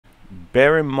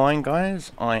bear in mind,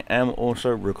 guys, I am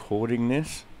also recording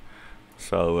this,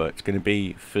 so it's going to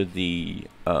be for the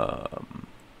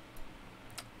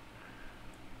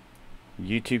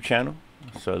YouTube channel.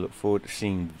 So I look forward to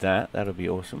seeing that. That'll be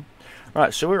awesome.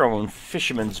 Right, so we're on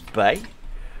Fisherman's Bay,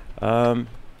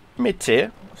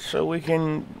 mid-tier, so we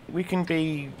can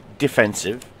be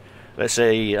defensive. Let's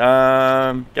see.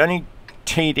 The only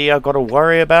TD I've got to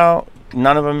worry about,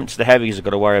 none of them. It's the heavies I've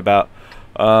got to worry about.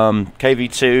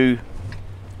 KV2,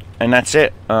 and that's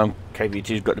it.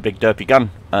 KV2's got the big derpy gun.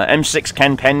 M6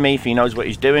 can pen me if he knows what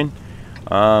he's doing.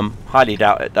 Highly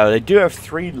doubt it though. They do have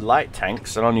 3 light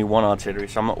tanks and only 1 artillery,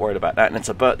 so I'm not worried about that. And it's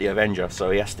a Bert the Avenger,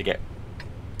 so he has to get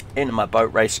into my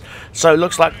boat race. So it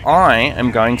looks like I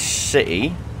am going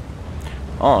city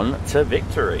on to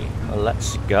victory.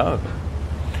 Let's go.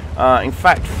 In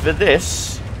fact, for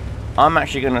this, I'm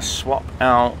actually going to swap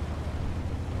out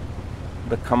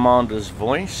the commander's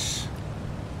voice.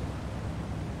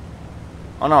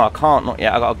 Oh no, I can't, not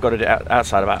yet. I've got it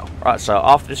outside of battle. Right, so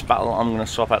after this battle, I'm going to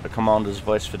swap out the commander's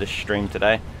voice for this stream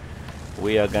today.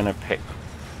 We are going to pick...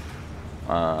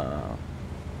 we're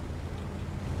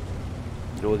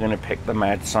going to pick the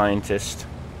mad scientist.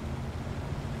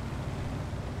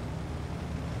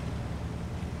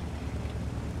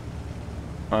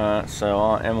 So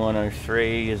our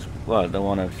M103 is... well, the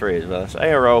 103 as well. That's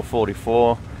ARL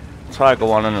 44, Tiger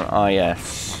 1 and an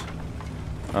IS.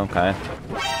 Okay.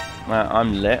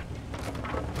 I'm lit.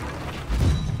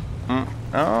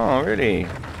 Oh, really?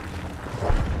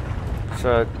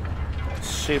 So,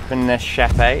 Super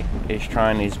Neshape is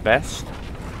trying his best.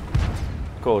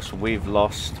 Of course, we've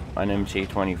lost an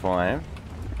MT25.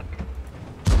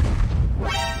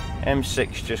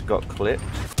 M6 just got clipped.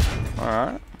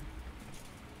 Alright.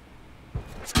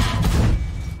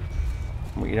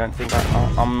 Well, you don't think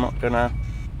I'm not gonna...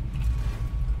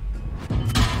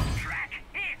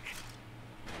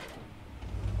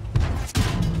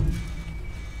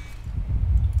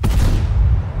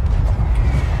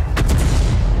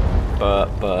 But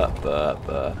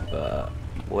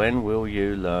when will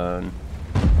you learn?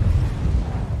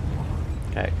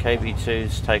 Okay,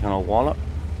 KV2's taken a wallop.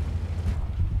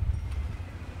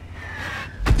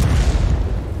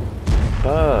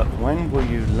 But when will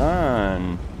you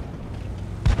learn?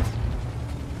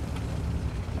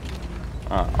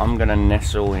 I'm gonna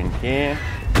nestle in here.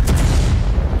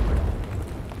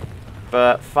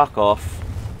 But fuck off.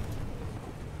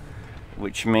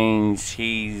 Which means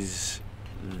he's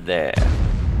there.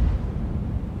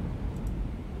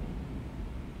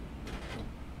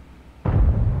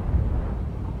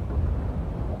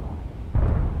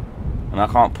 And I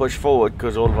can't push forward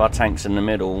because all of our tanks in the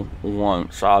middle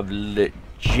won't. So I've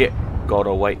legit got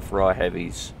to wait for our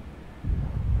heavies.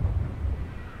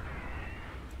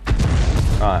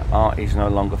 Alright, Artie's no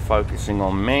longer focusing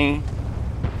on me.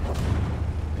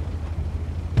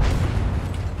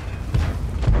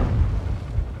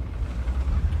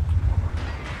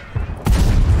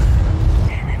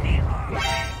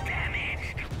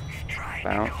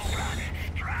 Bounce.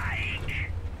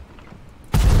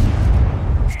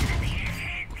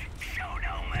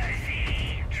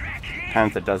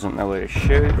 Panther doesn't know where to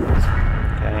shoot. Okay,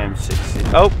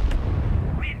 M6 oh!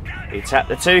 He tapped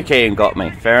the 2 key and got me.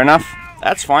 Fair enough.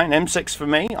 That's fine. M6 for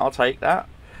me. I'll take that.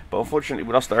 But unfortunately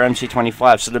we lost our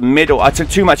MC25. So the middle... I took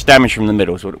too much damage from the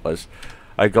middle is what it was.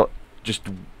 I got just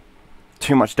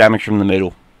too much damage from the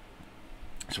middle.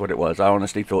 That's what it was. I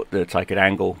honestly thought that I could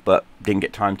angle, but didn't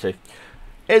get time to. It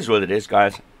is what it is,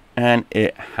 guys. And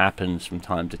it happens from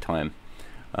time to time.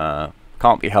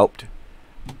 Can't be helped.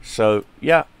 So,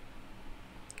 yeah.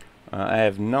 I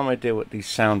have no idea what these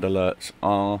sound alerts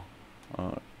are.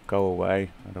 Go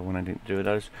away. I don't want anything to do with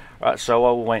those. Right, so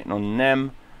while we're waiting on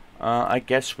them, I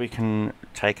guess we can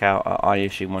take out our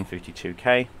ISU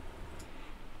 152K.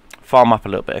 Farm up a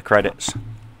little bit of credits.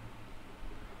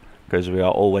 Because we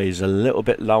are always a little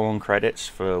bit low on credits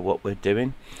for what we're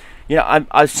doing. Yeah,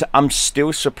 I'm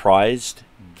still surprised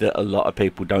that a lot of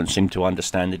people don't seem to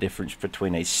understand the difference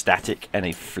between a static and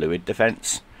a fluid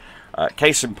defense.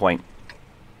 Case in point,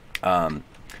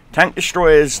 tank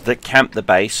destroyers that camp the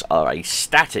base are a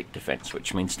static defense,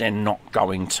 which means they're not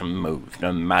going to move,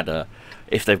 no matter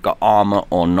if they've got armor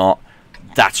or not.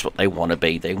 That's what they want to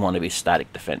be. They want to be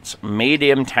static defense.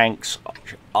 Medium tanks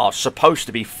are supposed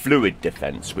to be fluid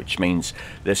defense, which means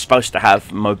they're supposed to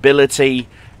have mobility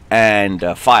and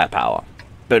firepower,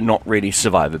 but not really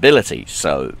survivability.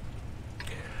 So,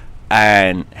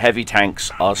 and heavy tanks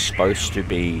are supposed to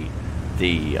be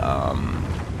the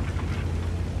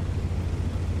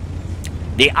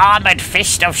armored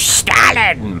fist of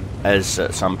Stalin, as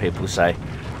some people say.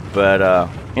 But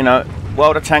you know,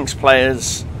 World of Tanks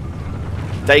players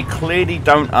they clearly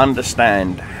don't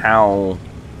understand how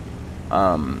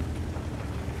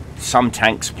some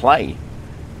tanks play,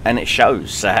 and it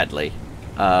shows, sadly.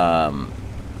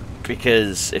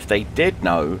 Because if they did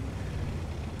know,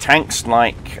 tanks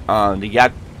like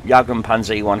the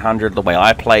Jagenpanzer 100, the way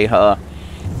I play her,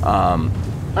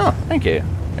 oh, thank you.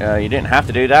 You didn't have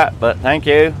to do that, but thank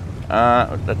you.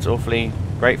 That's awfully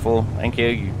grateful. Thank you.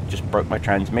 You just broke my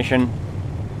transmission.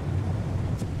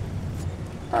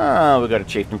 We got a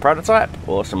Chieftain prototype.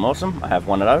 Awesome, awesome. I have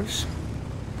one of those.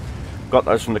 Got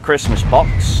those from the Christmas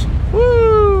box.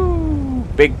 Woo!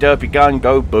 Big derpy gun,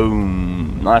 go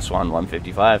boom. Nice one,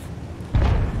 155.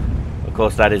 Of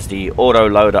course, that is the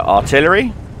auto-loader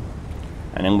artillery.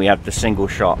 And then we have the single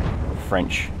shot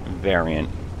French variant.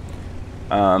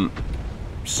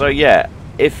 So yeah,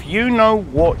 if you know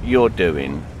what you're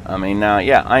doing, I mean, now,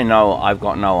 yeah, I know I've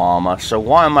got no armor, so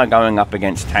why am I going up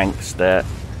against tanks that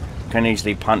can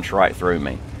easily punch right through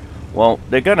me? Well,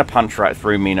 they're going to punch right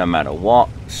through me no matter what,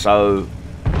 so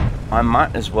I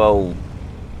might as well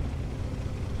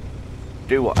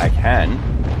do what I can,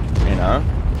 you know.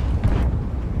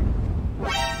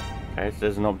 Okay, so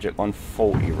there's an object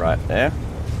 140 right there.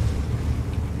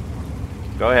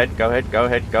 Go ahead, go ahead, go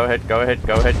ahead, go ahead, go ahead,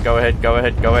 go ahead, go ahead, go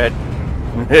ahead, go ahead.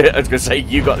 I was going to say,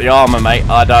 you got the armor, mate.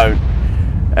 I don't.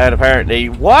 And apparently,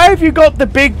 why have you got the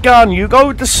big gun? You go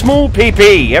with the small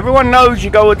PP. Everyone knows you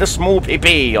go with the small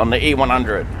PP on the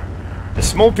E100. The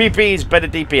small PP is better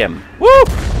DPM. Woo!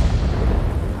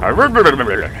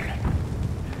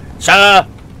 Sir,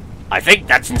 I think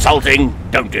that's insulting.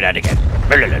 Don't do that again.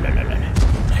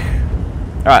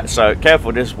 Alright, so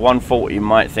careful, this 140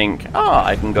 might think, oh,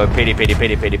 I can go pity, pity,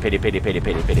 pity, pity, pity, pity, pity,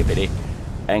 pity, pity, pity,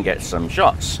 and get some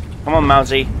shots. Come on,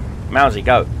 Mousy. Mousy,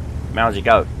 go. Mousy,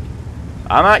 go.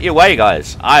 I'm out your way,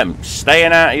 guys. I'm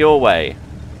staying out of your way.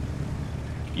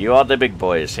 You are the big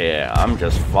boys here. I'm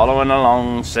just following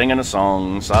along, singing a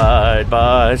song, side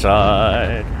by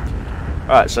side.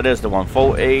 Alright, so there's the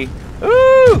 140.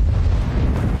 Ooh!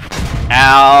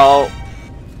 Ow!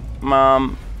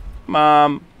 Mom.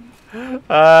 Mom.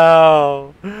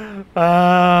 Ow!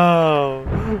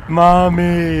 Ow!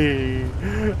 Mommy!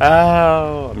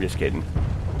 Ow! I'm just kidding.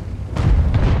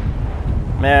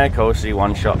 Yeah, of course he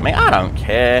one-shot me. I don't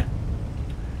care.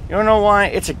 You don't know why?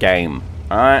 It's a game,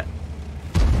 alright?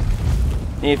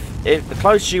 If the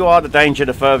closer you are to danger,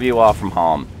 the further you are from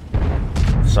harm.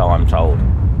 So I'm told.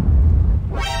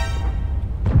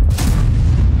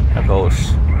 Of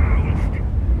course.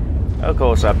 Of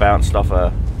course I bounced off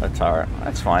a turret.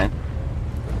 That's fine.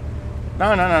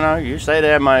 No, no, no, no. You stay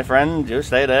there, my friend. You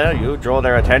stay there. You draw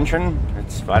their attention.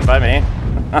 It's fine by me.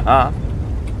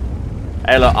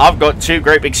 Hey, look, I've got two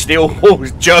great big steel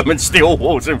walls, German steel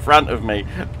walls in front of me.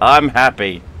 I'm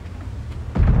happy.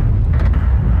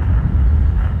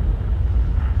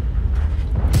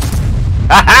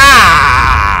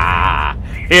 Ha-ha!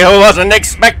 You wasn't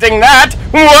expecting that,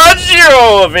 was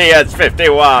you,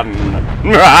 VS-51?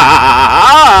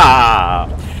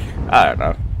 I don't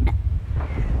know.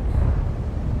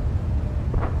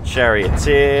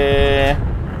 Charioteer.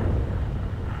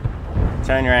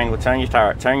 Turn your angle, turn your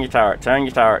turret, turn your turret, turn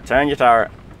your turret, turn your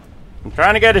turret. I'm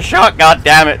trying to get a shot,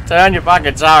 goddammit. Turn your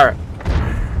fucking turret.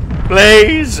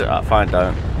 Please. Oh, fine,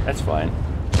 don't. That's fine.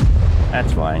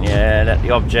 That's fine, yeah. Let the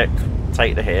object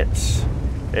take the hits.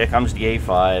 Here comes the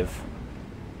E5.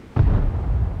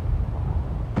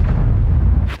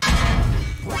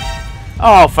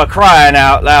 Oh, for crying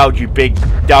out loud, you big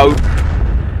dope.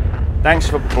 Thanks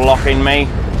for blocking me.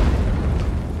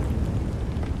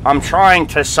 I'm trying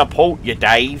to support you,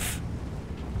 Dave.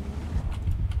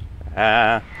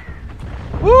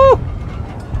 Woo!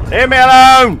 Leave me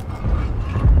alone!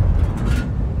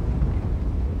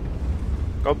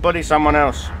 Go buddy someone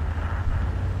else.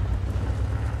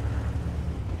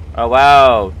 Oh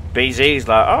wow, BZ's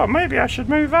like, oh maybe I should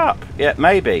move up. Yeah,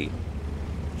 maybe.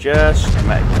 Just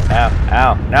maybe. Ow,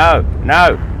 ow, no,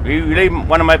 no! You leave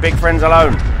one of my big friends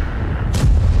alone.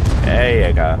 There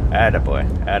you go. Attaboy,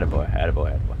 attaboy,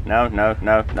 attaboy, attaboy. No, no,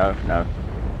 no, no, no.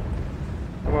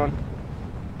 Come on.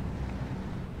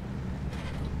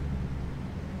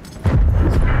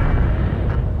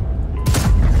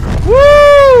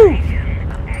 Woo!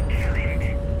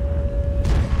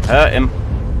 Hurt him.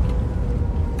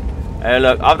 Hey,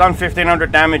 look, I've done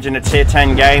 1500 damage in a tier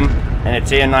 10 game and a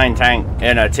tier 9 tank,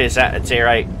 you know, tier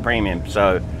 8 premium.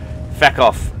 So, feck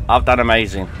off. I've done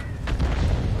amazing.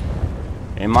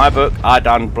 In my book, I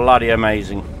done bloody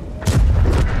amazing.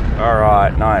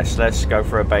 Alright, nice. Let's go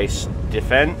for a base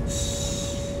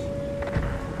defense.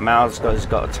 Mal's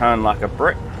got to turn like a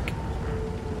brick.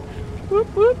 Whoop,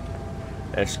 whoop.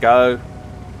 Let's go.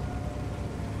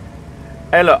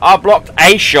 Hey, look, I blocked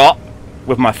a shot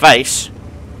with my face.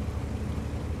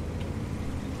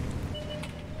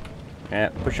 Yeah,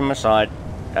 push him aside.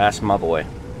 That's my boy.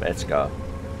 Let's go.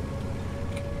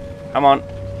 Come on.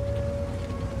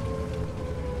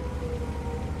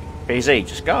 PZ,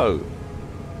 just go.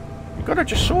 You got a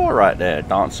Jasor right there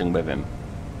dancing with him.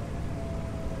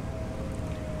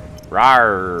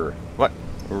 Rawr. What?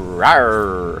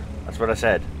 Rawr. That's what I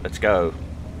said. Let's go.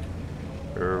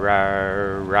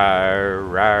 Rawr,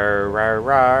 rawr, rawr, rawr,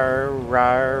 rawr,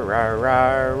 rawr, rawr,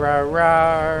 rawr,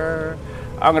 rawr.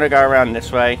 I'm gonna go around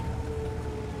this way.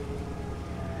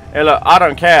 Hey, look, I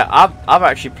don't care. I've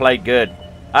actually played good.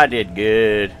 I did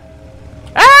good.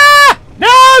 Ah!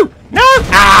 No! No!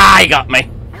 Ah! He got me.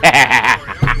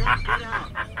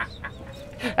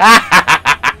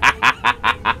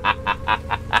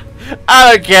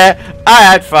 I don't care. I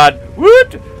had fun.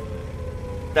 Woot!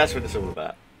 That's what it's all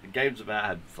about. The game's about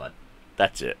having fun.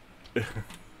 That's it.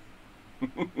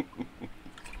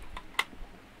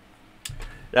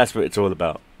 That's what it's all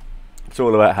about. It's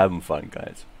all about having fun,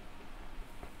 guys.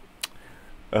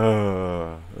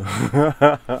 Okay,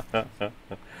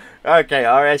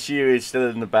 our SU is still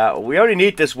in the battle. We only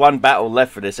need this one battle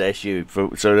left for this SU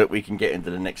so that we can get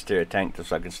into the next tier of tank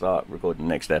so I can start recording the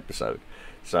next episode.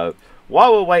 So,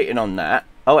 while we're waiting on that...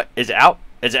 Oh, wait, is it out?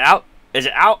 Is it out? Is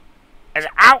it out? Is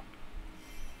it out?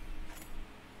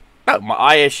 Oh,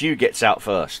 my ISU gets out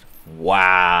first.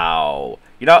 Wow.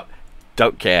 You know,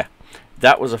 don't care.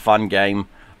 That was a fun game.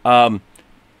 You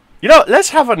know, let's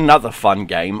have another fun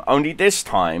game, only this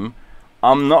time,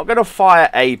 I'm not going to fire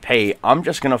AP, I'm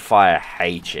just going to fire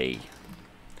HE.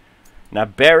 Now,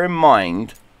 bear in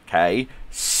mind, okay,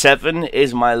 7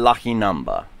 is my lucky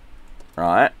number,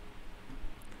 right?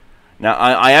 Now,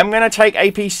 I am going to take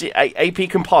AP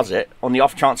Composite on the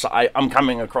off chance that I'm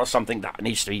coming across something that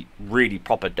needs to be really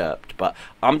proper derped, but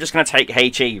I'm just going to take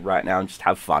HE right now and just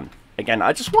have fun. Again,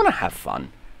 I just want to have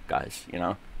fun, guys, you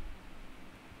know?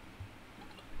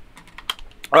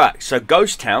 Alright, so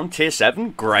Ghost Town, tier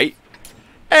 7, great.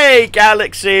 Hey,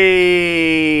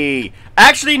 Galaxy!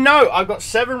 Actually, no, I've got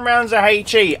 7 rounds of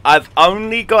HE. I've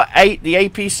only got 8 the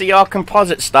APCR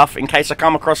composite stuff in case I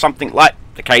come across something like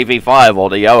the KV5 or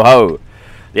the Yo-Ho.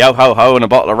 The Yo-Ho-Ho and a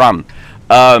bottle of rum.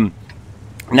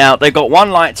 Now, they've got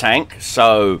 1 light tank,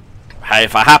 so hey,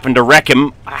 if I happen to wreck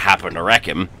him, I happen to wreck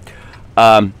him.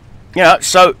 You know,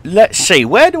 so let's see,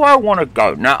 where do I want to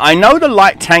go? Now, I know the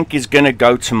light tank is going to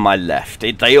go to my left.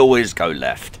 They always go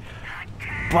left.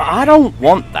 But I don't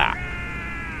want that.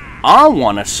 I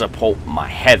want to support my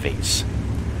heavies.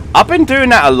 I've been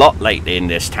doing that a lot lately in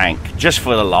this tank, just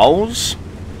for the lols.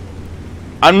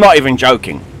 I'm not even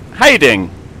joking. Hating.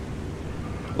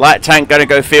 Light tank going to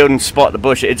go field and spot the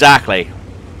bush. Exactly.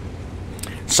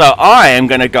 So I am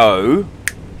going to go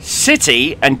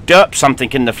city and derp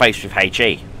something in the face with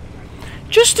HE.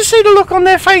 Just to see the look on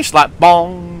their face, like,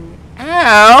 bong,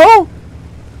 ow,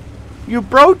 you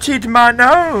broted my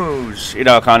nose, you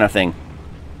know, kind of thing.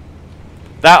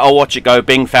 That or watch it go,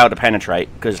 Bing failed to penetrate,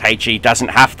 because HE doesn't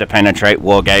have to penetrate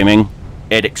wargaming.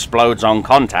 It explodes on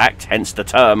contact, hence the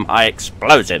term high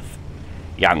explosive,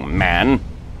 young man.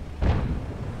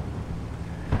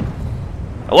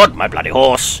 I want my bloody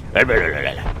horse.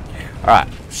 Alright,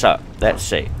 so, let's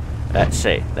see. Let's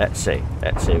see.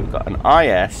 We've got an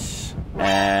IS.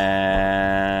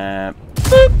 Boop.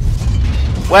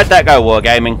 Where'd that go,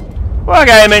 Wargaming?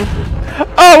 Wargaming!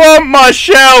 I want my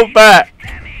shell back!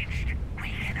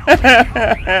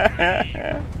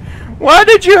 Why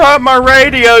did you hurt my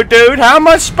radio, dude? How am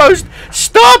I supposed to...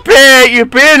 Stop it! You're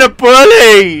being a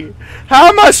bully! How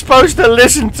am I supposed to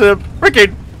listen to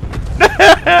freaking...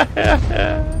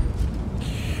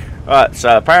 Alright,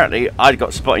 so apparently I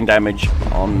got spotting damage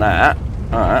on that.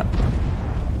 Alright.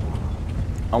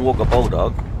 I'll walk a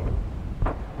bulldog.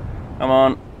 Come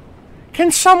on.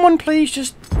 Can someone please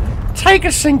just take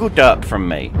a single derp from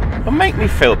me? Or make me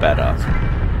feel better?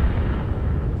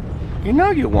 You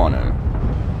know you want to.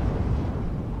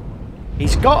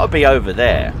 He's got to be over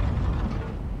there.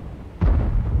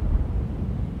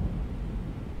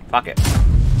 Fuck it.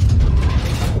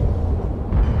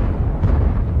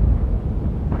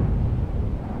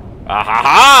 Ah ha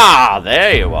ha!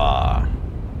 There you are.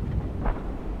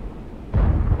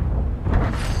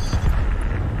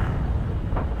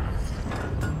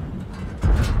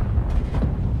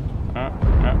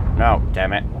 No,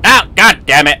 damn it. Oh, god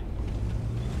damn it!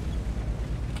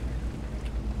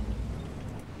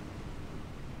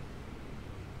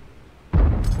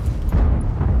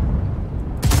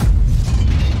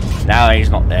 No, he's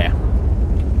not there.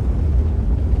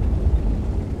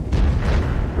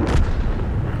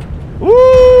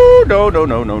 Woo! no, no,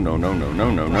 no, no, no, no, no, no,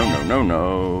 no, no, no,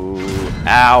 no.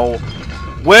 Ow.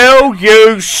 Will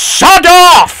you sod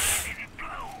off?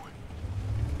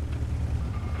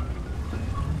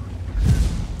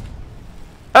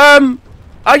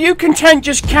 Are you content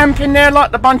just camping there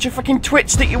like the bunch of fucking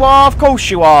twits that you are? Of course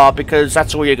you are, because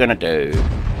that's all you're gonna do.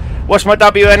 What's my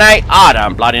WNA? I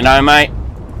don't bloody know, mate.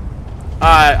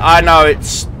 I know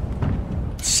it's 5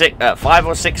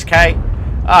 or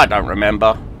 6k. I don't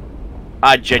remember.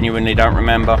 I genuinely don't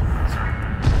remember.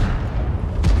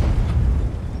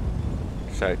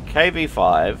 So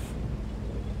KV5.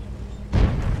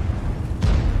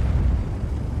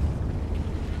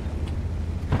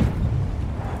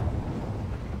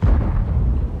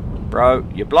 Bro,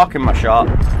 you're blocking my shot.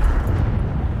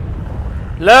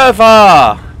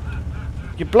 Lerva!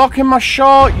 You're blocking my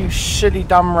shot, you silly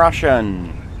dumb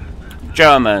Russian.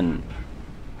 German.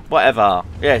 Whatever.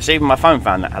 Yes, even my phone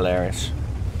found that hilarious.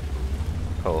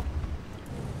 Cool.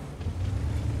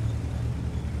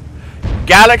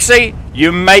 Galaxy,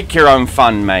 you make your own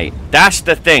fun, mate. That's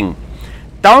the thing.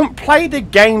 Don't play the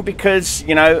game because,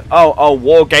 you know, oh,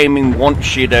 Wargaming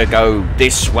wants you to go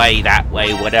this way, that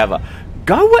way, whatever.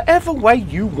 Go whatever way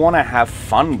you want to have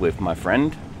fun with, my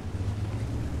friend.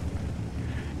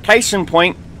 Case in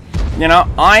point, you know,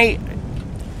 I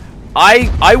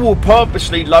will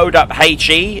purposely load up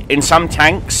HE in some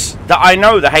tanks that I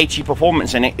know the HE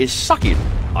performance in it is sucky,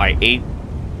 i.e.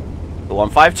 the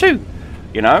 152,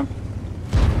 you know?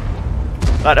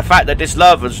 Like the fact that this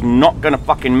Lerva's not going to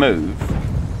fucking move,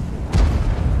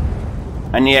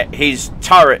 and yet his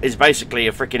turret is basically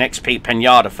a freaking XP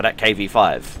Pinata for that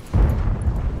KV5.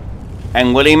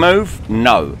 And will he move?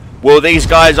 No. Will these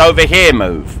guys over here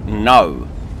move? No.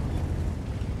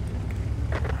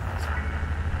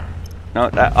 No,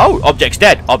 that, oh, object's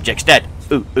dead. Object's dead.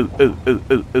 Ooh, ooh, ooh, ooh,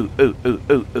 ooh, ooh, ooh, ooh,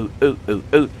 ooh, ooh, ooh, ooh,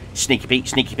 ooh. Sneaky Pete,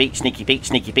 sneaky Pete, sneaky Pete,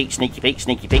 sneaky Pete, sneaky Pete,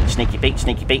 sneaky Pete, sneaky Pete,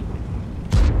 sneaky Pete.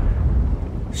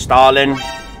 Stalin.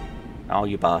 Oh,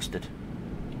 you bastard.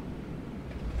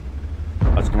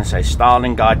 I was going to say,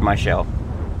 Stalin, guide my shell.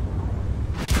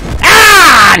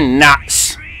 Ah,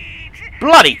 nuts!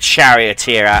 Bloody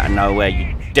charioteer out of nowhere,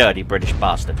 you dirty British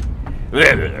bastard.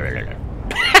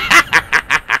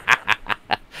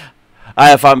 I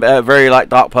have very like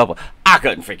dark purple. I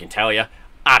couldn't freaking tell you.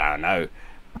 I don't know.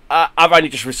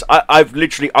 I've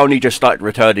literally only just started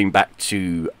returning back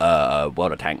to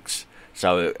World of Tanks.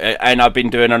 So, and I've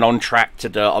been doing an on track to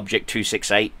the Object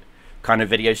 268 kind of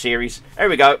video series. There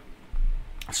we go.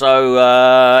 So,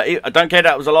 I don't care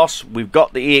that was a loss. We've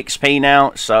got the EXP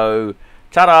now. So,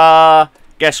 ta-da!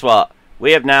 Guess what?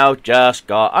 We have now just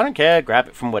got... I don't care. Grab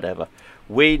it from whatever.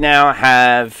 We now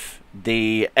have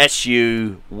the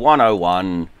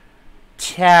SU-101.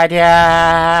 Ta-da!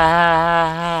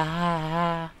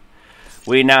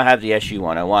 We now have the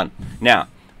SU-101. Now,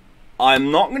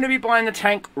 I'm not going to be buying the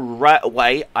tank right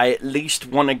away. I at least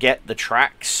want to get the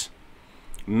tracks.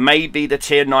 Maybe the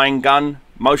tier 9 gun.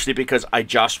 Mostly because I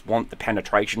just want the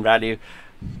penetration value.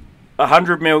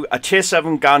 100 mil, a tier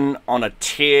 7 gun on a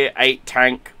tier 8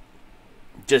 tank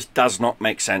just does not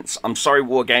make sense. I'm sorry,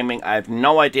 Wargaming. I have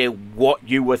no idea what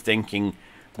you were thinking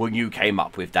when you came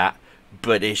up with that.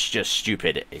 But it's just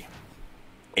stupidity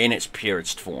in its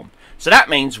purest form. So that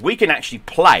means we can actually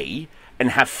play and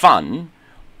have fun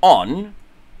on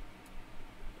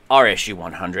our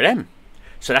SU-100M.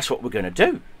 So that's what we're going to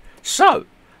do. So,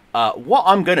 what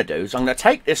I'm going to do is I'm going to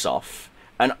take this off.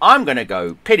 And I'm going to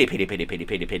go pity, pity, pity, pity,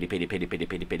 pity, pity, pity, pity, pity,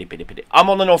 pity, pity, pity, pity. I'm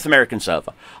on the North American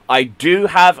server. I do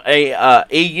have a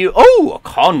EU... Oh, a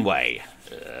Conway.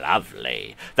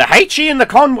 Lovely. The HE in the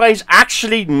Conway's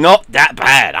actually not that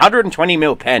bad. 120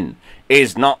 mil pen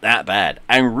is not that bad.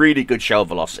 And really good shell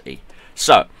velocity.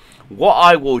 So, what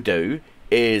I will do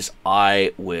is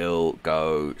I will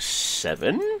go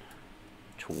 7,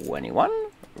 21,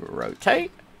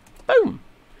 rotate, boom.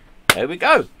 There we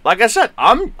go. Like I said,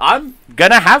 I'm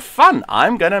gonna have fun.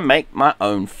 I'm gonna make my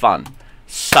own fun.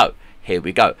 So, here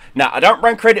we go. Now, I don't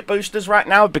run credit boosters right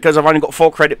now because I've only got 4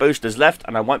 credit boosters left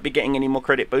and I won't be getting any more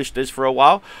credit boosters for a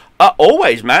while.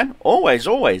 Always, man. Always,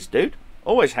 always, dude.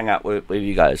 Always hang out with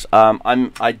you guys.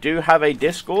 I do have a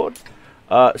Discord.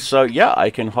 So, yeah, I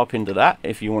can hop into that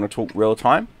if you want to talk real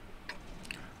time.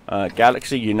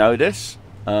 Galaxy, you know this.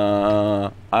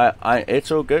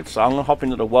 It's all good. So, I'm going to hop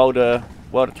into the World of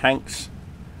Tanks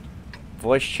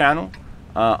voice channel.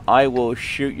 I will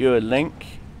shoot you a link.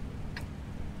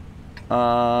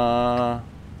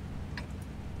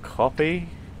 Copy.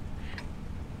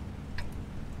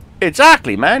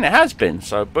 Exactly, man. It has been.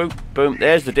 So, boom, boom.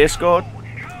 There's the Discord.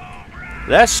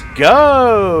 Let's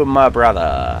go, my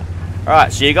brother.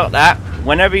 Alright, so you got that.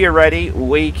 Whenever you're ready,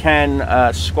 we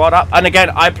can squad up. And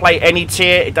again, I play any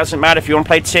tier. It doesn't matter if you want to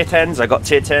play tier 10s. I got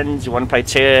tier 10s. You want to play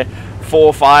tier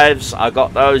 4, 5s. I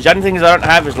got those. The only things I don't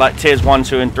have is like tiers 1,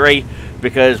 2, and 3.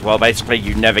 Because, well, basically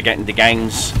you never get into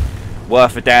games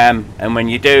worth a damn. And when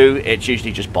you do, it's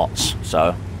usually just bots.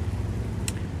 So,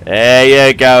 there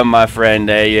you go, my friend.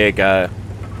 There you go.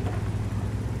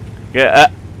 Yeah,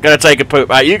 gonna take a poop.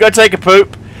 Right, you go take a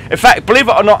poop. In fact, believe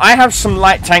it or not, I have some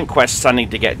light tank quests I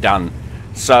need to get done.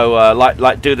 So,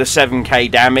 like do the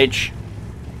 7k damage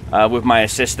with my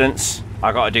assistants.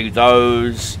 I got to do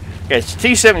those. Okay, it's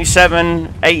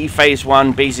T-77, 80 Phase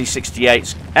 1,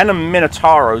 BZ-68s, and a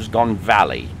Minotauro's gone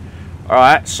Valley.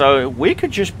 Alright, so we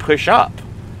could just push up.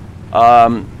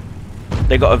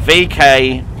 They got a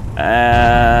VK,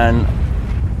 and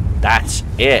that's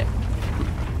it.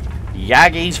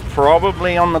 Yaggi's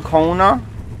probably on the corner.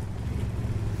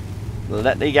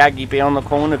 Let the Yagi be on the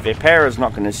corner. Vipera's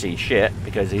not going to see shit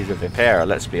because he's a Vipera,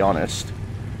 let's be honest.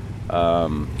 So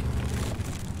I'm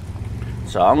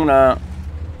going to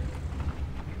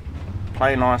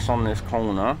play nice on this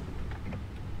corner.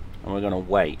 And we're going to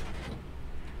wait.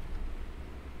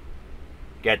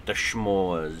 Get the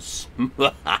schmores.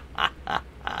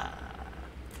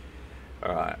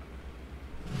 Alright.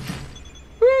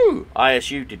 Woo!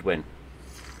 ISU did win.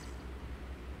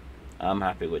 I'm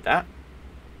happy with that.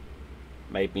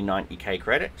 Made me 90k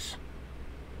credits.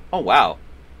 Oh wow.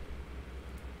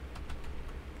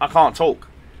 I can't talk.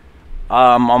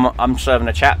 I'm serving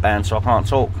a chat ban, so I can't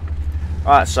talk.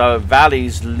 Alright, so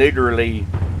Valley's literally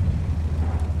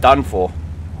done for.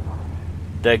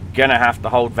 They're gonna have to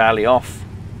hold Valley off.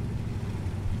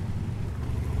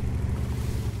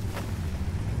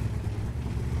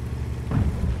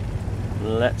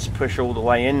 Let's push all the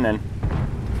way in then.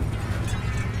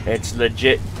 It's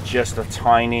legit just a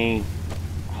tiny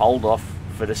hold off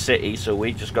for the city, so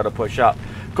we just got to push up.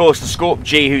 Of course, the Scorp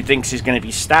G, who thinks he's going to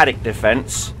be static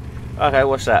defense. Okay,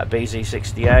 what's that?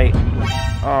 BZ-68.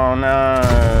 Oh no.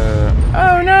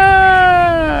 Oh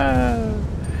no.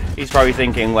 He's probably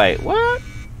thinking, wait, what?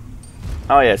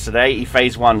 Oh yeah, so the 80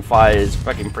 Phase 1 fires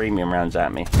fucking premium rounds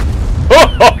at me.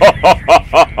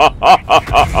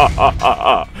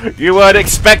 You weren't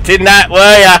expecting that, were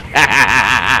ya?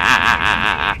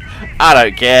 I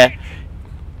don't care.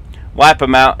 Wipe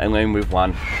them out and then we've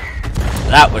won.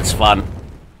 That was fun.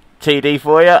 TD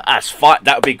for you? That's fine.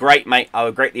 That would be great, mate. I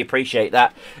would greatly appreciate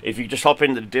that. If you just hop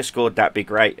into the Discord, that'd be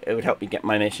great. It would help me get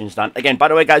my missions done. Again, by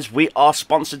the way, guys, we are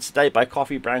sponsored today by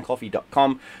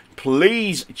coffeebrandcoffee.com.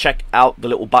 Please check out the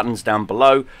little buttons down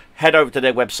below. Head over to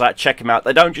their website, check them out.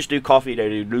 They don't just do coffee, they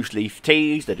do loose leaf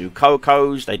teas, they do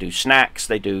cocos, they do snacks,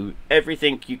 they do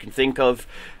everything you can think of.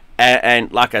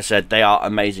 And like I said, they are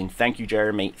amazing. Thank you,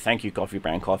 Jeremy. Thank you, Coffee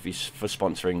Brand Coffees, for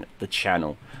sponsoring the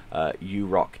channel. You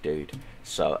rock, dude.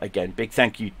 So, again, big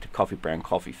thank you to Coffee Brand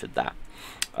Coffee for that.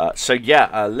 So,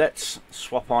 yeah, let's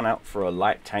swap on out for a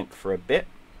light tank for a bit.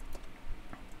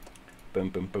 Boom,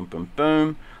 boom, boom, boom,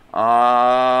 boom.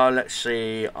 Let's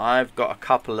see. I've got a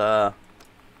couple of...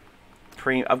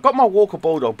 I've got my Walker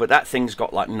Bulldog, but that thing's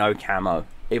got, like, no camo.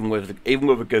 Even with a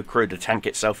good crew, the tank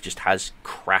itself just has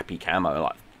crappy camo,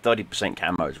 like 30%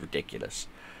 camo is ridiculous.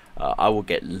 I will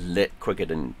get lit quicker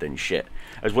than shit.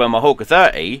 As well, my Hawker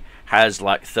 30 has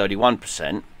like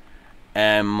 31%,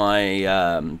 and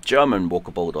my German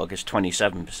Walker Bulldog is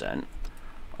 27%.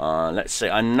 Let's see.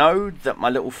 I know that my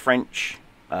little French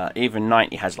even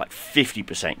 90 has like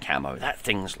 50% camo. That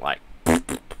thing's like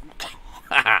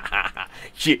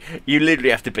you literally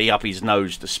have to be up his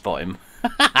nose to spot him.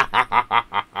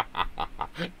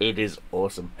 It is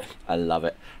awesome. I love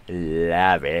it.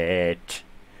 Love it.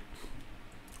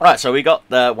 Alright, so we got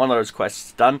one of those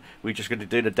quests done. We're just going to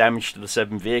do the damage to the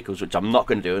 7 vehicles, which I'm not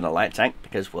going to do in a light tank,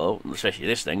 because, well, especially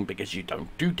this thing, because you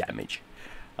don't do damage.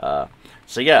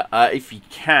 So yeah, if you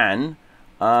can,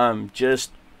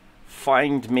 just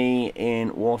find me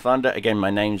in War Thunder. Again, my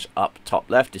name's up top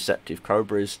left, Deceptive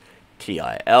Cobras,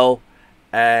 TIL.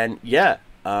 And yeah,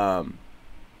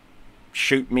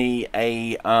 shoot me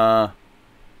a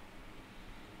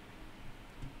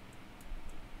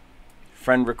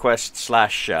friend request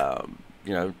slash you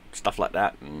know, stuff like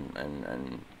that,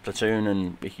 and platoon,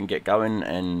 and we can get going.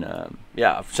 And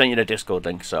yeah, I've sent you the Discord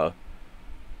link, so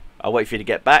I'll wait for you to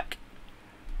get back,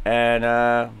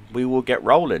 and we will get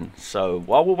rolling. So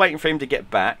while we're waiting for him to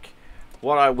get back,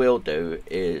 what I will do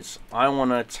is I want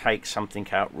to take something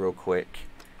out real quick.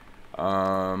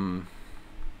 You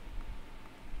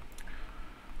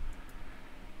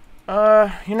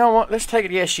know what? Let's take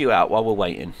the SU out while we're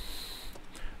waiting.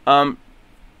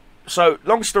 So,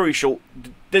 long story short,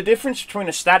 the difference between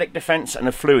a static defense and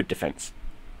a fluid defense.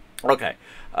 Okay.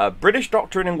 British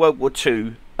doctrine in World War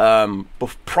II,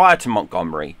 prior to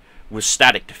Montgomery, was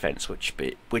static defense,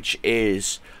 which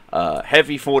is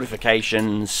heavy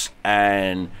fortifications,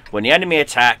 and when the enemy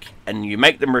attack and you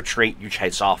make them retreat, you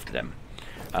chase after them.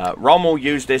 Rommel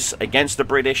used this against the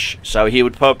British, so he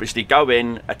would purposely go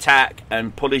in, attack,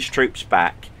 and pull his troops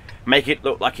back, make it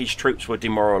look like his troops were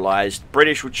demoralised.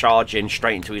 British would charge in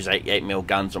straight into his 88mm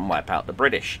guns and wipe out the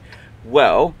British.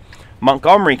 Well,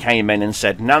 Montgomery came in and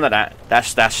said, none of that,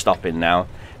 that's stopping now,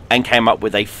 and came up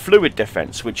with a fluid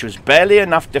defence, which was barely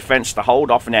enough defence to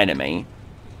hold off an enemy,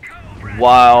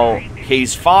 while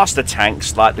his faster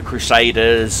tanks, like the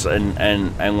Crusaders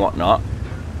and whatnot,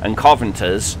 and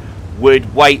Covenanters,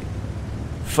 would wait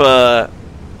for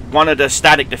one of the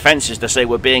static defences to say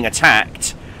we're being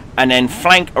attacked, and then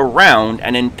flank around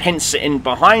and then pincer in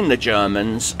behind the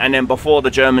Germans, and then before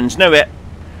the Germans knew it,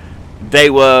 they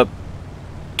were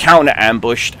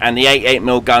counter-ambushed, and the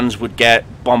 88mm guns would get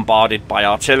bombarded by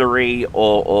artillery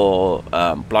or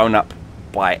blown up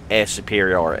by air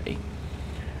superiority.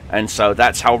 And so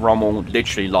that's how Rommel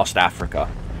literally lost Africa.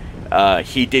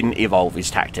 He didn't evolve his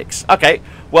tactics. Okay,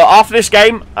 well, after this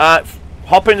game,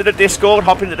 hop into the Discord,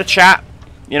 hop into the chat,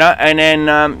 you know, and then,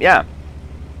 yeah.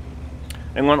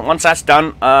 And once that's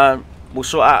done, we'll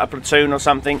sort out a platoon or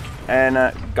something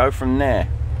and go from there.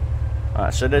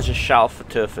 Alright, so there's a shelf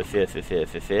for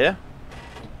fear.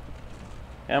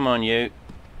 Come on, you.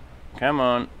 Come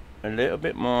on. A little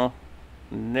bit more.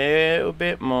 A little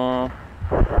bit more.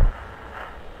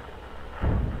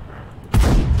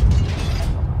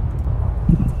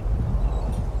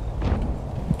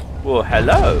 Well,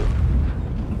 hello.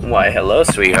 Why, hello,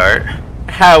 sweetheart.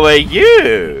 How are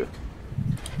you?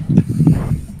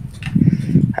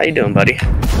 How you doing, buddy?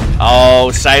 Oh,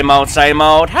 same old, same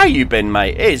old. How you been,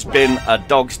 mate? It's been a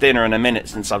dog's dinner in a minute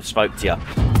since I've spoke to you.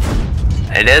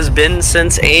 It has been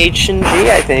since H&G,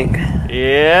 I think.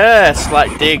 Yes,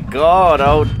 like, dear God,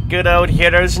 good old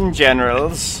heroes and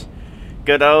generals.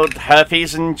 Good old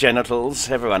herpes and genitals.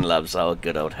 Everyone loves our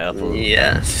good old herpes.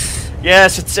 Yes.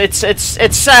 Yes,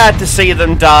 it's sad to see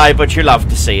them die, but you love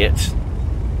to see it.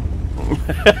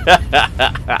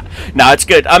 No, it's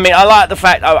good. I mean, I like the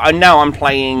fact I know I'm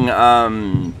playing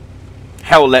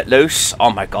Hell Let Loose.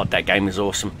 Oh my God, that game is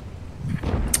awesome.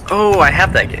 Oh, I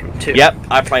have that game too. Yep,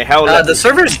 I play Hell Let Loose. The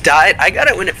servers died. I got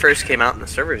it when it first came out, and the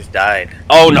servers died.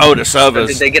 Oh no, the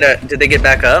servers. So did they get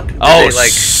back up?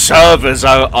 Servers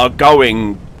are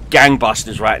going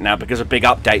gangbusters right now because of big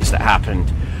updates that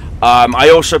happened. I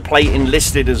also play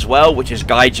Enlisted as well, which is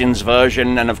Gaijin's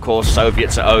version, and of course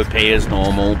Soviets are OP as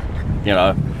normal. You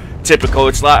know, typical.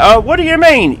 It's like, oh, what do you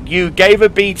mean? You gave a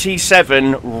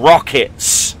BT-7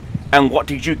 rockets, and what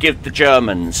did you give the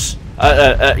Germans?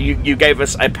 You gave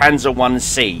us a Panzer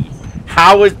 1C.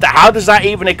 How does that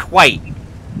even equate?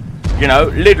 You know,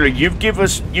 literally, you give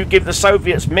the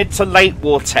Soviets mid to late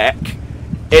war tech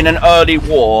in an early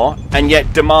war, and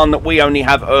yet demand that we only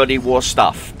have early war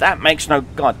stuff. That makes no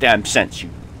goddamn sense,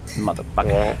 you motherfucker.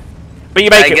 Yeah. But you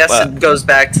make it. I guess it goes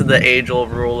back to the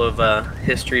age-old rule of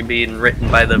history being written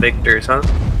by the victors, huh?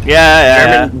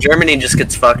 Yeah. Germany just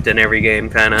gets fucked in every game,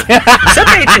 kind of. Except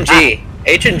H&G.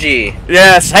 H&G.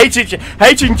 Yes, H&G.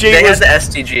 They had the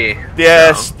STG.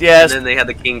 Yes, yes. And then they had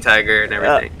the King Tiger and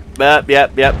everything.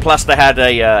 Yep. Plus they had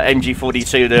a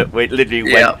MG42 that literally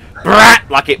went brat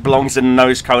like it belongs in the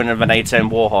nose cone of an A10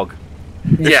 Warhog.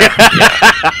 Yeah.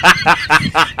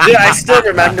 Dude, I still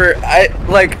remember.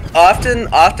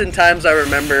 Oftentimes I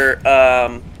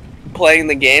remember playing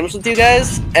the games with you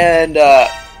guys, and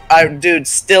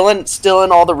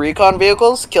stealing all the recon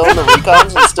vehicles, killing the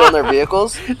recons and stealing their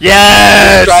vehicles.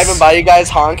 Yes. Driving by you guys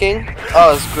honking.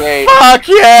 Oh, it's great. Fuck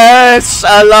yes!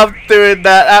 I loved doing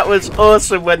that. That was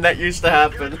awesome when that used to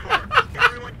happen.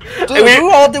 Dude,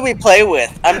 who all did we play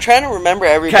with? I'm trying to remember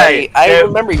everybody. Okay, I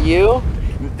remember you.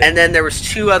 And then there was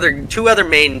two other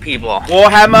main people.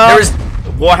 Warhammer. There was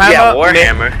Warhammer. Yeah,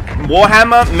 Warhammer.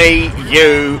 Warhammer, me,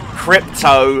 you,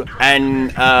 Crypto,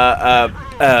 and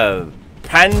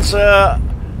Panzer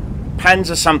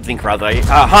something or other.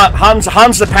 Hans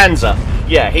the Panzer.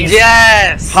 Yeah, he's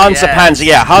Hans the Panzer.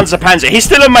 Yeah, Hans the Panzer. He's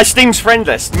still on my Steam's friend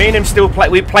list. Me and him still play.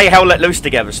 We play Hell Let Loose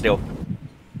together still.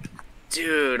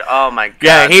 Dude, oh my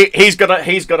God. Yeah, he's got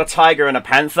a tiger and a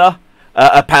panther. He's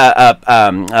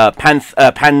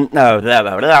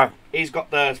got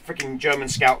the freaking German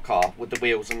scout car with the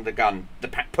wheels and the gun. The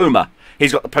Puma.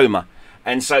 He's got the Puma.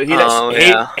 And so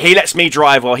he lets me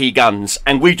drive while he guns,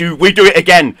 and we do it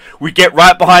again. We get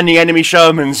right behind the enemy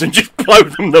Shermans and just blow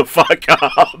them the fuck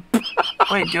up.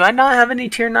 Wait, do I not have any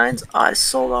tier 9s? Oh, I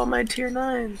sold all my tier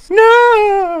 9s.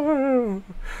 No,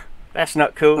 that's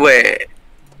not cool. Wait,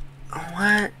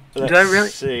 what? Let's Do I really?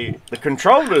 see. The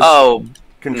controllers. Oh,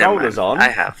 controllers on. I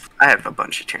have a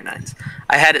bunch of tier 9s.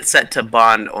 I had it set to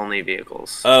bond only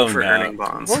vehicles for earning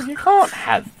bonds. Well, you can't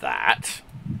have that.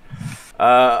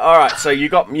 All right, so you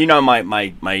got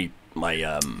my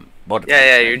what?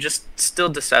 Yeah, you're just still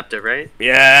deceptive, right?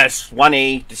 Yes,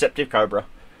 1E Deceptive Cobra.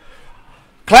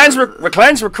 Clans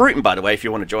recruiting, by the way, if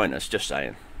you want to join us. Just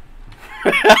saying.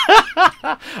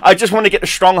 I just want to get the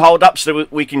stronghold up so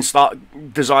we can start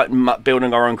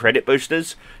building our own credit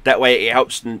boosters. That way it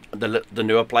helps the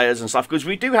newer players and stuff, because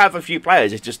we do have a few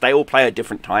players. It's just they all play at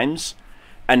different times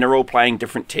and they're all playing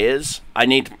different tiers. I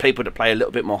need people to play a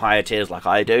little bit more higher tiers like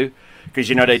I do, because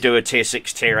they do a tier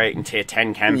 6, tier 8 and tier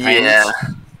 10 campaigns.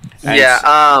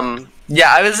 I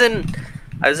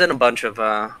was in a bunch of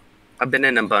I've been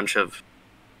in a bunch of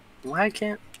why I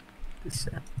can't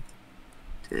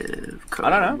I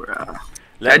don't know.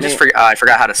 I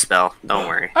forgot how to spell. Don't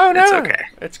worry. Oh no, it's okay.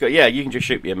 It's good. Yeah, you can just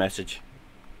shoot me a message,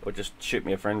 or just shoot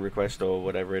me a friend request, or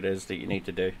whatever it is that you need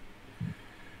to do.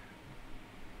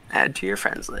 Add to your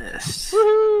friends list.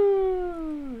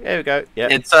 Woohoo! There we go. Yeah,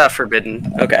 it's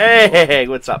forbidden. Okay. Hey,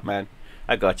 what's up, man?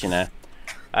 I got you now.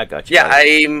 I got you.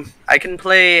 Yeah, I can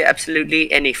play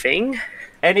absolutely anything.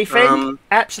 Anything?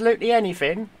 Absolutely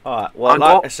anything. All right. Well,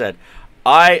 like I said.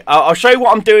 I'll show you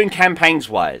what I'm doing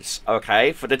campaigns-wise,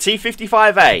 okay? For the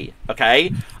T-55A,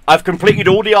 okay? I've completed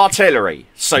all the artillery,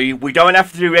 so we don't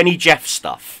have to do any Jeff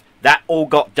stuff. That all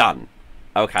got done,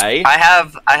 okay? I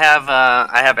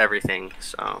have everything,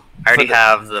 so I already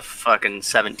have the fucking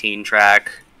 17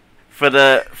 track. For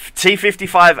the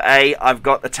T-55A, I've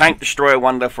got the Tank Destroyer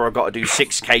Wonder for I've got to do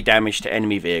 6k damage to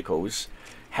enemy vehicles.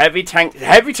 Heavy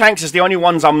tanks is the only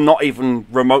ones I'm not even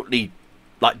remotely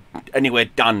anywhere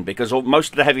done, because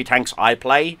most of the heavy tanks I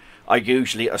play are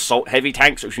usually assault heavy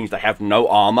tanks, which means they have no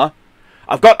armor.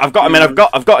 I've got an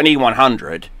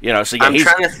E100, so yeah. I'm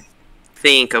trying to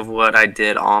think of what I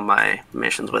did all my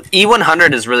missions with.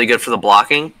 E100 is really good for the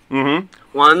blocking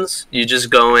ones. You just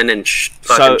go in and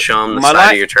fucking show them the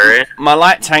side of your turret. My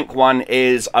light tank one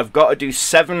is I've got to do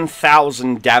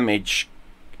 7,000 damage,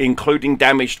 including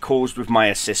damage caused with my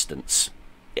assistance.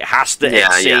 It has to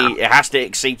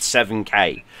exceed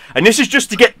 7k, and this is just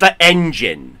to get the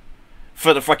engine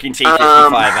for the fucking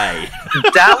T-55A.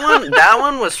 that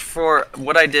one was for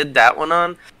what I did that one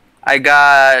on. I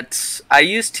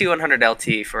used T-100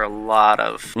 LT for a lot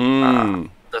of the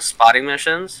spotting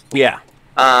missions. Yeah.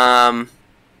 The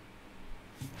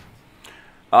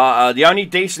only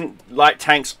decent light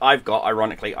tanks I've got,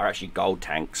 ironically, are actually gold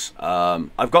tanks.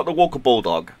 I've got the Walker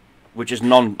Bulldog, which is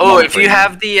if you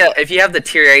have the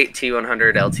tier 8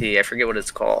 T100 LT, I forget what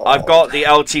it's called. I've got the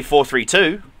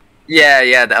LT432.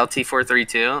 Yeah, the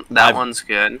LT432. That one's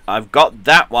good. I've got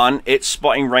that one. Its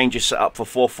spotting range is set up for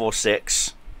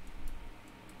 446.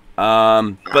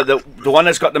 But the one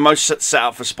that's got the most set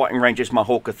up for spotting range is my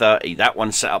Hawker 30. That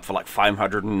one's set up for like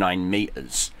 509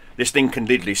 meters. This thing can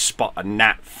literally spot a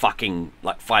gnat fucking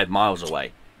like 5 miles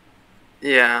away.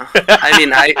 Yeah, I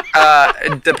mean,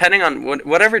 depending on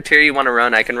whatever tier you want to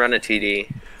run, I can run a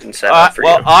TD and set up for you.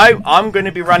 Well, I'm going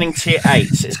to be running tier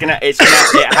 8s.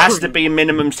 It has to be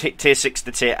minimum tier 6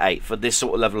 to tier 8 for this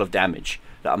sort of level of damage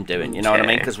that I'm doing. You know what I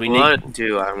mean? Because what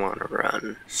do I want to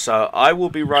run? So I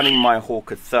will be running my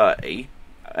Hawker 30,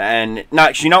 and no,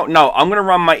 actually, no, I'm going to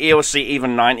run my ELC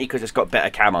even 90 because it's got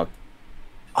better camo.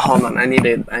 Hold on, I need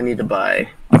to buy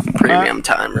premium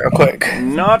time real quick.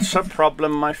 Not a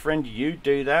problem, my friend. You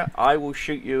do that. I will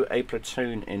shoot you a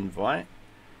platoon invite.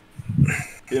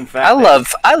 In fact,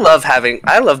 I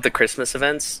love the Christmas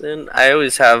events, and I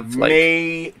always have like.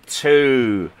 Me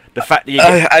too. The fact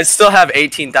that I still have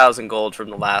 18,000 gold from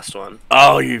the last one.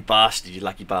 Oh, you bastard! You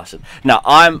lucky bastard. No,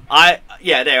 I'm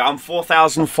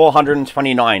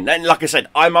 4,429. And like I said,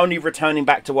 I'm only returning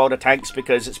back to World of Tanks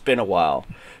because it's been a while.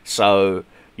 So.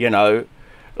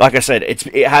 Like I said,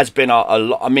 it has been a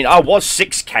lot. I mean, I was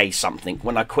 6k something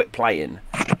when I quit playing,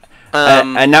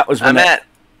 and that was when Go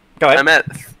ahead. I'm at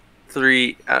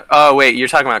 3. Oh wait, you're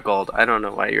talking about gold. I don't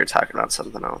know why you're talking about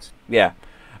something else. Yeah,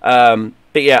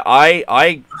 but yeah,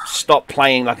 I stopped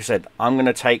playing. Like I said, I'm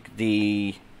gonna take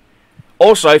the.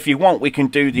 Also, if you want, we can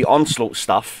do the onslaught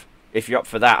stuff. If you're up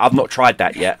for that, I've not tried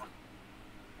that yet.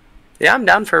 Yeah, I'm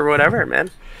down for whatever,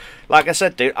 man. Like I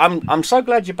said, dude, I'm so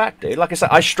glad you're back, dude. Like I said,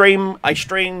 I stream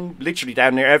literally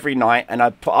down there every night, and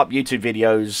I put up YouTube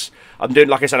videos. I'm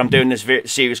doing this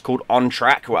series called On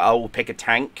Track, where I will pick a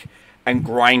tank and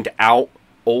grind out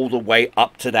all the way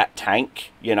up to that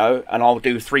tank, you know, and I'll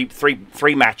do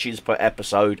three matches per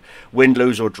episode, win,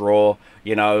 lose or draw,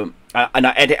 you know, and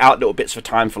I edit out little bits for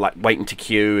time for like waiting to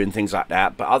queue and things like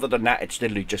that. But other than that, it's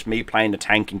literally just me playing the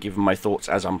tank and giving my thoughts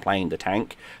as I'm playing the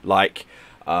tank. Like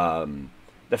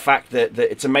the fact that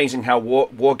it's amazing how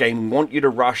Wargame want you to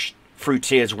rush through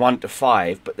tiers 1 to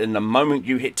 5, but then the moment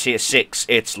you hit tier 6,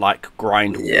 it's like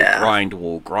grind wall, grind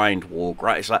wall, grind wall,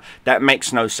 grind. It's like that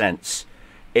makes no sense.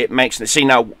 It makes see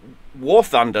now War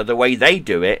Thunder, the way they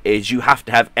do it is you have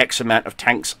to have X amount of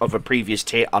tanks of a previous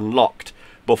tier unlocked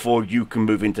before you can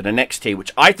move into the next tier,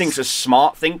 which I think is a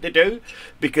smart thing to do,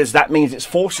 because that means it's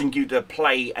forcing you to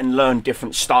play and learn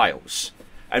different styles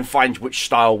and find which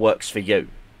style works for you,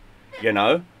 you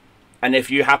know. And if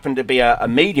you happen to be a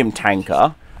medium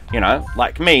tanker, you know,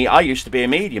 like me, I used to be a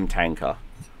medium tanker,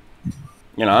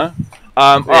 you know.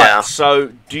 Right,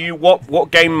 so do you what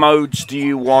game modes do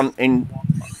you want in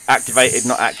activated,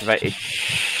 not activated?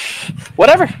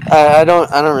 Whatever. I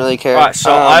don't really care. Right,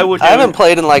 so I haven't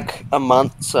played in like a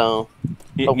month, so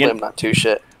hopefully I'm not too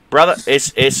shit. Brother,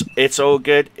 it's all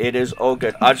good. It is all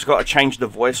good. I just got to change the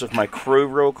voice of my crew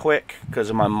real quick because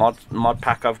of my mod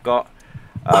pack I've got.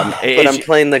 But I'm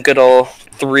playing the good old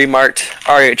 3 marked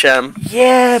RHM.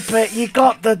 Yeah, but you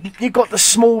got the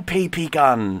small PP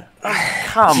gun. Oh,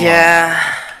 come on.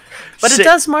 Yeah. But it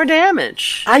does more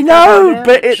damage. I know,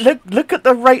 but look at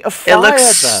the rate of fire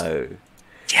though.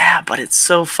 Yeah, but it's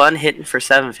so fun hitting for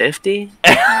 750.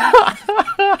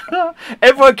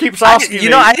 Everyone keeps asking me. You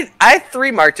know, I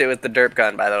 3 marked it with the derp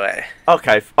gun, by the way.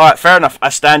 Okay, all right, fair enough. I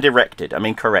stand erected. I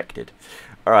mean corrected.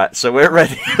 All right, so we're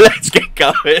ready. Let's get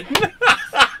going.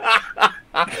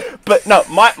 But no,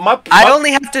 my I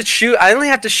only have to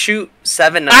shoot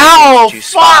 7. Ow!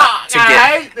 Fuck!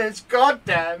 I hate this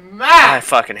goddamn map. I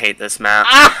fucking hate this map.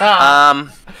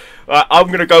 I'm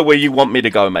gonna go where you want me to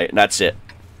go, mate, and that's it.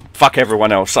 Fuck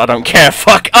everyone else. I don't care.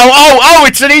 Fuck. Oh!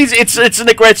 It's an easy. It's an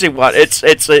aggressive one. It's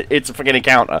a fucking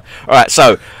encounter. All right,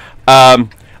 so I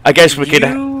guess we could.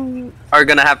 You are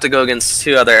gonna have to go against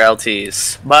 2 other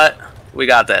LTs, but we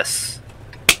got this.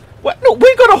 Well, look,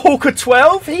 we got a Hawker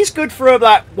 12. He's good for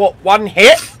like what, 1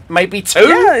 hit, maybe 2.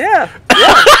 Yeah.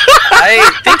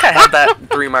 I think I had that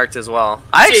 3 marked as well.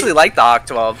 I actually like the Hawk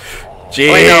 12.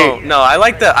 Gee. Wait, no, I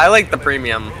like the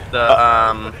premium.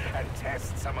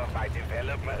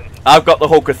 I've got the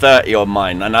Hawker 30 on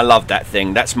mine, and I love that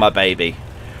thing. That's my baby.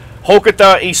 Hawker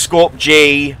 30, Scorp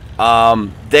G.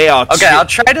 They are. Okay, I'll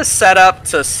try to set up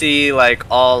to see like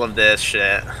all of this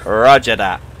shit. Roger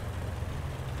that.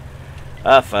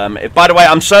 By the way,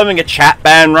 I'm serving a chat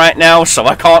ban right now, so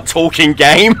I can't talk in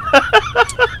game.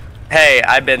 Hey,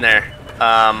 I've been there.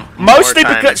 Mostly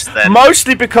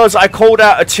because I called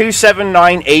out a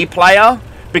 279E player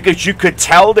because you could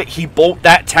tell that he bought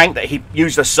that tank, that he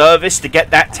used a service to get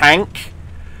that tank.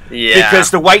 Yeah. Because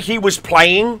the way he was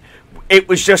playing, it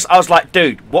was just, I was like,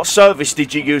 dude, what service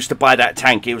did you use to buy that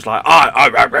tank? He was like,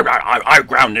 I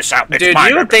ground this out. Dude,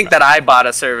 you would think that I bought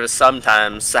a service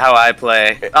sometimes, how I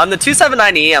play. On the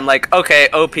 279E, I'm like, okay,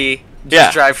 OP,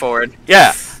 just drive forward.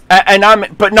 Yeah.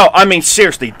 But no, I mean,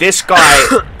 seriously, this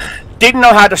guy didn't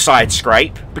know how to side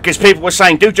scrape because people were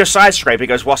saying, dude, just side scrape. He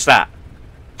goes, what's that?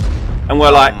 And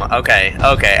we're like, okay,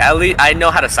 at least I know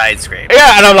how to side scrape.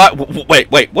 Yeah, and I'm like,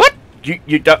 wait, what?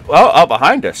 You don't? Oh,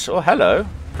 behind us. Oh, hello.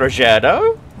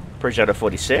 Progetto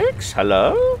 46,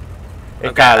 hello.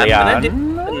 Okay,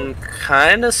 I'm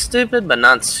kind of stupid, but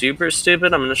not super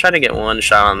stupid. I'm gonna try to get 1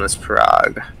 shot on this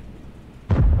Prague.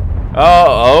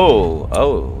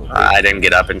 Oh. I didn't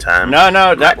get up in time. No,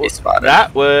 that was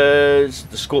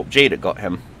the Scorp G that got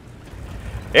him.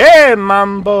 Hey,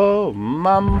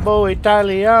 mambo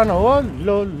Italiano, oh,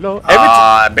 lo.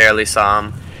 I barely saw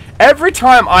him. Every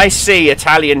time I see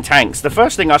Italian tanks, the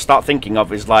first thing I start thinking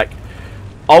of is like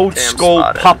old school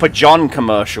Papa John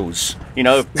commercials. You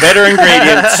know, better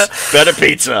ingredients, better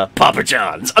pizza, Papa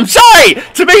John's. I'm sorry!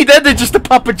 To me, they're just the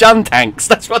Papa John tanks.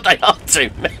 That's what they are to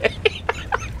me.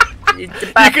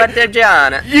 Papa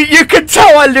John. You can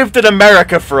tell I lived in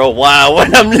America for a while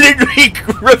when I'm literally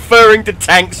referring to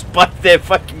tanks by their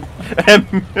fucking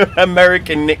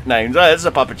American nicknames. Oh, that's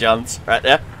a Papa John's right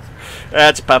there.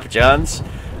 That's a Papa John's.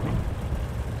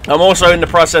 I'm also in the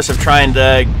process of trying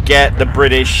to get the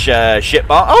British ship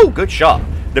barn. Oh, good shot.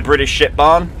 The British ship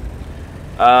barn.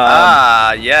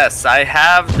 Yes, I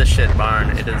have the shit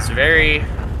barn. It is very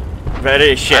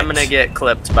shit. I'm gonna get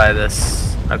clipped by this.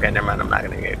 Okay, never mind. I'm not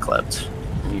gonna get clipped.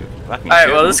 Alright,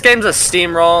 well, this game's a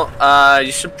steamroll.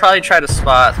 You should probably try to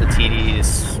spot the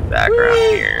TD's background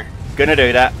here. Gonna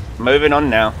do that. Moving on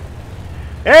now.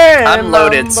 Hey, I'm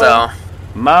loaded, so.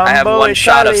 Mambo I have one Italiano.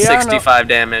 shot of 65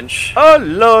 damage. Oh,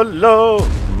 lo.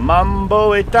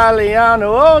 Mambo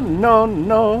Italiano. Oh,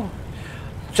 no.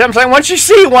 See what I'm saying? Once you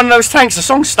see one of those tanks, the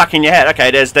song's stuck in your head.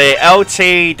 Okay, there's the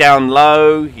LT down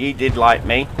low. He did like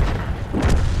me.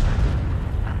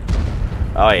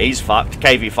 Oh, yeah, he's fucked.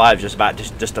 KV5 just about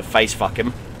just to face fuck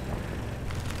him.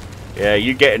 Yeah,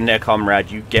 you get in there,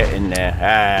 comrade. You get in there.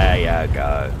 There you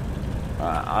go.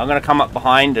 Right, I'm gonna come up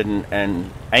behind and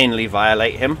anally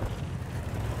violate him.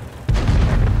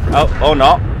 Oh, or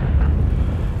not.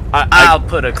 I'll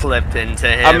put a clip into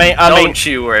him. Don't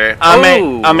you worry. I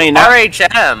mean,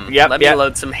 RHM. Yep, Let me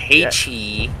load some HE.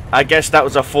 Yep. I guess that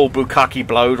was a full bukkake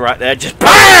blow right there. Just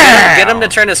BAM! Get him to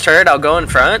turn his turret. I'll go in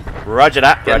front. Roger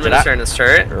that. Get him to turn his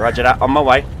turret. Roger that. On my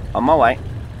way.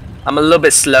 I'm a little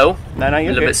bit slow. No,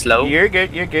 you're a little bit slow. You're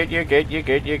good.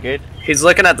 He's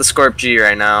looking at the Scorp G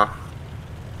right now.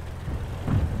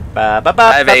 I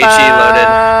have HE loaded.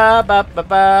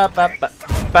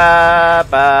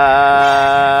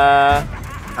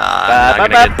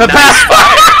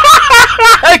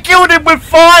 I killed him with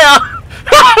fire.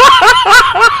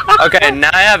 Okay, now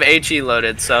I have HE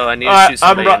loaded, so I need to shoot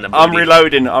somebody in the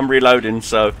booty. I'm reloading,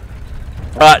 so...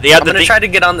 Right, I'm gonna try to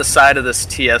get on the side of this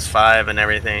TS5 and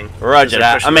everything. Roger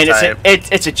that. I mean,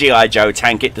 it's a G.I. Joe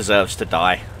tank. It deserves to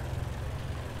die.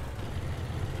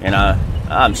 You know,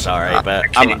 I'm sorry,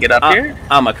 but... Can you get up here?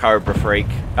 I'm a Cobra freak.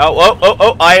 Oh,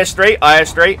 IS-3.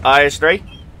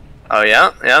 Oh,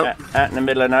 yeah? Out in the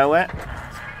middle of nowhere.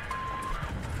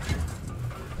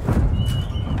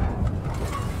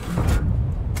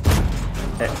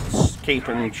 Let's keep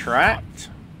him tracked.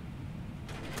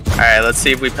 Alright, let's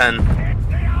see if we pen.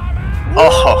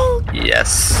 Oh,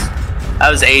 yes. That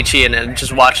was HE and I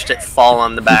just watched it fall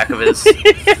on the back of his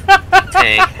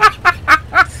tank.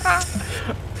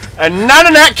 And none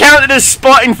of that counted as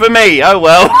spotting for me. Oh,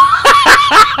 well.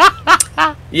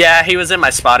 Yeah, he was in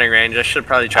my spotting range. I should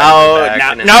probably try to get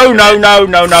back.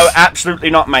 No. Absolutely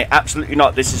not, mate. Absolutely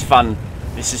not. This is fun.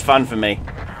 This is fun for me.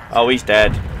 Oh, he's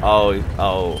dead. Oh,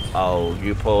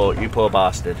 you poor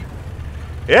bastard.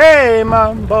 Hey,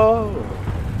 Mambo.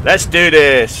 Let's do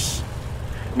this.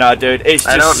 No, dude, it's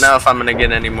just... I don't know if I'm going to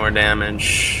get any more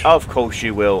damage. Of course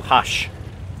you will. Hush.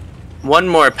 One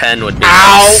more pen would be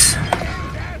nice.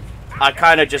 I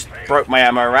kind of just broke my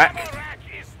ammo rack.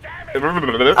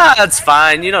 That's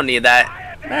fine. You don't need that.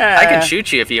 I can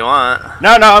shoot you if you want.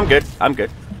 No, I'm good.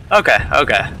 Okay.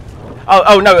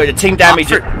 Oh no, the team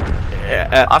damage...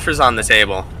 Offers on the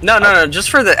table. No, just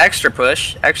for the extra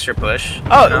push. Oh,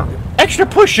 you know? Extra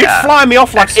push? You'd fly me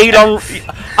off like Elon...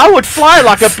 I would fly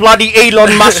like a bloody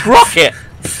Elon Musk rocket.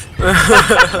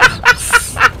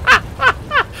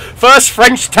 First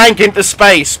French tank into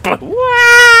space.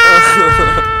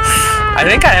 I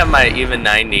think I have my even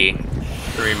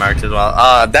 93 marked as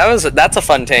well. That's a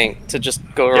fun tank to just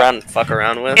go around and fuck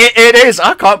around with. It is.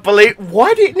 I can't believe.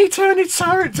 Why didn't he turn his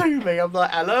turret to me? I'm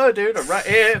like, hello, dude. I'm right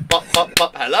here. Bop.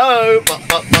 Hello.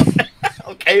 Bop.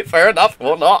 Okay, fair enough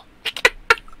or not.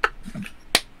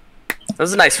 It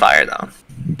was a nice fire, though.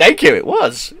 Thank you. It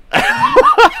was.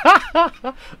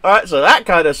 Alright, so that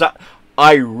kind of stuff.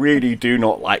 I really do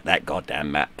not like that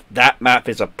goddamn map. That map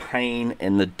is a pain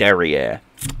in the derriere.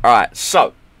 Alright,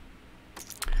 so.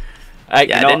 I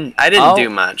didn't do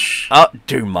much.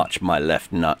 Do much, my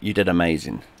left nut. You did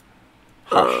amazing.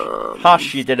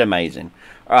 Hush, you did amazing.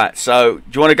 Alright, so, do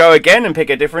you want to go again and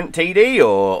pick a different TD,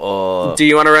 or... Do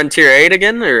you want to run tier 8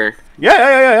 again, or...?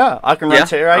 Yeah. I can run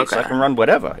tier 8, so I can run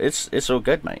whatever. It's all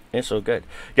good, mate. It's all good.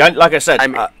 Like I said,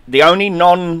 the only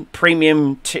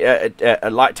non-premium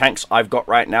light tanks I've got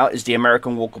right now is the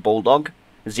American Walker Bulldog.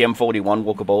 It's the M41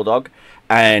 Walker Bulldog.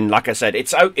 And like I said,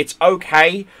 it's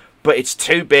okay, but it's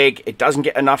too big. It doesn't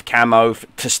get enough camo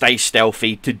to stay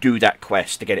stealthy to do that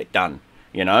quest, to get it done,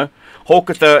 you know?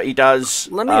 Hawker 30 does.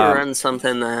 Let me run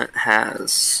something that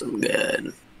has some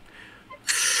good.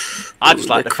 I just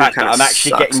like the fact that I'm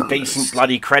actually getting decent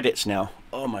bloody credits now.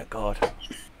 Oh my god.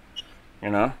 You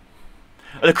know?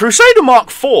 The Crusader Mark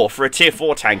IV for a tier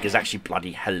 4 tank is actually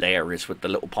bloody hilarious with the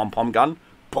little pom-pom gun.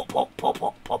 Pop, pop, pop,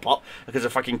 pop, pop, pop. Because the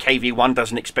fucking KV1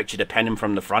 doesn't expect you to pen him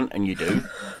from the front, and you do.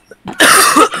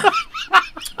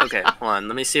 Okay, hold on.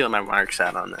 Let me see what my mark's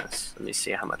at on this. Let me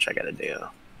see how much I gotta do.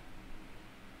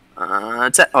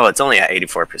 It's only at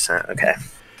 84%. Okay.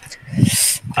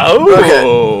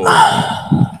 Oh.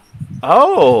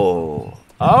 Okay.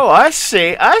 Oh, I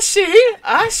see,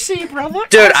 brother.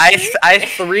 Dude, I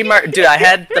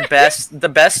had the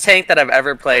best tank that I've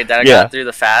ever played that I got through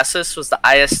the fastest was the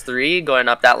IS-3 going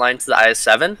up that line to the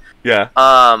IS-7. Yeah.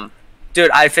 Dude,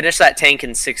 I finished that tank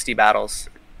in 60 battles.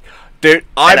 Dude,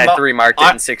 I 3-marked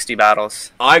it in 60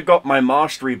 battles. I got my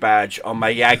mastery badge on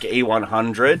my Jag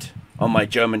E100 on my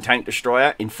German tank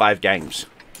destroyer in 5 games.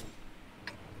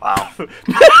 Wow.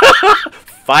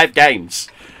 5 games.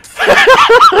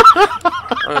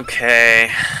 Okay.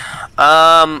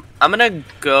 I'm gonna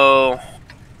go...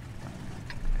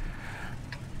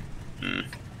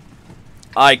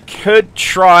 I could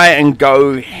try and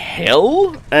go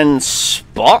hill and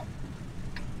spot.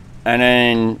 And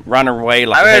then run away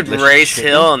like I would race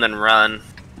hill and then run.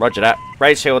 Roger that.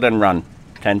 Race hill, then run.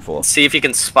 10-4. See if you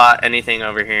can spot anything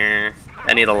over here.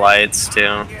 Any of the lights,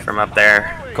 too, from up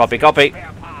there. Copy, copy.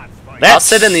 I'll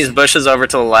sit in these bushes over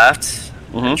to the left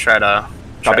and try to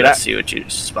see what you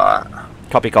spot.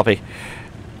 Copy, copy.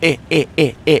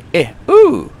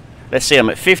 Ooh. Let's see, I'm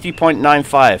at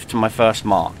 50.95 to my first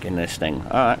mark in this thing.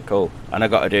 Alright, cool. And I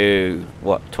got to do,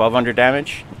 what, 1200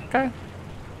 damage? Okay.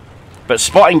 But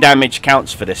spotting damage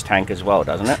counts for this tank as well,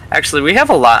 doesn't it? Actually, we have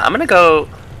a lot. I'm gonna go...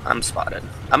 I'm spotted.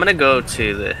 I'm gonna go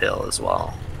to the hill as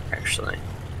well, actually.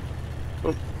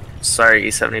 Oop. Sorry,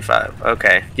 E75.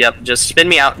 Okay. Yep, just spin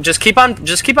me out. Just keep on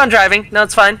driving. No,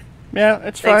 it's fine. Yeah,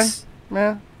 it's Thanks. fine.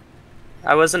 Yeah.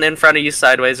 I wasn't in front of you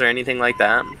sideways or anything like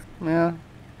that. Yeah.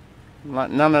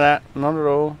 None of that. Not at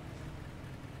all.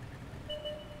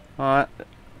 Alright.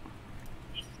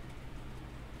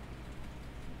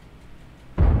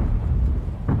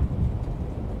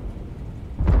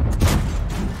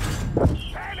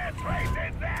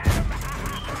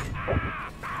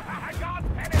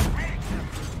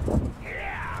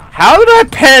 How did I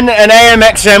pen an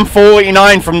AMX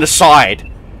M49 from the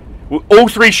side? All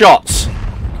 3 shots.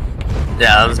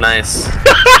 Yeah, that was nice.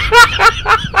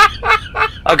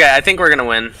 Okay, I think we're gonna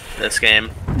win this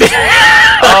game.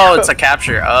 Oh, it's a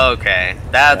capture. Okay,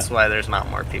 that's why there's not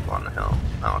more people on the hill.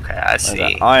 Okay, I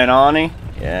see. Iron Arnie?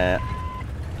 Yeah.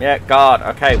 Yeah, guard.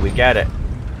 Okay, we get it.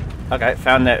 Okay,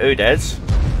 found their Udes.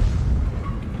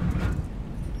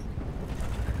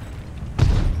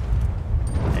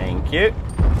 Thank you.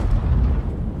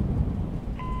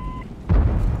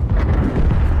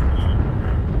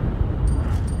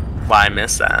 Why I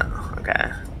missed that?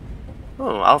 Okay.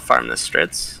 Oh, I'll farm the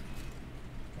strits.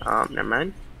 Never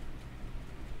mind.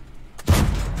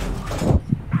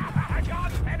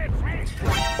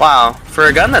 Wow, for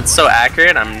a gun that's so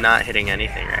accurate, I'm not hitting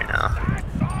anything right now.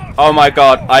 Oh my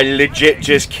god, I legit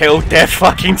just killed their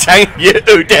fucking tank, you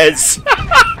Udes.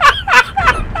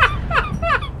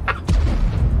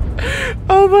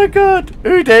 Oh my god,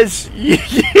 Udes.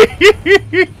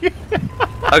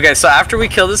 Okay, so after we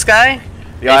kill this guy,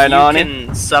 if you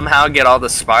can somehow get all the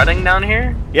spotting down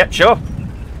here, yep, sure.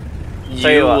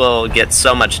 You will get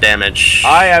so much damage.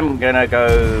 I am gonna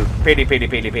go peely peely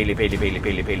peely peely peely peely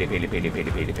peely peely peely peely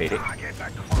peely peely peely.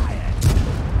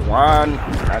 1.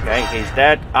 Okay, he's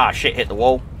dead. Ah, shit, hit the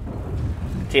wall.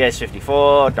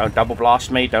 TS-54, don't double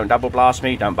blast me, don't double blast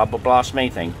me, don't bubble blast me,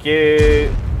 thank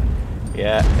you.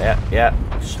 Yeah.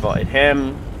 Spotted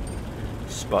him.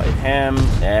 Spotted him.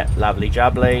 Yeah, lovely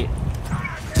jubbly.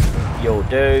 You'll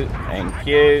do. Thank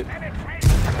you.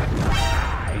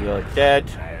 You're dead.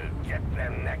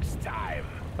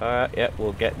 Alright, yep,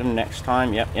 we'll get them next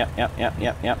time. Yep.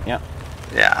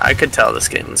 Yeah, I could tell this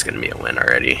game is going to be a win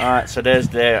already. Alright, so there's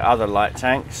their other light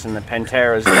tanks, and the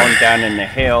Pantera's gone down in the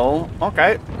hill.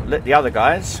 Okay, let the other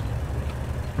guys.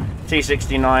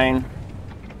 T-69.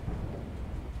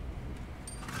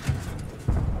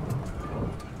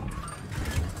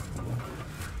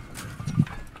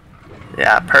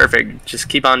 Yeah, perfect. Just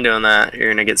keep on doing that.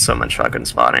 You're gonna get so much fucking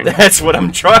spotting. That's what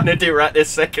I'm trying to do right this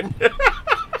second.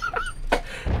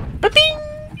 Ba-bing!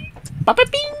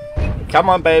 Ba-ba-bing! Come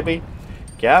on, baby.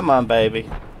 Come on, baby.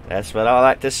 That's what I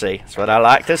like to see. That's what I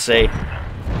like to see.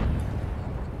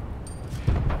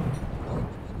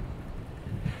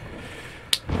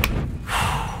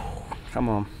 Come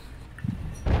on.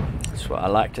 That's what I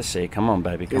like to see. Come on,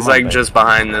 baby. Come He's on, like baby. just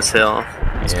behind this hill.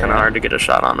 It's kind of hard to get a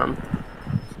shot on him.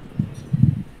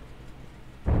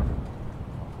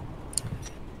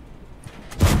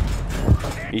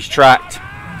 He's tracked.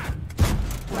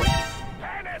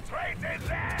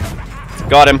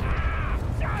 Got him.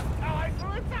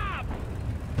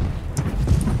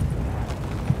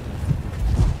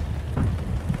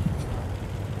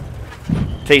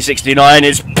 T-69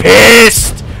 is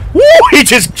pissed. Woo! He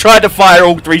just tried to fire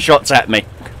all 3 shots at me.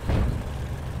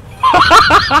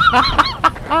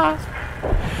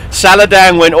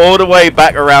 Saladin went all the way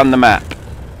back around the map.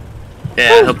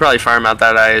 Yeah, he'll probably farm out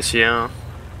that ISU. Of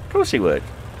course he would.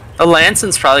 The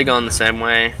Lanson's probably going the same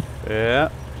way. Yeah.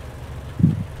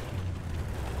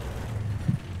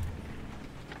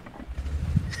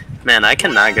 Man, I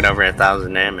cannot get over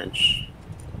 1,000 damage.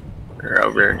 or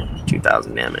over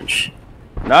 2,000 damage.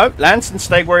 No, Lanston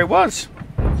stayed where he was.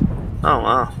 Oh,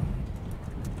 wow.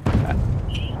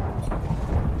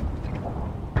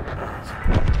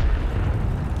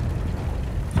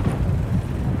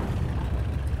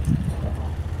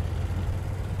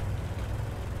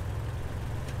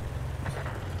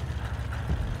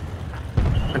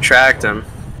 I tracked him.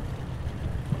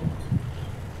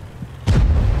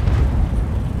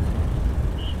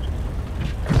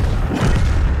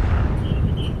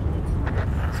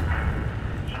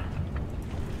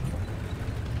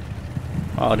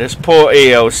 Oh, this poor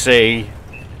ELC.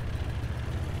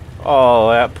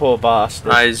 Oh, that poor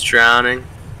bastard. Oh, he's drowning.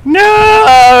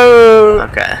 No!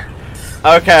 Okay.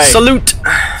 Okay. Salute!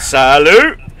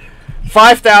 Salute!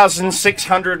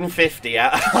 5,650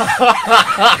 out.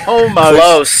 Almost.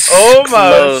 Close.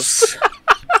 Almost.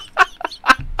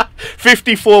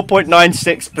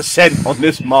 54.96% on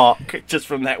this mark, just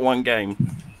from that one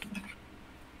game.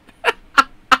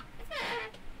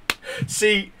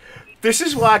 See, this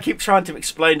is why I keep trying to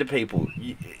explain to people.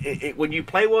 When you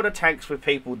play World of Tanks with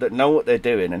people that know what they're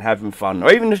doing and having fun,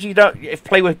 or even if you don't,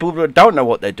 play with people that don't know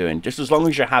what they're doing, just as long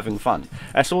as you're having fun,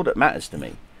 that's all that matters to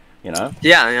me. You know?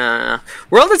 Yeah.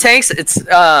 World of Tanks, it's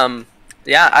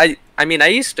yeah. I mean, I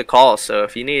used to call, so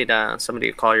if you need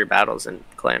somebody to call your battles in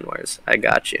Clan Wars, I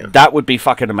got you. That would be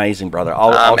fucking amazing, brother.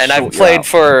 I'll and I've played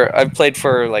for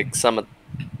like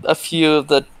a few of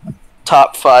the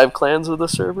top 5 clans of the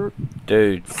server.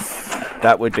 Dude,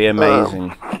 that would be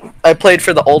amazing. I played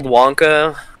for the old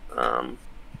Wonka.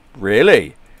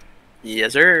 Really?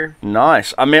 Yes, sir.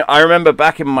 Nice. I mean, I remember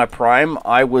back in my prime,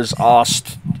 I was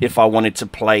asked if I wanted to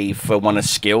play for one of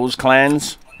Skills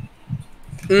clans.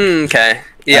 Okay.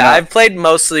 Yeah, I've played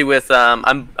mostly with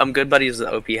I'm good buddies with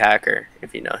OP Hacker,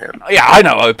 if you know him. Yeah, I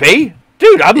know OP.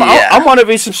 Dude, I'm one of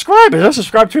his subscribers. I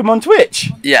subscribe to him on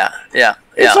Twitch. Yeah.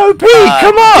 It's OP.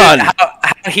 Come on.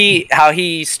 Dude, how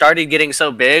he started getting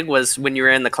so big was when you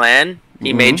were in the clan.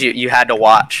 He made you had to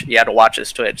watch. You had to watch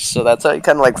his Twitch. So that's how he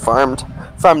kind of like farmed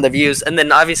the views. And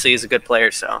then obviously he's a good player.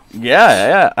 So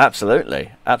yeah, absolutely.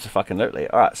 All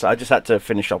right, so I just had to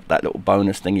finish off that little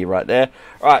bonus thingy right there.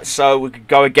 All right, so we could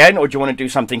go again, or do you want to do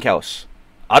something else?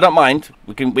 I don't mind.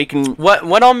 We can.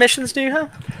 What all missions do you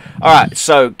have? All right,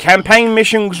 so campaign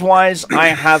missions wise, I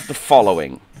have the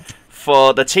following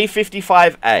for the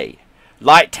T-55A.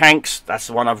 Light tanks, that's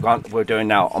the one we're doing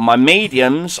now. On my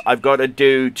mediums, I've got to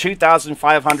do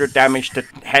 2,500 damage to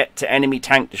enemy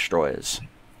tank destroyers.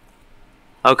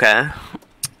 Okay.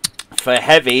 For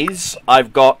heavies,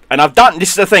 I've done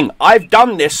this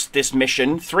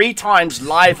mission 3 times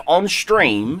live on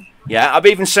stream. Yeah, I've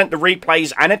even sent the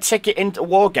replays and a ticket into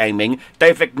Wargaming.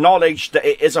 They've acknowledged that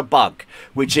it is a bug,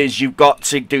 which is you've got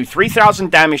to do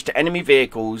 3,000 damage to enemy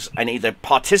vehicles and either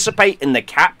participate in the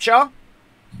capture,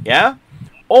 yeah,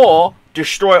 or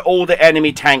destroy all the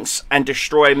enemy tanks and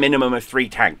destroy a minimum of 3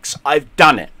 tanks. I've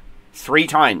done it 3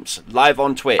 times live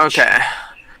on Twitch. Okay.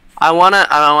 I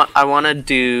wanna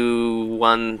do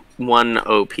one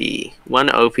OP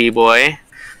boy,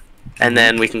 and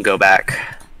then we can go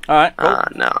back. All right. Cool.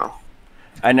 No.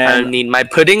 And then I need my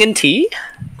pudding and tea.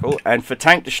 Cool. And for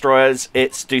tank destroyers,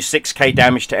 it's do 6k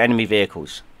damage to enemy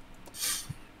vehicles.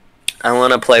 I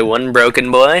want to play one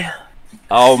broken boy.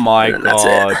 Oh my god! That's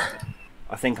it.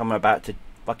 I think I'm about to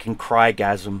fucking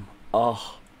crygasm.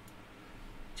 Oh.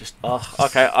 Just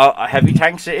okay. Heavy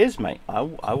tanks it is, mate. I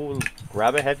will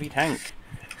grab a heavy tank.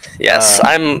 Yes,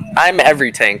 I'm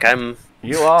every tank.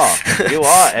 You are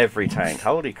every tank.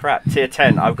 Holy crap! Tier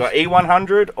 10. I've got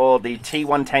E100 or the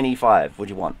T110 E5. What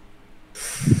do you want?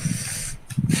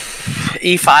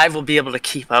 E5 will be able to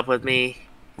keep up with me.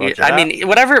 I mean,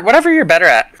 whatever you're better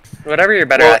at. Whatever you're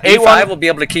better at. E5 will be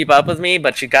able to keep up with me,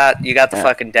 but you got the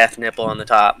fucking death nipple on the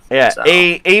top. Yeah. So.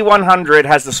 E100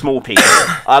 has the small piece.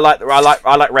 I like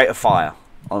rate of fire.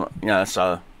 So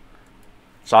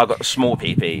I got the small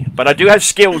PP, but I do have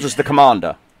skills as the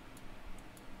commander.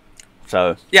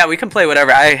 So yeah, we can play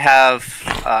whatever. I have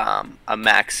a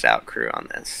maxed out crew on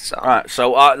this. So alright,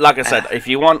 so like I said, if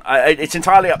you want, it's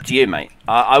entirely up to you, mate.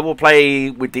 I will play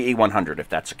with the E100 if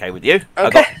that's okay with you.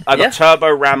 Okay. I got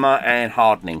turbo, rammer, and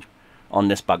hardening on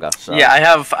this bugger. So. Yeah, I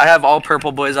have all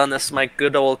purple boys on this. My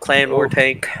good old clan war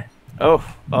tank. Alright,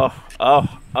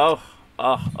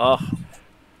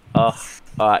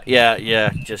 yeah.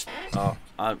 Just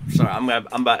I'm sorry. I'm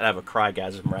about to have a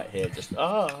crygasm right here. Just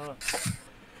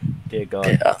dear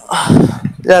God.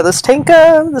 Yeah, this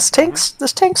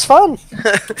tank's fun.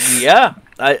 Yeah,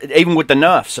 even with the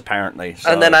nerfs apparently.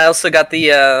 So. And then I also got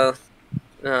the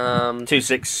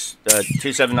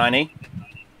 279E.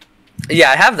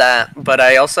 Yeah, I have that, but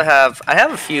I also have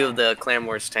a few of the Clan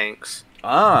Wars tanks.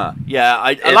 Yeah,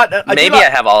 I like that. Maybe I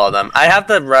have all of them. I have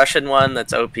the Russian one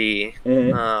that's OP.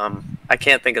 I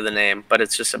can't think of the name, but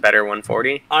it's just a better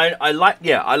 140. I like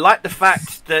the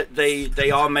fact that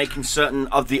they are making certain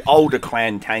of the older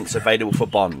clan tanks available for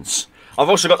bonds. I've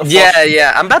also got the Foch.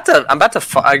 Yeah. I'm about to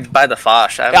buy the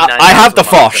Foch. I have the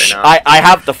Foch. I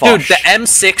have the Foch. Dude, the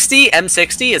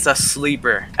M60 is a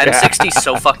sleeper. M60 is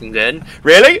so fucking good.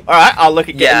 Really? All right, I'll look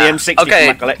at getting the M60 for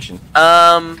my collection.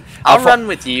 I'll run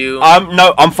with you.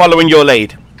 No, I'm following your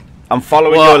lead.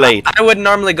 Your lead. I would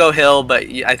normally go hill, but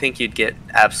I think you'd get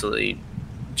absolutely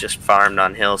just farmed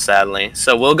on hill, sadly.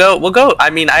 So we'll go. I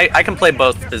mean, I can play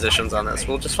both positions on this.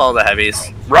 We'll just follow the heavies.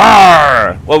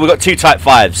 Rawr! Well, we've got 2 Type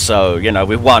 5s, so, you know,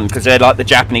 we've won, because they're like the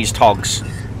Japanese Togs.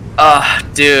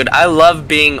 Dude, I love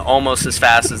being almost as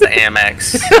fast as the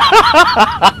AMX.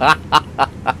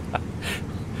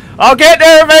 I'll get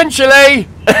there eventually!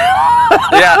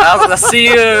 Yeah, I'll see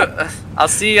you. I'll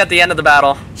see you at the end of the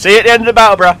battle. See you at the end of the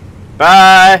battle, bro.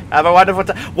 Bye. Have a wonderful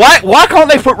time. Why can't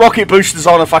they put rocket boosters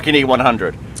on a fucking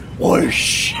E100?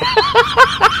 Whoosh.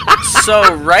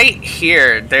 So right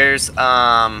here, there's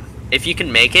if you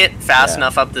can make it fast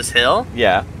enough up this hill,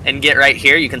 and get right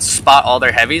here, you can spot all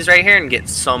their heavies right here and get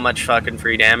so much fucking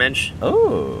free damage.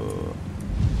 Oh,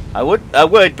 I would,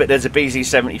 but there's a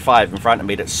BZ-75 in front of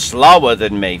me that's slower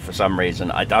than me for some reason.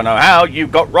 I don't know how.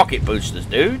 You've got rocket boosters,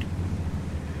 dude.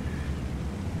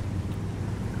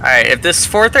 Alright, if this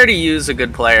 430U is a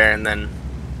good player, and then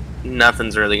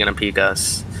nothing's really going to peek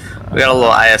us. We got a little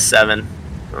IS-7.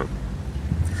 Oh.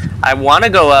 I want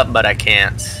to go up, but I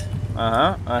can't.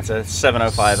 That's a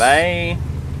 705A.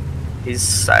 He's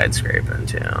side scraping,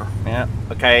 too. Yeah.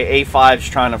 Okay, E5's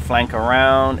trying to flank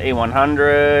around.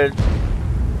 E100.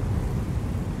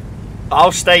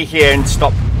 I'll stay here and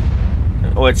stop.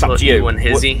 Oh, it's up to you.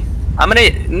 Hizzy. I'm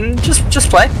going to...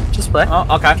 Just play. Just play.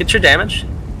 Oh, okay. Get your damage.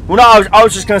 Well, no, I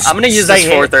was just going to I'm going to use this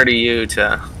 430U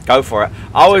to... Go for it.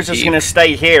 I was just going to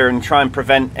stay here and try and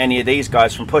prevent any of these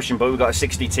guys from pushing, but we've got a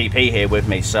 60 TP here with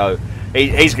me, so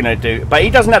he's going to do... But he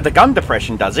doesn't have the gun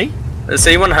depression, does he? The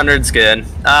C100's good.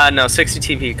 No, 60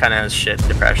 TP kind of has shit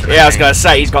depression. Yeah, I was going to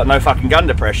say, he's got no fucking gun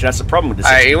depression. That's the problem with the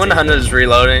 60 Alright, E100 is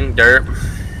reloading. Derp.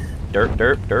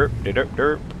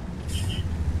 Derp.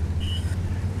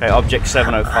 Okay, Object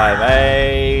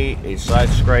 705A. He's side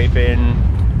scraping.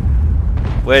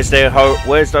 Where's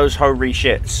those ho-re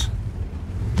shits?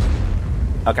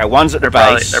 Okay, one's at the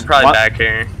base. They're probably back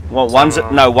here. Well, one's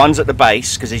at the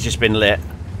base because he's just been lit.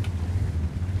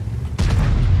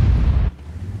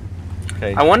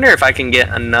 Okay. I wonder if I can get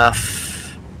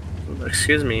enough.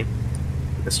 Excuse me,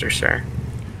 Mr. Sir.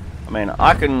 I mean,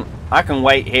 I can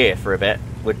wait here for a bit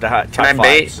with the Type 5s. Can I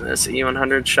bait this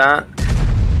E100 shot?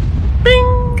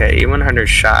 Bing. Okay, E100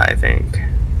 shot, I think.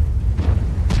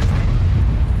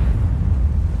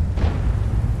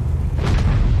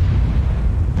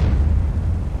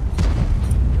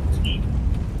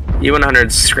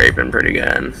 E100's scraping pretty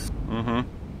good.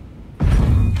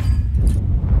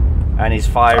 And he's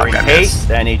firing heat,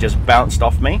 then he just bounced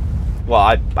off me. Well,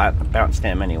 I bounced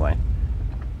him anyway.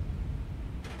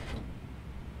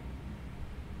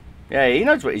 Yeah, he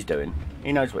knows what he's doing.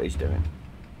 He knows what he's doing.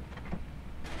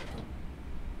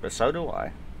 But so do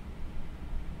I.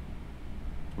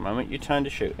 The moment you turn to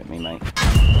shoot at me, mate.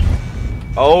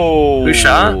 Oh! Who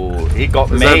shot? He got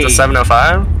me. Was that the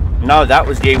 705? No, that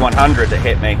was the E100 that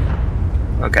hit me.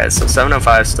 Okay, so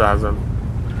 705 still has him.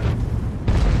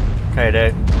 Okay,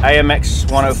 the AMX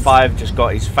 105 just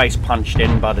got his face punched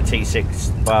in by the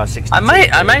T6 by 60. I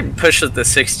might push with the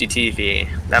 60 TV.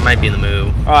 That might be the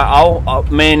move. All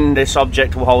right, me and this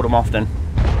object will hold him off then.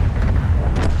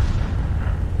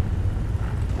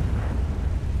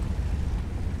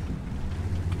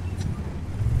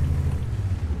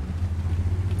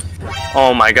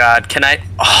 Oh my God! Can I?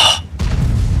 Oh,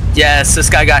 yes, this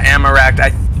guy got ammo racked.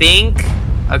 I think.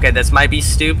 Okay, this might be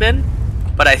stupid.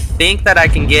 But I think that I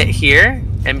can get here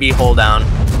and be hold down.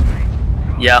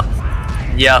 Yep.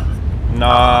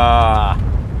 Nah.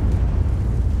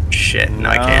 Shit, no,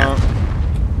 I can't.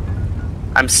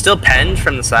 I'm still penned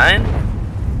from the side?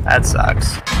 That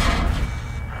sucks.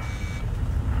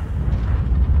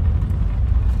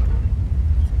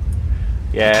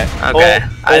 Yeah. Okay.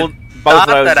 I thought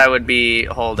that I would be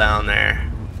hold down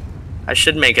there. I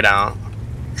should make it out.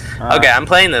 Okay, I'm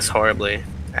playing this horribly,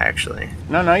 actually.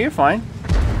 No, you're fine.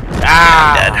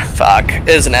 Ah! I'm dead. Fuck. It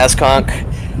is an S-Conk.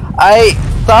 I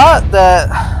thought that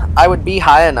I would be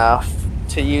high enough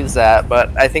to use that,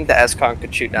 but I think the S-Conk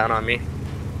could shoot down on me.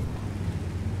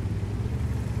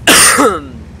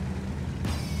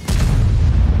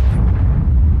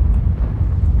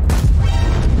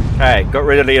 Hey, got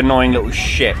rid of the annoying little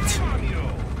shit.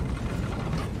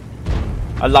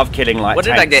 I love killing like. What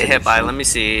did I get hit by? Let me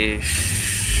see.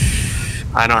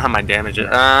 I don't have my damage. It's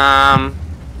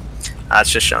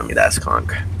just showing me that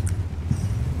skunk.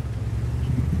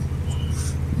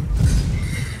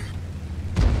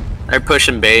 They're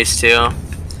pushing base too.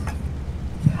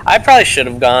 I probably should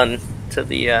have gone to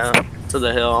the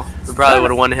hill. We probably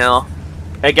would have won hill.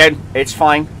 Again, it's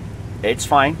fine. It's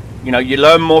fine. You know, you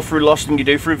learn more through loss than you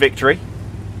do through victory.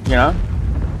 You know.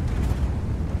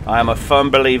 I am a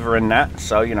firm believer in that.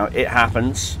 So you know, it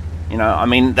happens. You know, I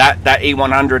mean that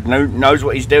E100 knows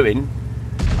what he's doing.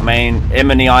 I mean, him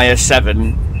and the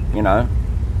IS-7. You know.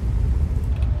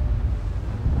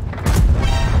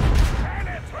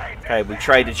 Okay, we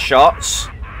traded shots.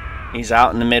 He's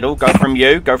out in the middle. Go from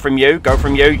you. Go from you. Go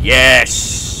from you.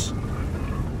 Yes.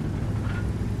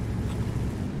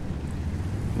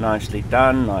 Nicely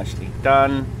done. Nicely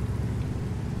done.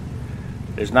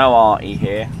 There's no arty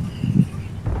here.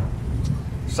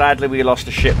 Sadly, we lost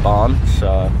a ship barn,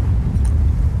 so.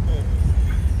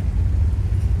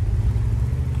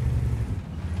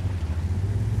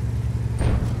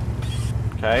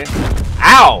 Okay.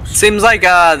 Ow! Seems like the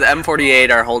M48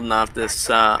 are holding off this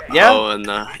O and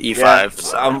the E5. Yeah.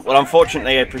 So. Well,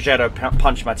 unfortunately, a Progetto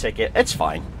punched my ticket. It's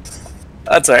fine.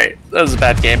 That's alright. That was a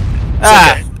bad game.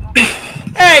 Okay.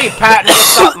 Hey, Patton,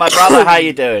 what's up, my brother? How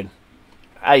you doing?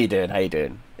 How you doing? How you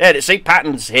doing? Yeah, see,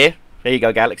 Patton's here. There you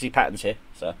go, Galaxy. Patton's here.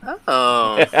 So.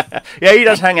 Oh. Yeah, he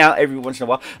does hang out every once in a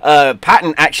while.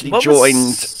 Patton actually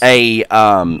joined a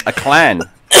clan,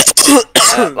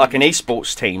 like an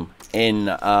esports team in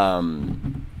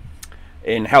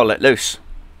Hell Let Loose.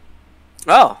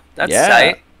 Oh, that's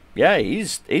tight. Yeah,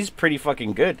 he's pretty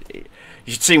fucking good.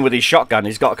 You should see him with his shotgun.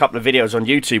 He's got a couple of videos on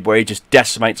YouTube where he just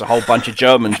decimates a whole bunch of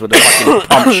Germans with a fucking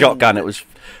pump shotgun. It was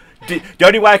the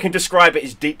only way I can describe it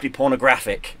is deeply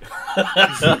pornographic. All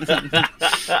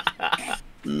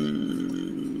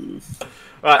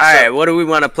right, what do we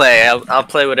want to play? I'll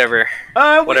play whatever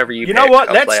you. You know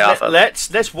what?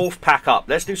 Let's wolf pack up.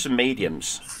 Let's do some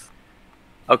mediums.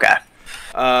 Okay.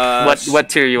 What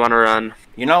tier you want to run?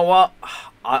 You know what?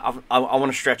 I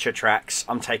want to stretch your tracks.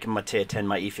 I'm taking my tier 10,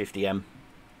 my E50M.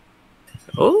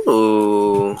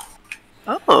 Oh,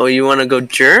 you want to go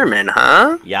German,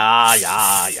 huh?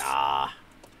 Yeah.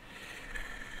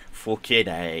 Fucking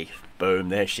A. Boom,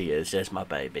 there she is. There's my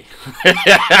baby.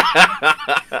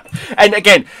 And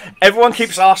again, everyone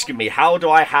keeps asking me, how do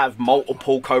I have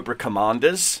multiple Cobra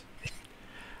Commanders?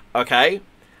 Okay.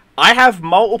 I have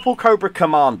multiple Cobra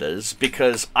Commanders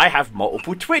because I have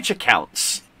multiple Twitch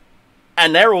accounts.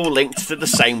 And they're all linked to the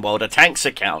same World of Tanks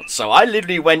account. So I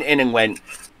literally went in and went,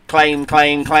 claim. So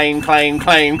I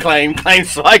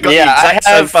got the exact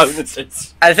same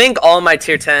bonuses. I think all my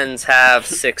tier 10s have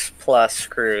 6+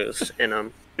 crews in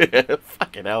them.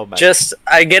 Fucking hell, man.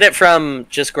 I get it from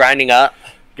just grinding up.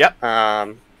 Yep.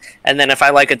 And then if I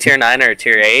like a tier 9 or a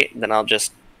tier 8, then I'll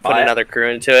just put another crew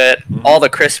into it. Mm-hmm. All the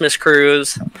Christmas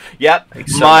crews. Yep.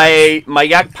 My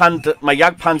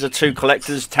Jagdpanzer 2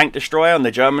 Collector's Tank Destroyer on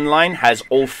the German line has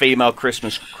all female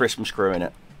Christmas crew in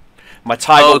it. My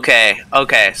Tiger.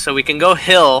 Okay. So we can go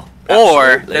hill,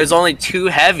 or there's only 2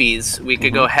 heavies. We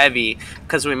could go heavy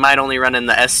because we might only run in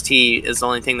the ST is the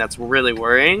only thing that's really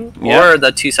worrying, or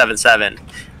the 277,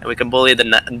 and we can bully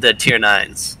the tier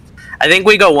 9s. I think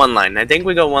we go one line. I think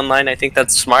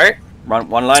that's smart. Run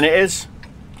one line it is.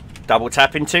 Double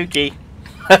tapping 2 key.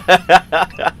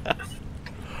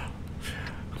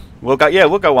 We'll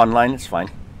go one line. It's fine.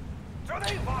 Do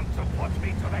they want to put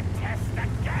me to the test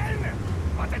again?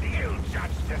 What did you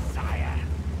judge, Josiah?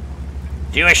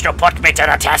 Do you wish to put me to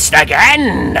the test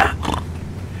again?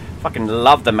 Fucking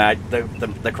love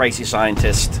the crazy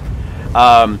scientist.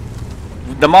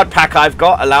 The mod pack I've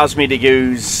got allows me to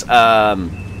use Carl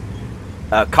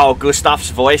Gustav's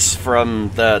voice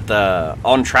from the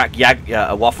on-track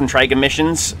Waffenträger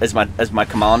missions as my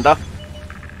commander.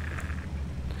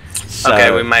 So,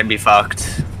 okay, we might be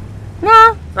fucked.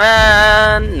 Nah.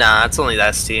 Nah, it's only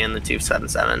the ST and the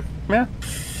 277. Yeah.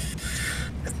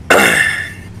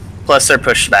 Plus they're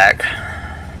pushed back.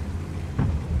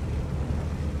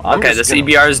 Okay, this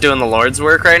EBR is doing the Lord's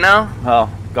work right now. Oh,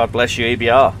 God bless you,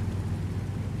 EBR.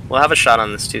 We'll have a shot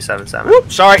on this 277.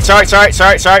 Whoop, sorry.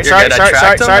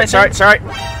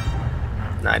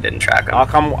 No, I didn't track him.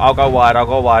 I'll go wide.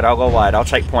 I'll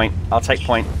take point.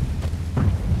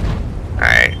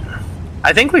 Alright.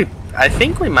 I think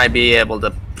we might be able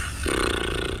to.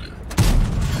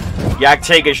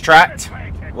 Jagdtiger's tracked.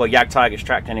 Well, Jagdtiger's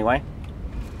tracked anyway.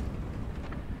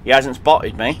 He hasn't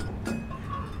spotted me.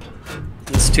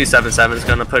 This 277 is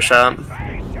gonna push up.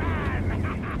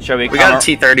 Shall we got a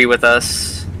T30 with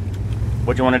us.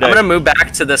 What do you want to do? I'm gonna move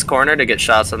back to this corner to get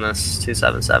shots on this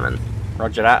 277.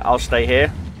 Roger that. I'll stay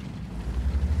here.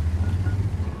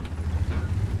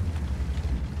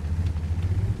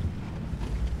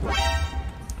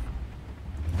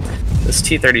 This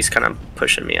T-30's kind of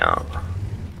pushing me out.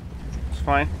 It's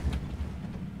fine.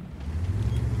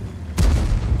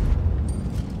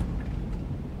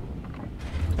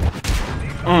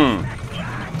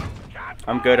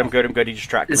 I'm good, I'm good, I'm good. He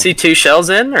distracted me. Is he 2 shells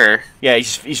in, or? Yeah,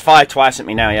 he's fired twice at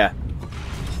me now, yeah.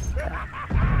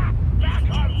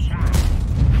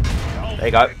 There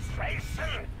you go.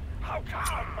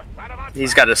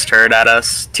 He's got his turret at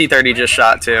us. T-30 just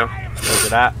shot too. Roger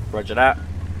that, roger that.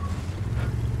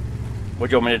 What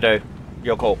do you want me to do?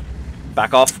 Your call.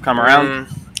 Back off, come around?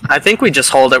 I think we just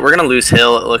hold it. We're going to lose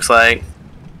hill, it looks like. Do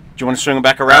you want to swing him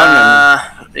back around?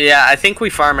 Yeah, I think we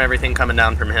farm everything coming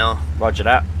down from hill. Roger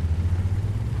that.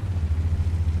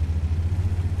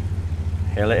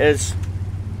 Here it is.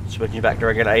 Switching back to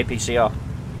regular APCR.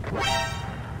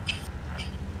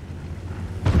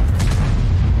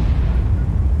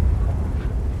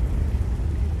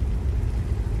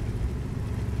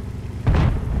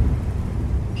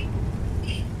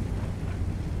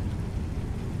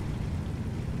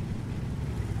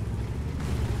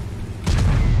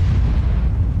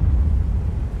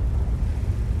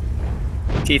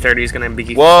 T-30 is going to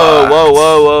be whoa, whoa,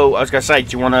 whoa, whoa. I was going to say,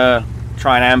 do you want to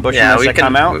try and ambush them as they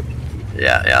come out?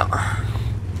 Yeah, yeah.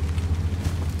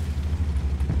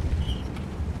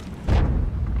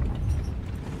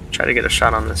 Try to get a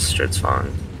shot on this Stritzfong.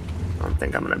 I don't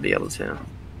think I'm going to be able to.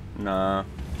 No.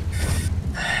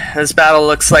 This battle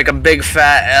looks like a big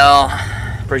fat L.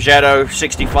 Progetto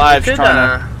 65 trying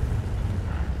to...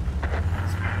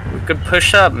 We could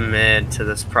push up mid to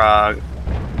this Prague.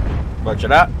 Roger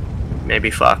that.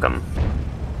 Maybe fuck him.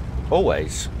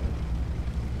 Always.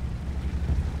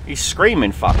 He's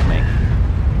screaming, fuck me.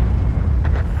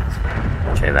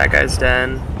 Okay, that guy's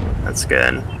dead. That's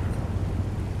good.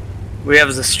 We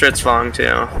have the Stritzfong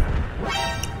too.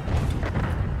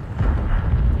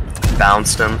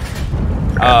 Bounced him.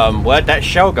 Where'd that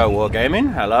shell go,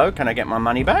 Wargaming? Hello, can I get my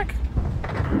money back?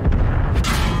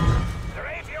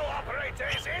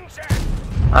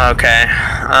 Okay.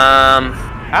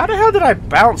 How the hell did I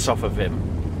bounce off of him?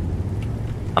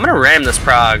 I'm gonna ram this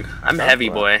Prague. I'm heavy,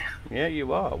 boy. Yeah,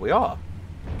 you are. We are.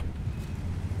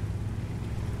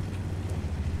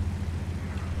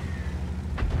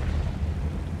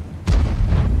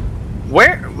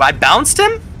 Where? I bounced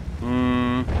him?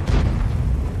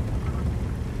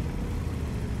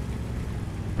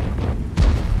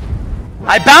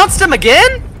 I bounced him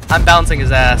again? I'm bouncing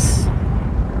his ass.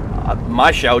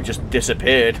 My shell just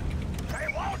disappeared.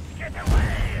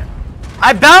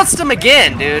 I bounced him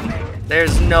again, dude.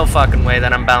 There's no fucking way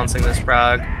that I'm bouncing this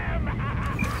Prague.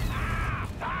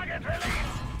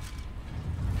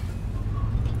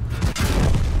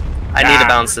 I need to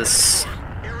bounce this.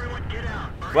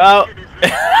 Well,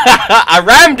 I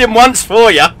rammed him once for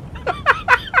you.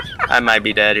 I might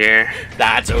be dead here.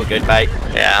 That's all good, mate.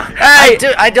 Yeah. Hey,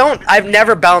 dude, I've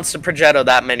never bounced a Progetto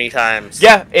that many times.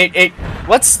 Yeah,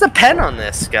 What's the pen on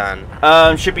this gun?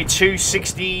 Should be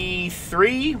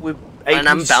 263 with APC. And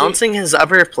I'm bouncing his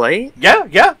upper plate? Yeah,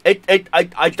 yeah.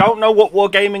 I don't know what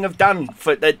Wargaming have done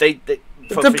for the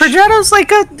Progetto's like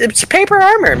it's paper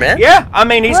armor, man. Yeah, I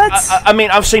mean I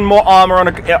mean I've seen more armor on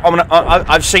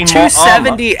I've seen more armor.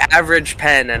 270 average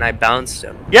pen and I bounced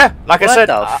him. Yeah, like I said,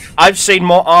 I've seen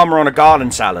more armor on a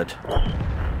garden salad,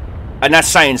 and that's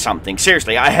saying something.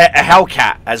 Seriously, a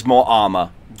Hellcat has more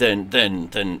armor than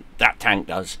that tank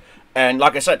does. And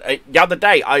like I said, the other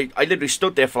day I literally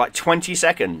stood there for like 20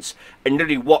 seconds and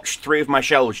literally watched 3 of my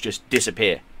shells just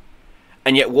disappear.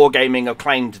 And yet Wargaming have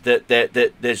claimed that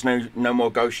there's no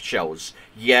more ghost shells.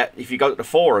 Yet, if you go to the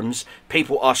forums,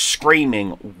 people are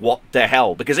screaming, what the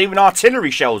hell? Because even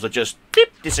artillery shells are just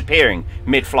disappearing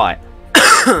mid-flight.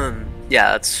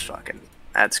 Yeah,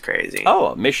 that's crazy.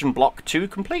 Oh, mission block 2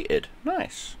 completed.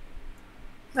 Nice.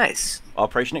 Nice.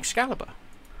 Operation Excalibur.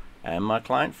 And my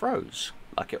client froze,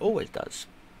 like it always does.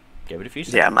 Give it a few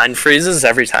seconds. Yeah, mine freezes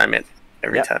every time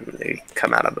time they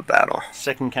come out of a battle.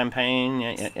 Second campaign,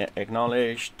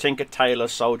 acknowledged. Tinker Tailor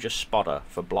Soldier Spotter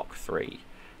for block 3.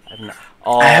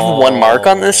 I have 1 mark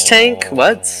on this tank?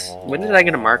 What? When did I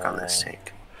get a mark on this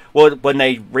tank? Well, when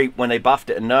they buffed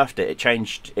it and nerfed it,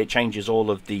 it changes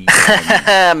all of the...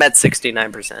 I'm at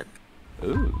 69%.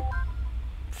 Ooh.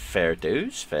 Fair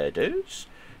dues, fair dues.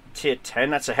 Tier 10,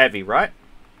 that's a heavy, right?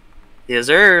 Yes,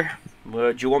 sir.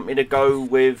 Do you want me to go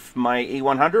with my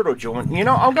E100 or do you want...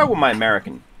 I'll go with my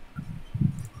American.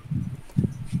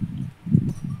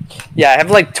 Yeah, I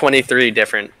have like 23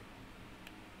 different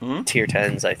tier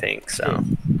 10s, I think. So,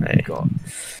 God.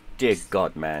 Dear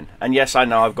God, man. And yes, I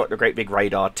know I've got the great big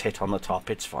radar tit on the top.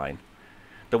 It's fine.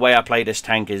 The way I play this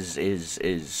tank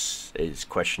is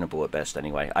questionable at best.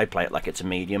 Anyway, I play it like it's a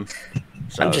medium.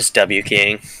 So. I'm just W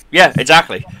keying. Yeah,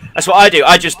 exactly. That's what I do.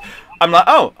 I'm like,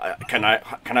 oh, can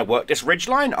I work this ridge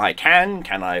line? I can.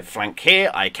 Can I flank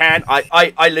here? I can.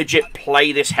 I legit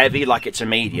play this heavy like it's a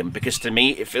medium, because to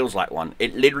me it feels like one.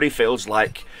 It literally feels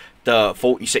like the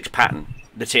 46 pattern,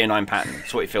 the tier 9 pattern.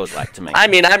 That's what it feels like to me. I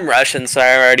mean, I'm Russian, so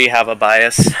I already have a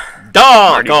bias.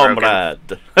 Duh,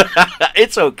 comrade.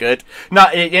 It's all good. No,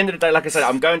 at the end of the day, like I said,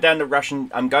 I'm going down the Russian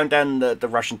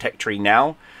tech tree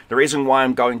now. The reason why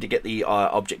I'm going to get the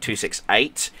Object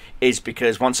 268 is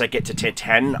because once I get to tier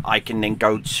 10, I can then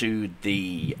go to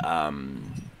the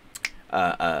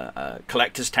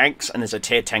collector's tanks, and there's a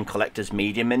tier 10 collector's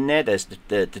medium in there. There's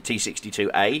the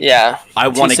T62A. Yeah, I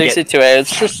want to get T62A.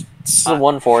 It's just the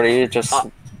 140.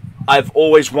 I've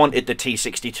always wanted the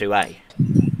T62A.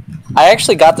 I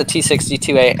actually got the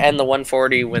T62A and the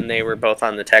 140 when they were both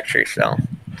on the tech tree still.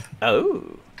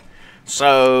 Oh.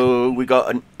 So, we got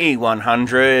an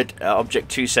E100, Object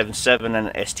 277, and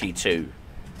an ST2.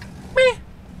 Meh.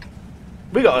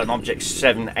 We got an Object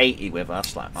 780 with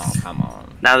us, like, oh, come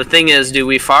on. Now, the thing is, do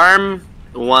we farm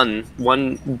the one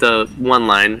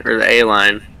line, or the A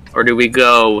line, or do we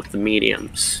go with the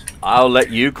mediums? I'll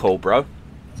let you call, bro.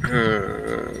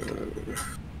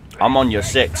 I'm on your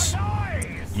 6.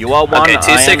 You are 1. Okay,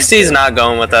 260's not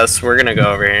going with us. We're gonna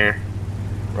go over here.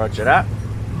 Roger that.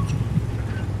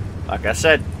 Like I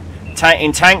said,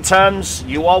 in tank terms,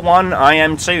 you are 1, I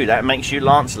am 2. That makes you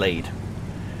Lance lead,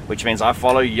 which means I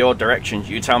follow your directions.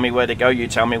 You tell me where to go. You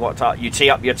tell me what you tee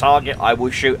up your target. I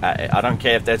will shoot at it. I don't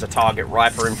care if there's a target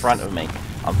riper in front of me.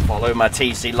 I follow my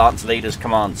TC Lance leader's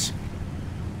commands.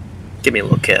 Give me a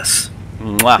little kiss.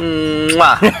 Mwah.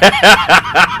 Mwah.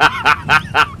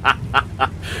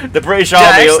 The British Army.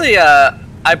 Actually,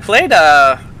 I played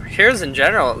Heroes in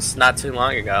General not too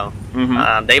long ago.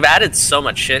 They've added so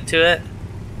much shit to it.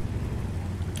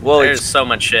 Well, there's so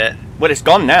much shit. Well, it's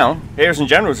gone now. Heroes in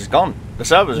General is gone. The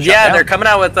servers are shut down. They're coming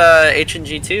out with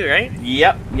HNG 2, right?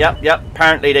 Yep.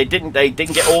 Apparently they didn't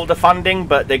get all the funding,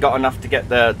 but they got enough to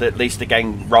get at least the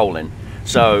game rolling.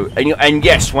 So and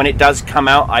yes, when it does come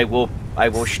out, I will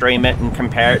stream it and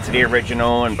compare it to the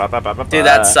original and blah blah blah blah. Dude,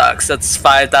 that sucks. That's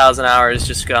 5,000 hours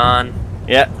just gone.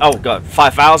 Yeah. Oh god,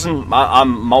 5,000. I'm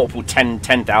multiple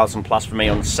 10,000 plus for me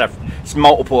on several. It's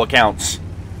multiple accounts.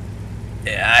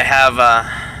 Yeah,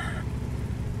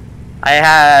 I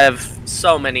have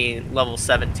so many level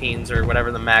 17s or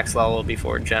whatever the max level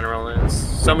before general is.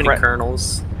 So many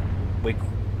kernels.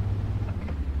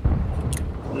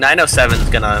 907's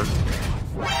gonna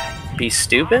be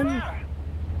stupid.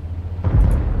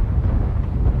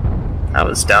 That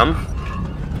was dumb.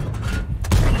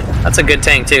 That's a good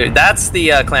tank too. That's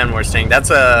the Clan Wars tank. It's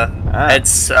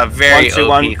a very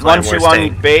OP Clan Wars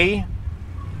tank. 121B.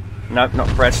 Nope, not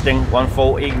cresting.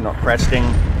 140, not cresting.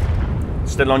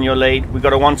 Still on your lead. We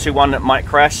got a 121 that might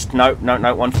crest. Nope,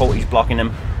 140's blocking him.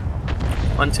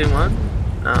 121?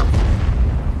 No.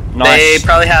 Nice. They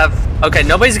probably have. Okay,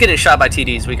 nobody's getting shot by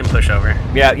TDs. We can push over.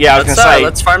 Yeah. I was gonna say.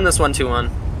 Let's farm this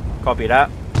 121. Copy that.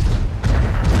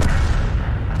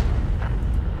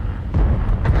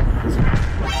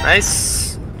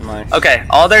 Nice. Okay,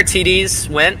 all their TDs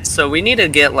went, so we need to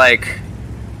get like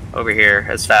over here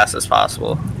as fast as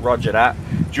possible. Roger that.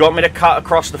 Do you want me to cut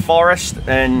across the forest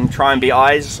and try and be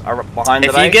eyes behind the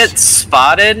base? If you get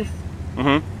spotted,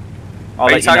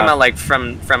 are you talking about like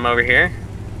from over here?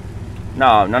 No.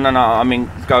 I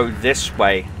mean, go this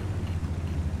way.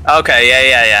 Okay,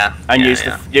 yeah. And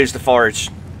use the forage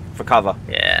for cover.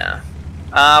 Yeah.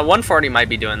 140 might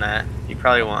be doing that. You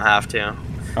probably won't have to.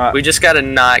 We just gotta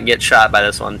not get shot by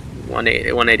this one.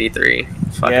 183.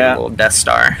 Fucking little Death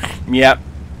Star. Yep.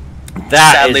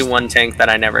 Sadly, one tank that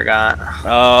I never got.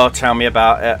 Oh, tell me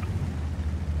about it.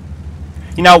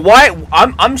 You know why?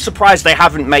 I'm surprised they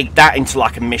haven't made that into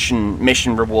like a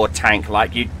mission reward tank,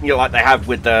 like you know, like they have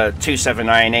with the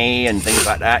 279E and things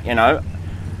like that. You know.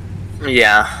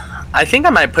 Yeah, I think I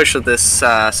might push with this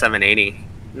 780.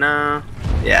 No.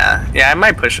 Yeah, I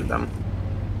might push with them.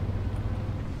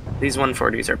 These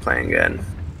 140s are playing good.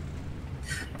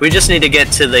 We just need to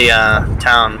get to the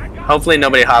town. Hopefully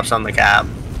nobody hops on the cab.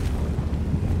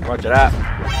 Roger that.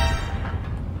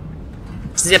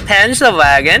 The Panzer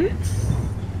wagon.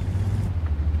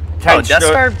 Oh,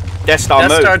 Death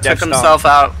Star took himself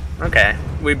out. Okay,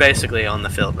 we basically own the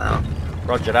field now.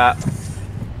 Roger that.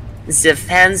 The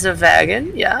Panzer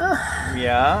wagon, yeah.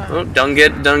 Yeah. Oh, don't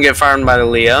get farmed by the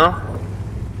Leo.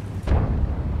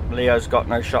 Leo's got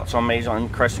no shots on me. He's on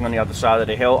cresting on the other side of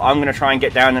the hill. I'm going to try and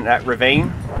get down into that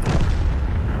ravine.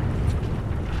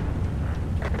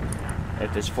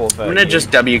 It is 4:30. I'm going to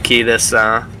just W key this.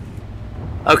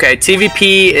 Okay,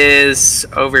 TVP is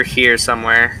over here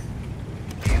somewhere.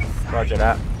 Roger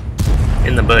that.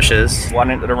 In the bushes. One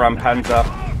into the run, Panzer.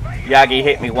 Yagi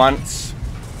hit me once.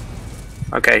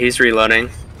 Okay, he's reloading.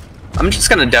 I'm just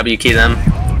going to W key them.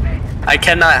 I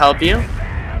cannot help you.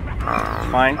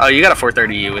 Fine. Oh, you got a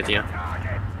 430U with you.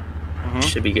 Mm-hmm.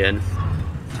 Should be good.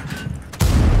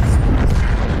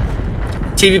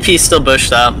 TVP still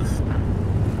bushed up.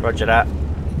 Roger that.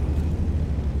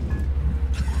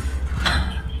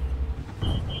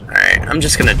 Alright, I'm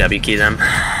just gonna W key them.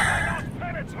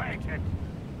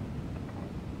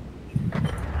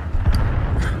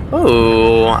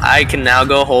 Ooh, I can now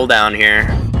go hold down here.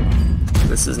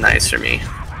 This is nice for me.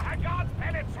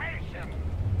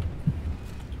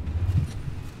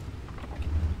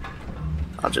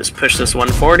 I'll just push this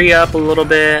 140 up a little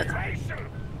bit.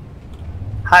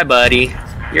 Hi, buddy.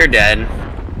 You're dead.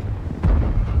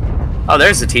 Oh,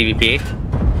 there's the TVP.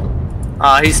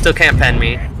 Oh, he still can't pen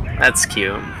me. That's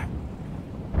cute.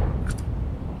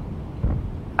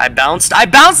 I bounced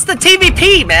the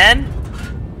TVP, man!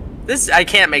 I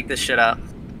can't make this shit up.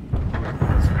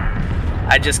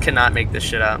 I just cannot make this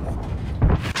shit up.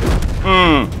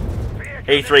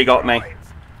 E3 got me.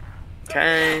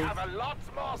 Okay.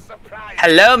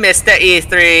 Hello, Mr.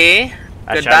 E3.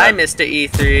 Goodbye, Mr.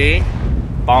 E3.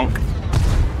 Bonk.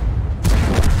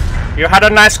 You had a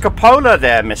nice cupola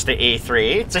there, Mr.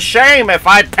 E3. It's a shame if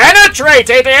I'd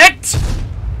penetrated it!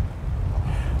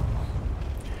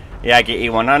 Yagi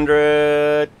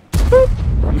E100.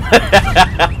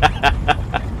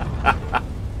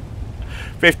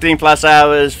 15 plus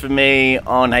hours for me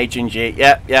on H&G.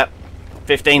 Yep.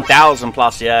 15,000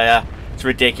 plus, yeah. It's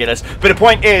ridiculous. But the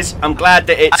point is, I'm glad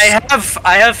that it's...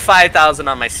 I have 5,000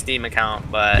 on my Steam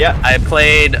account, but I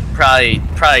played probably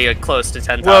close to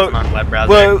 10,000 on web browser.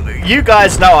 Well, you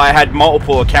guys know I had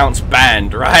multiple accounts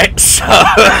banned, right? So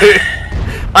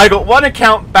I got one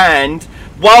account banned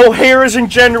while Heroes and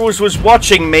Generals was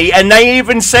watching me, and they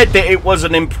even said that it was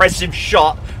an impressive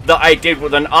shot that I did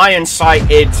with an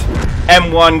iron-sighted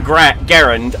M1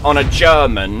 Garand on a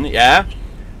German, yeah?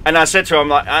 And I said to him,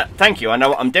 like, thank you, I know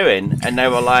what I'm doing. And they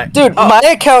were like... Dude, my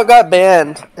account got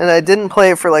banned, and I didn't play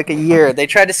it for like a year. They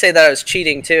tried to say that I was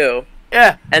cheating, too.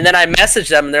 Yeah. And then I messaged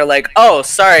them, and they're like, oh,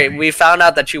 sorry, we found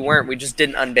out that you weren't. We just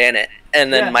didn't unban it.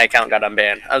 And then my account got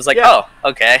unbanned. I was like, oh,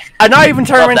 okay. And I even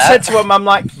turned around and said to him, I'm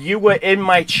like, you were in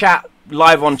my chat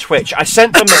live on Twitch. I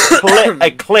sent them a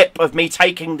clip of me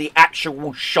taking the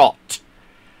actual shot.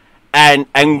 And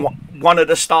one of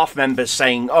the staff members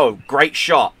saying, oh, great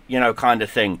shot, you know, kind of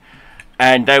thing.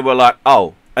 And they were like,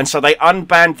 oh. And so they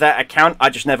unbanned that account. I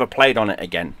just never played on it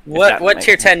again. What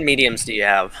tier 10 mediums do you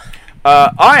have?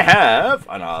 I have,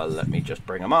 and let me just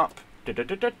bring them up.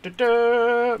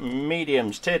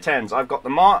 Mediums, tier 10s. I've got the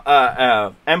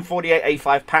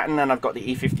M48A5 pattern, and I've got the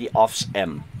E50 Offs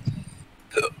M.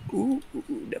 Ooh,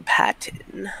 the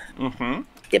pattern. Mm-hmm.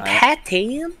 The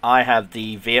pattern. I have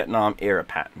the Vietnam era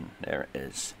pattern. There it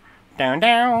is. Down,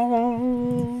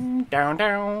 down, down,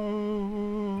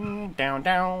 down, down,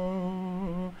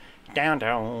 down, down,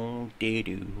 down,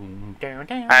 doo-doo, down,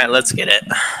 down. All right, let's get it.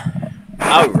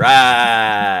 All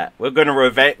right, we're gonna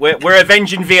we're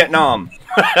avenging Vietnam.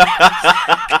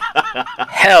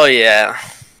 Hell yeah.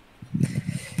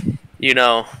 You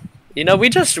know, we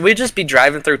just be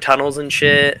driving through tunnels and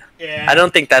shit. Yeah. I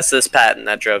don't think that's this pattern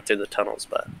that drove through the tunnels,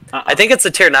 but I think it's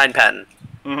a tier 9 pattern.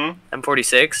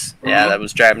 M46. Yeah, that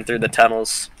was driving through the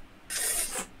tunnels.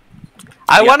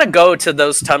 I want to go to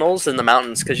those tunnels in the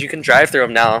mountains because you can drive through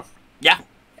them now. Yeah.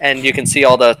 And you can see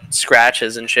all the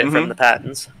scratches and shit from the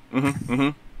patents.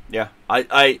 Yeah.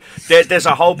 There's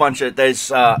a whole bunch of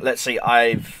let's see,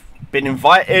 I've been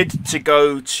invited to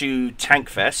go to Tank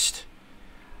Fest.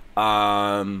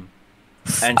 And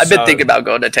I've been thinking about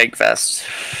going to Tank Fest.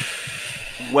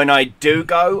 When I do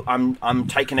go, I'm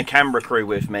taking a camera crew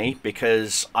with me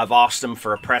because I've asked them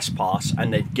for a press pass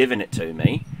and they've given it to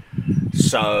me.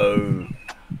 So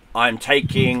I'm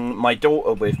taking my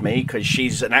daughter with me because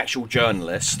she's an actual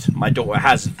journalist. My daughter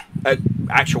has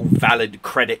actual valid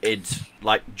credited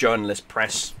like journalist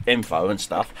press info and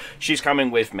stuff. She's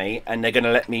coming with me and they're going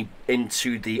to let me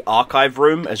into the archive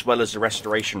room as well as the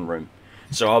restoration room.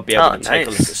 So I'll be able to take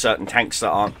a look at certain tanks that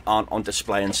aren't on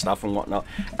display and stuff and whatnot.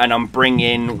 And I'm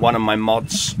bringing one of my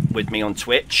mods with me on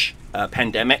Twitch,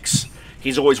 Pandemics.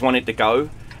 He's always wanted to go.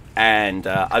 And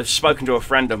I've spoken to a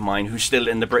friend of mine who's still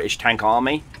in the British Tank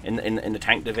Army, in the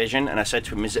tank division, and I said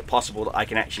to him, is it possible that I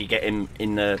can actually get him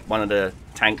in one of the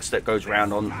tanks that goes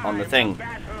around on the thing,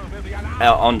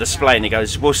 on display? And he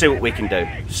goes, we'll see what we can do.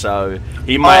 So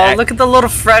he might... Oh, look at the little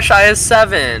fresh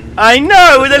IS-7. I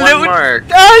know, with a little... mark.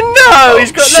 I know, Oh,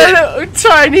 he's got shit. that little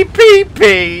tiny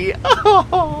pee-pee.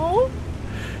 Oh.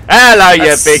 Hello, you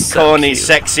That's big so corny cute.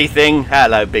 sexy thing.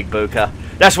 Hello, big Buka.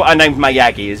 That's what I named my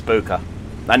Yagi, is Buka.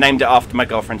 I named it after my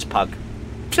girlfriend's pug.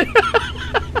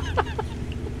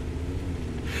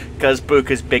 Because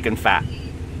Buka's big and fat.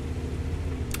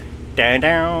 Down,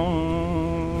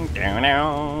 down, down,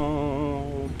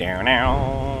 down, down,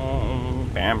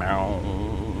 down, down.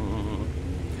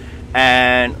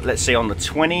 And let's see, on the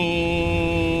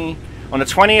 20th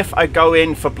I go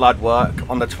in for blood work.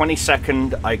 On the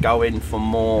 22nd I go in for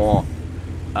more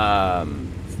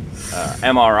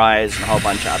MRIs and a whole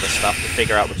bunch of other stuff to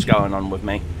figure out what's going on with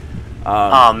me.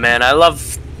 Oh man, I love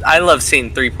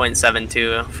seeing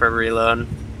 3.72 for reload.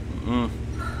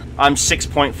 I'm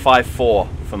 6.54 for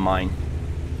mine.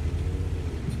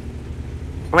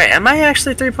 Wait, am I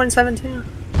actually 3.72?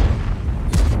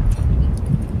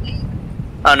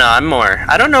 Oh no, I'm more.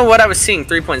 I don't know what I was seeing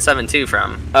 3.72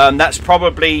 from. That's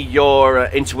probably your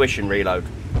intuition reload.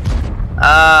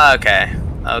 Okay.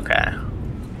 Okay.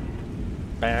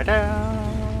 Bow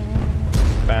down,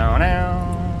 bow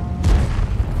down,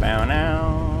 bow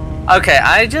down. Okay,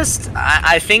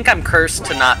 I think I'm cursed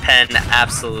to not pen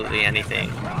absolutely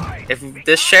anything. If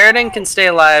this Sheridan can stay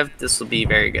alive, this will be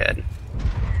very good.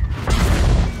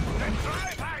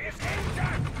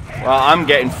 Well, I'm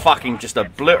getting fucking just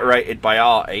obliterated by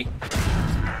Artie.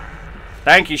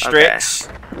 Thank you, Strix.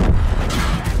 Okay.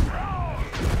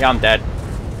 Yeah, I'm dead.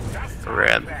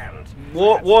 Rib.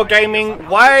 Wargaming,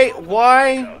 why?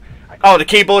 Oh, the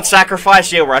keyboard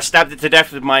sacrifice, yeah, where I stabbed it to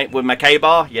death with my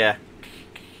K-bar, yeah.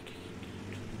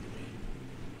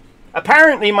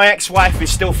 Apparently my ex-wife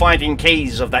is still finding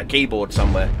keys of that keyboard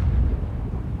somewhere.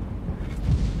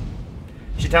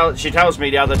 She told me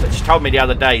the other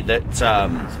day that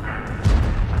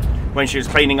when she was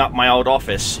cleaning up my old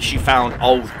office, she found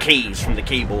old keys from the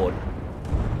keyboard.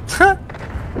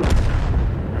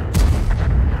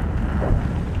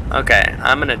 Okay,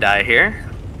 I'm gonna die here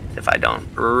if I don't.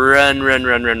 Run.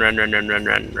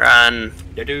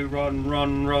 They do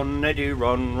run, they do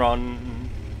run.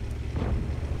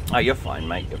 Oh, you're fine,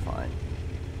 mate, you're fine.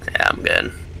 Yeah, I'm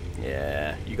good.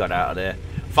 Yeah, you got out of there.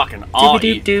 Fucking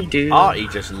Artie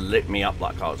Doobie-doop-doop-doop. just lit me up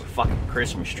like I was a fucking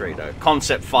Christmas tree, though.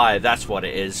 Concept 5, that's what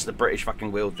it is. The British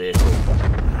fucking wheeled vehicle.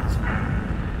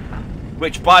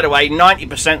 Which, by the way,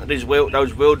 90% of those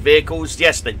wheeled vehicles,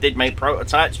 yes, they did make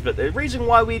prototypes, but the reason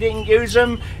why we didn't use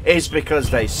them is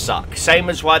because they suck. Same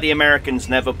as why the Americans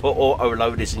never put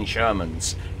auto-loaders in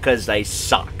Shermans, because they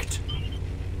sucked.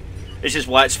 This is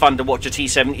why it's fun to watch a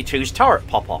T-72's turret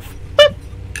pop off.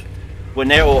 When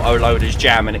their auto-loaders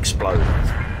jam and explode.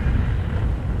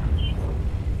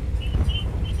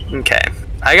 Okay,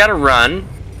 I gotta run.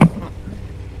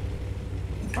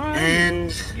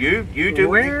 And you do.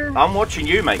 where? I'm watching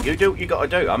you, mate. You do what you gotta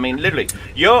do. I mean, literally,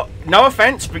 you're, no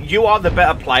offense, but you are the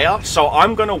better player. So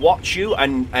I'm gonna watch you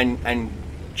and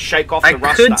shake off the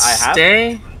rust that I have. I could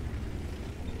stay,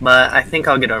 but I think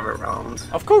I'll get overwhelmed.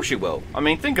 Of course you will. I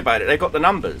mean, think about it. They got the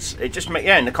numbers. It just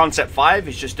yeah. And the Concept 5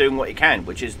 is just doing what he can,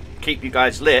 which is keep you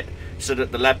guys lit, so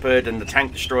that the Leopard and the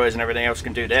tank destroyers and everything else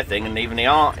can do their thing, and even the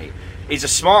Artie. He's a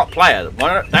smart player.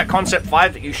 That Concept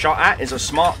 5 that you shot at is a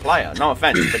smart player. No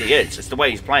offense, but he is. It's the way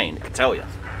he's playing, I can tell you.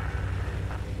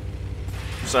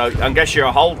 So, I guess you're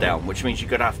a hold down, which means you're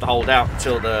going to have to hold out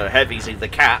until the heavies either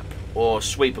cap or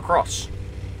sweep across.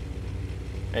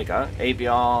 There you go.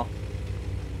 ABR.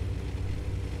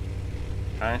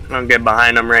 Okay. I'll get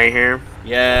behind him right here.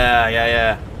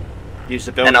 Yeah. Use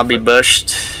the building. And I'll be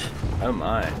bushed. Oh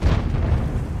my.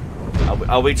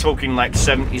 Are we talking like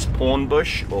 70s porn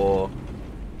bush or?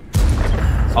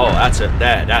 Oh, that's it.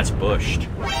 That's bushed.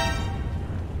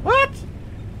 What?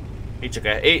 He took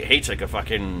a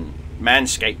fucking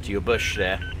manscape to your bush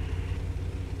there.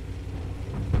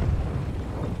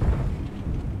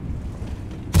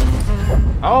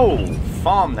 Oh,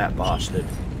 farm that bastard.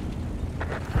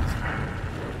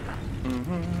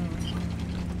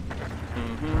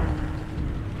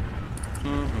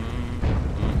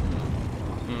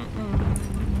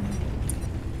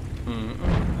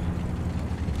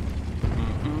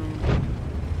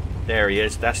 There he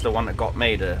is. That's the one that got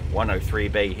me, the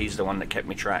 103B. He's the one that kept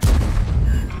me tracked.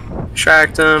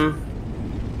 Tracked him.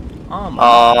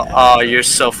 Oh, you're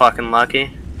so fucking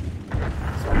lucky.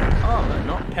 Armor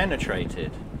not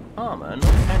penetrated. Armor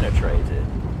not penetrated.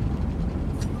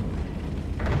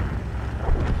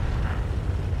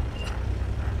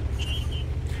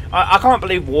 I can't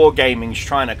believe Wargaming's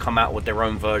trying to come out with their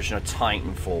own version of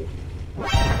Titanfall.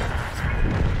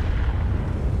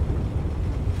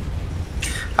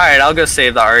 Alright, I'll go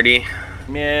save the Artie.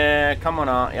 Yeah, come on,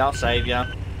 Artie, I'll save ya.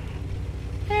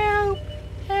 Help!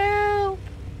 Help!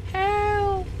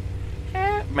 Help!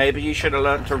 Help! Maybe you should have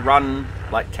learnt to run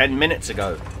like 10 minutes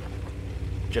ago.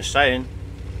 Just saying.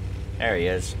 There he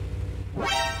is.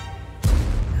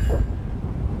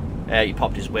 Yeah, he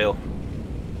popped his wheel.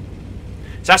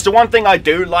 So that's the one thing I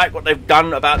do like what they've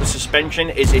done about the suspension,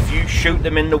 is if you shoot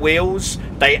them in the wheels,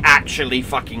 they actually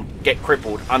fucking get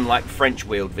crippled, unlike French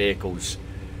wheeled vehicles.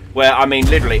 Where, I mean,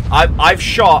 literally, I've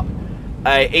shot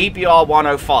a EBR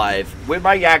 105 with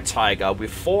my Jagdtiger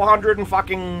with 400 and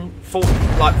fucking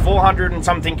 400 and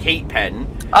something heat pen.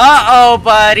 Uh-oh,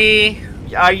 buddy.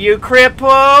 Are you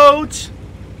crippled?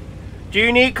 Do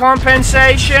you need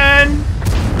compensation?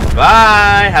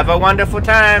 Bye. Have a wonderful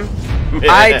time.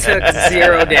 I took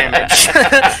 0 damage.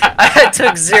 I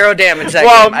took 0 damage that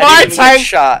well, game. I didn't even get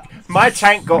shot. My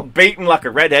tank got beaten like a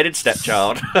red-headed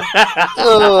stepchild.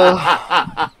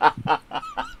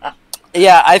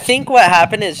 Yeah, I think what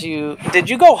happened is did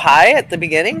you go high at the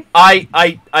beginning? I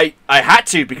had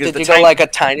to because did the you tank, go like a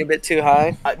tiny bit too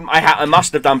high? I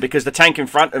must have done because the tank in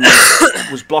front of me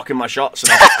was blocking my shots,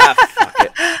 and I was like, fuck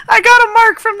it. I got a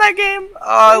mark from that game. Oh,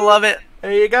 I love it.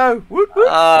 There you go. Whoop, whoop.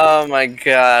 Oh my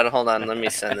god, hold on, let me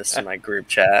send this to my group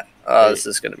chat. Oh, this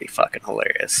is gonna be fucking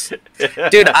hilarious.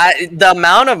 Dude, the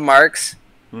amount of marks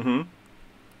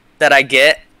that I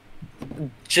get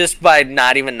just by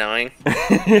not even knowing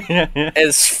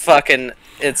is fucking,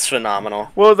 it's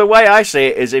phenomenal. Well, the way I see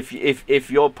it is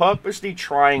if you're purposely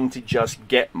trying to just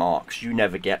get marks, you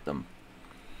never get them.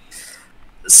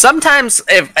 Sometimes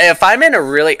if I'm in a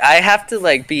really, I have to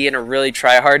like be in a really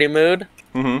try-hardy mood.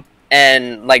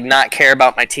 And like not care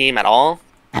about my team at all,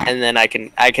 and then I can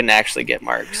actually get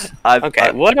marks.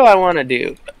 Okay, what do I want to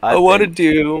do? I want to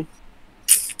do.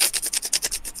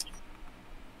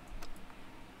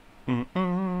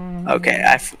 Okay,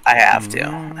 I have to.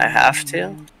 I have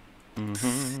to.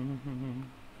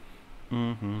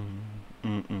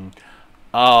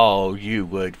 Oh, you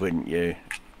would, wouldn't you?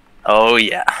 Oh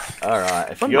yeah. All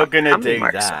right, if you're gonna do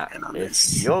that,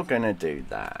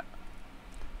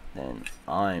 then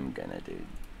I'm gonna do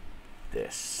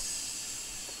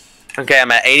this. Okay, I'm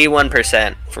at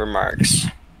 81% for marks.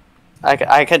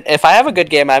 I could if I have a good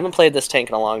game. I haven't played this tank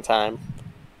in a long time.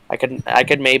 I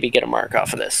could maybe get a mark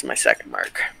off of this. My second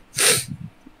mark.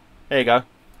 There you go.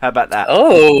 How about that?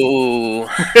 Oh.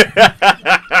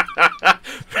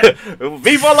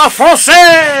 Viva la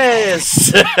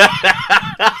Française!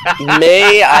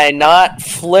 May I not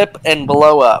flip and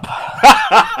blow up.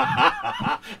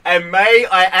 And may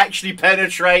I actually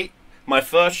penetrate my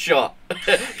first shot.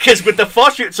 Because with the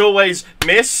Foch, it's always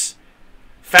miss,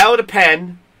 foul the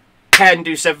pen,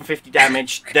 do 750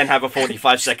 damage, then have a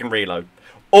 45-second reload.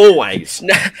 Always.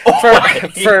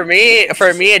 For me,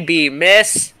 it'd be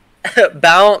miss,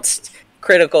 bounced,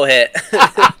 critical hit.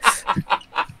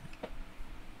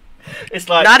 It's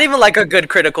like not even like a good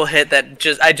critical hit that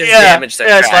I just damaged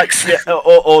their tracks. It's like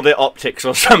or the optics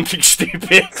or something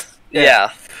stupid.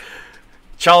 Yeah.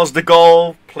 Charles de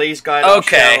Gaulle, please guide us.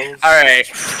 Okay, all right.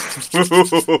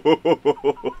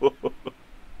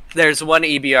 There's one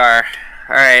EBR.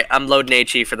 All right, I'm loading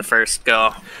HE for the first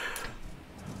go.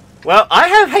 Well, I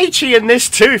have HE in this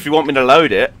too. If you want me to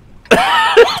load it.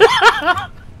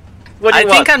 I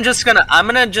think I'm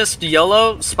gonna just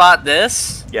YOLO spot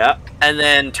this. Yeah. And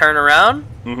then turn around.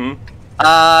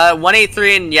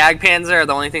 183 and Jagdpanzer are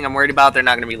the only thing I'm worried about. They're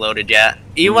not gonna be loaded yet.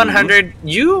 E100,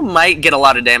 you might get a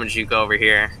lot of damage. You go over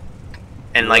here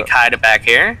and like hide it back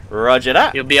here. Roger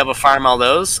that. You'll be able to farm all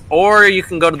those, or you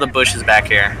can go to the bushes back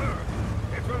here.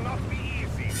 It will not be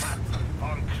easy, but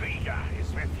Von Krieger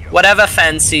is with you. Whatever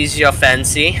fancies your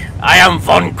fancy. I am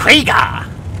Von Krieger.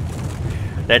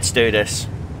 Let's do this.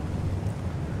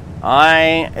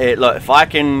 Look, if I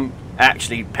can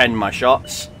actually pen my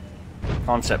shots.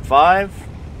 Concept 5.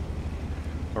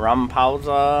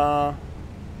 Rumpauser.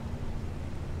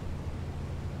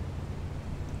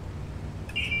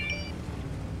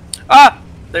 Ah!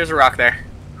 There's a rock there.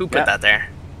 Who put that there?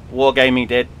 Wargaming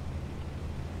did.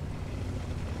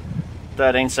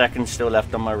 13 seconds still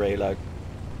left on my reload.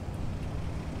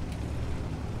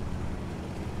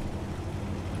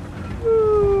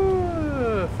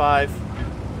 Ooh, 5.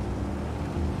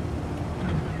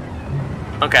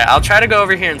 Okay, I'll try to go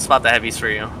over here and spot the heavies for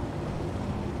you.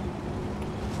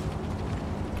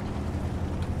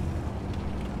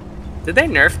 Did they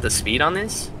nerf the speed on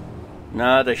these?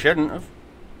 No, they shouldn't have.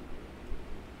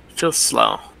 Feels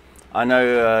slow. I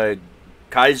know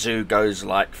Kaizu goes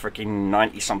like freaking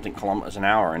 90-something kilometers an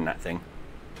hour in that thing.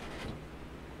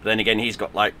 But then again, he's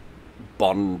got like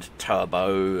Bond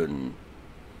turbo and...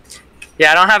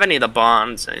 Yeah, I don't have any of the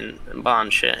bonds and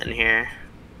bond shit in here.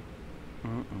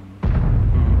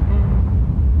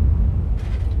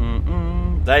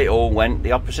 They all went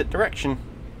the opposite direction.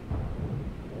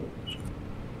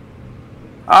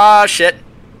 Ah, shit.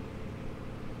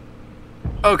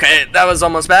 Okay, that was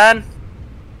almost bad.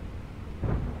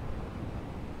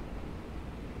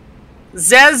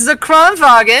 There's the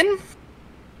Kranwagen.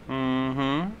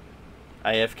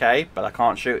 AFK, but I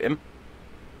can't shoot him.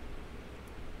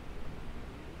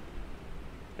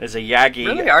 There's a Yagi.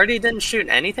 Really? Artie didn't shoot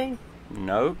anything?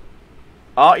 No.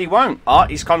 Artie won't.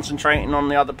 Artie's concentrating on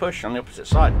the other push on the opposite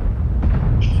side.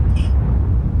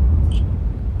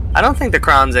 I don't think the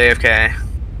Kron's AFK.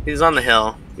 He's on the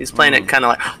hill. He's playing it kind of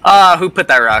like... Ah, who put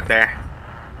that rock there?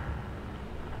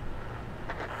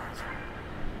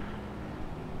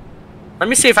 Let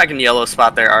me see if I can yellow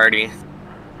spot there, Artie.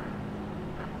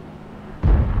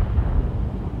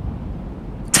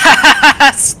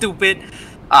 Stupid.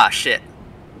 Ah, shit.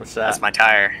 What's that? That's my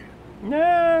tire. No,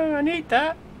 I need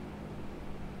that.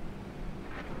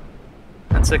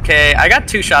 That's okay. I got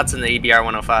 2 shots in the EBR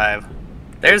 105.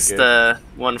 There's the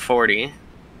 140.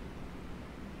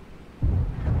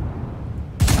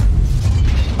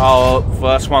 Oh,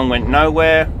 first one went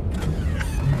nowhere.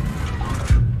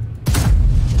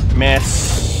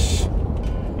 Miss.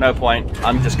 No point.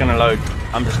 I'm just gonna load.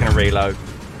 I'm just gonna reload.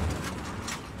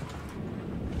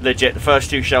 Legit, the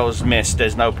first 2 shells missed.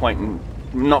 There's no point in...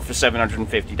 Not for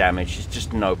 750 damage. It's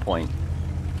just no point.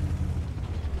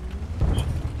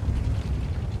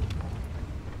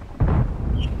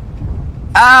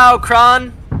 Ow,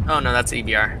 Kron! Oh no, that's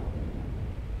EBR.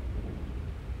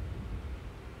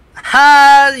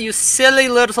 Ha! You silly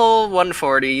little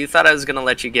 140. You thought I was gonna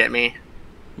let you get me.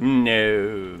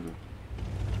 No.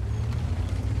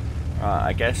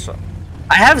 I guess so.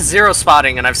 I have 0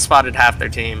 spotting and I've spotted half their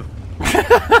team.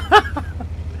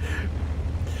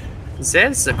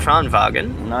 There's the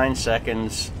Kranwagen. 9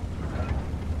 seconds.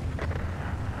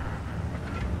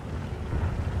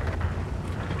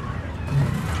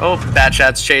 Oh,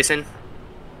 Batchat's chasing.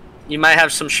 You might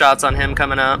have some shots on him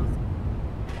coming up.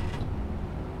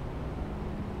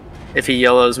 If he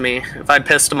yellows me. If I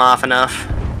pissed him off enough.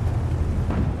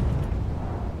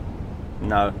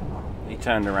 No. He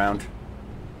turned around.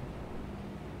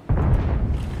 We're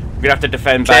gonna have to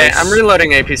defend Okay, base. I'm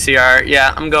reloading APCR.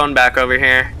 Yeah, I'm going back over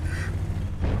here.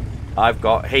 I've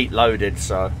got heat loaded,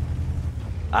 so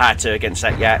I had to against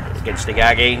that against the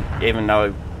Yagi, even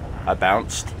though I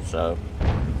bounced. So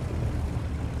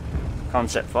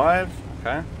concept 5,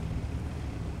 okay.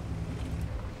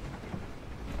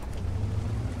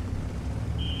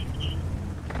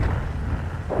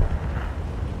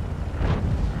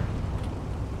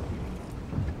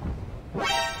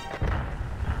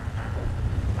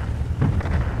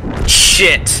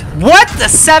 Shit! What? The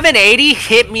 780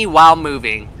 hit me while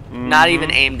moving. Not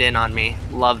even aimed in on me.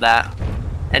 Love that.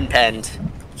 And penned.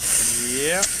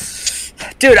 Yep.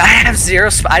 Dude, I have 0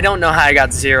 I don't know how I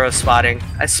got 0 spotting.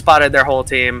 I spotted their whole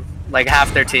team. Like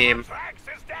half their team. Thrax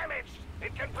is damaged.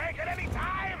 It can break at any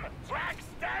time. Thrax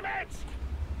damaged.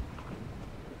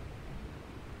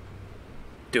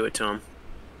 Do it to him.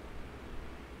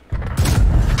 Yeah,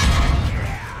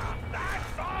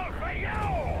 that's all for you.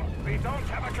 We don't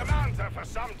have a commander for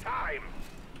some time.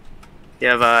 You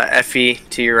have FE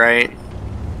to your right.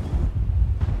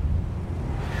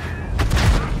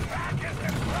 Track is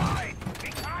destroyed. We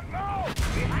can't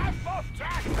move. We have both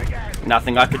tracks again.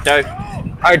 Nothing I could do.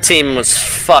 Our team was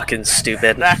fucking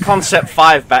stupid. That concept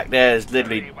 5 back there is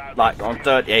literally like on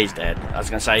 30. Yeah, he's dead. I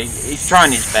was gonna say he's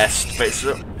trying his best, but it's,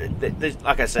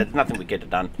 like I said, nothing we could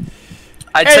have done.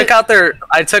 I took out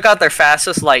their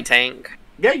fastest light tank.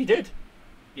 Yeah, you did.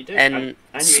 You did. And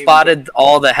spotted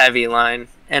all the heavy line.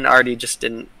 And Artie just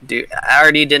didn't do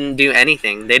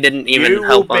anything. They didn't even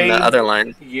help on the other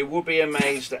line. You will be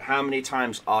amazed at how many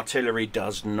times artillery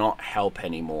does not help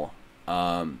anymore.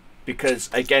 Because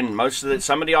again,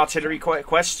 some of the artillery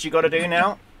quests you got to do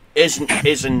now is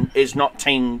not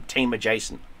team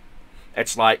adjacent.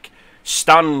 It's like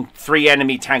stun 3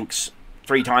 enemy tanks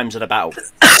 3 times in a battle.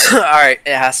 All right,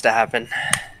 it has to happen.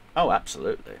 Oh,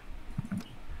 absolutely.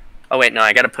 Oh wait, no,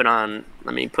 I got to put on.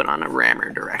 Let me put on a rammer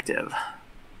directive.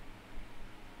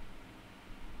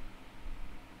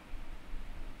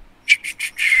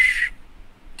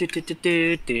 Do do do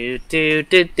do do do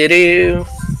do do do.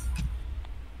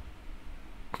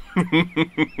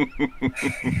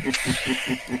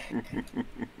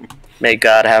 May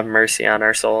God have mercy on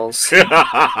our souls.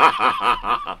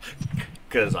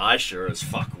 Because I sure as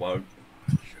fuck won't.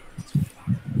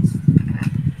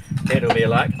 It'll be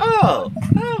like, oh,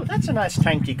 that's a nice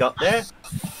tank you got there.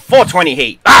 420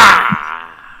 heat.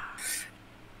 Ah!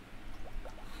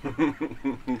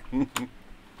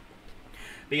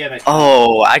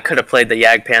 Oh, I could have played the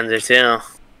Jagdpanzer too.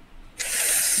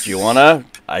 Do you wanna?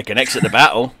 I can exit the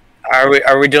battle.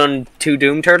 Are we doing 2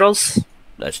 Doom Turtles?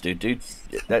 Let's do, dude.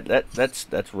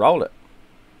 Let's roll it.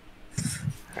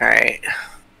 All right.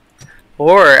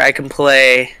 Or I can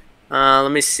play.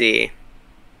 Let me see.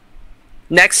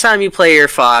 Next time you play your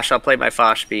Foch, I'll play my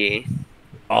Foch B.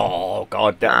 Oh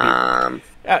God,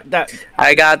 that.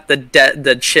 I got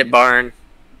the shit barn.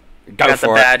 Go I got for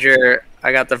the it. Badger.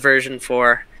 I got the version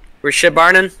 4. We're shit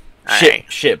barning.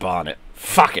 Shit barn it.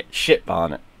 Fuck it. Shit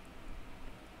barn it.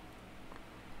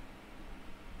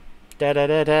 Da, da,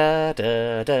 da, da,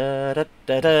 da, da,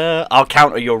 da, da. I'll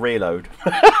counter your reload.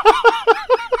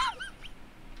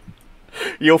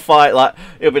 You'll fight like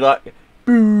it'll be like.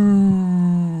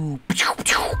 Boo.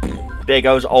 There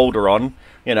goes Alderaan.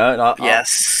 You know.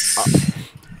 Yes.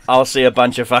 I'll see a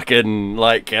bunch of fucking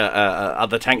like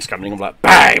other tanks coming. I'm like,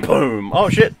 bang, boom. Oh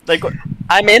shit, they got.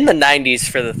 I'm in the 90s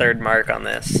for the 3rd mark on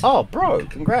this. Oh, bro,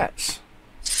 congrats.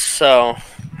 So.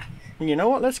 You know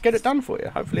what? Let's get it done for you.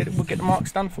 Hopefully, we'll get the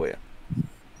marks done for you.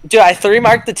 Dude, I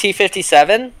 3-marked the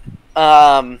T-57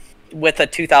 with a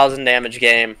 2,000 damage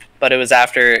game, but it was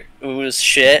after it was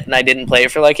shit, and I didn't play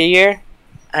it for like a year.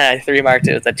 And I 3-marked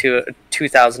it with a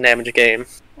 2,000 damage game.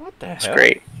 What the hell? It's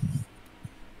great.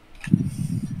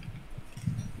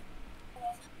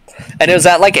 And it was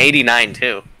at like 89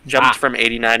 too. Jumped from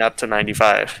 89 up to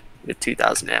 95 with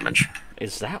 2,000 damage.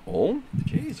 Is that all?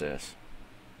 Jesus.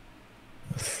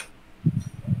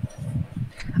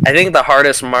 I think the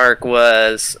hardest mark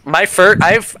was my first.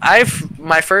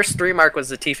 My first 3 mark was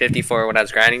the T-54 when I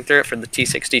was grinding through it for the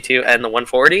T-62 and the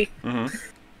 140. Mm-hmm.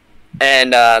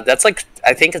 And that's like,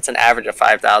 I think it's an average of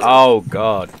 5,000. Oh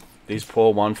God, these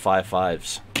poor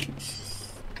 155s.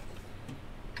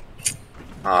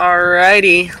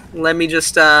 Alrighty, let me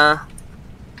just let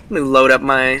me load up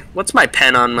my. What's my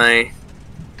pen on my?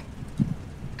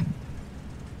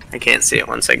 I can't see it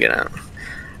once I get out.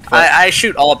 I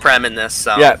shoot all prem in this,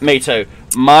 so. Yeah, me too.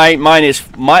 Mine is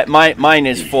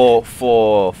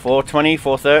 420,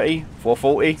 430,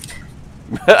 440.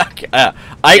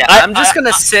 I'm just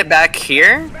gonna sit back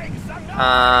here.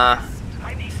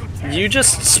 You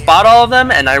just spot all of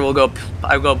them, and I'll go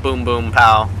boom boom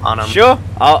pow on them. Sure,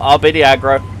 I'll be the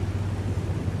aggro.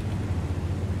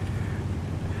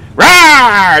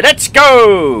 Rawr! Let's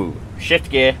go! Shift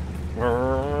gear.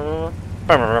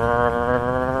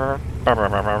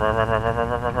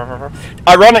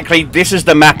 Ironically, this is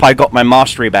the map I got my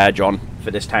mastery badge on for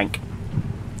this tank.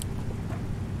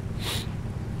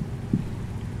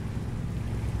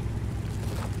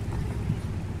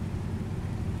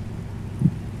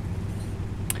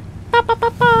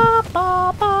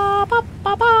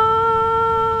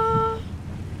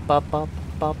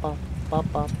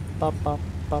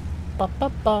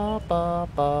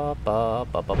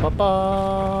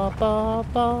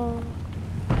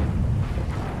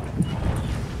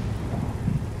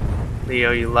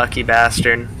 Leo, you lucky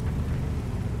bastard.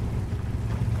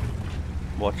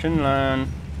 Watch and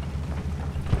learn.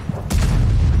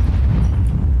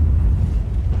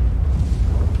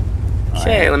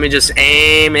 Okay, let me just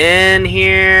aim in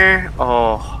here.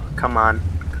 Oh, come on.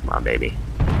 Come on, baby.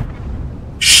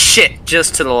 Shit,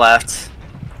 just to the left.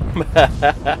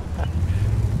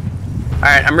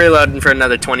 Alright, I'm reloading for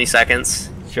another 20 seconds.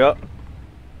 Sure.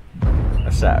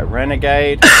 That's that, a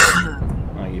renegade.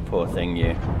 Oh, you poor thing,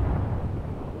 you.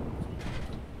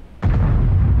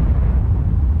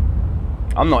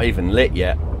 I'm not even lit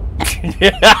yet.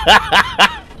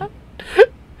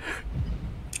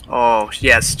 Oh,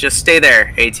 yes, just stay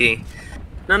there, AT.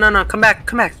 No, come back,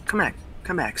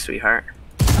 sweetheart.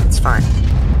 It's fine.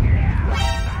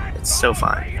 It's so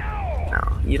fine.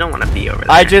 No, you don't want to be over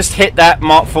there. I just hit that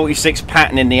Mark 46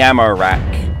 pattern in the ammo rack.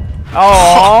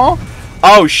 Oh,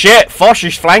 oh shit, Foch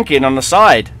is flanking on the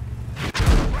side.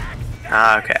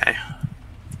 Okay.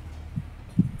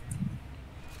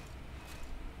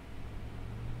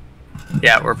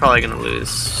 Yeah, we're probably going to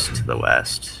lose to the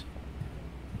west.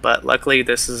 But luckily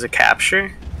this is a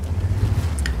capture.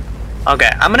 Okay,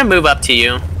 I'm going to move up to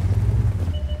you.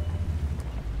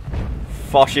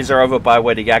 Foches are over by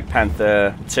where the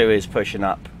Jagdpanther 2 is pushing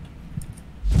up.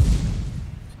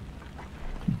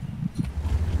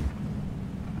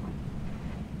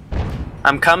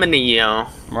 I'm coming to you.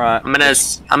 Right. I'm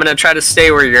gonna try to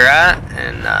stay where you're at,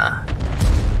 and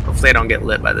hopefully I don't get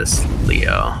lit by this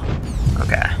Leo.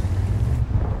 Okay.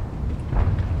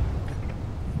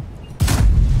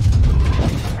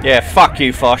 Yeah, fuck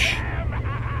you, Fosh.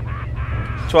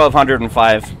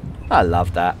 1205. I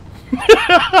love that.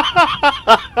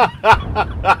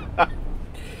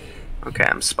 Okay,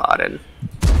 I'm spotted.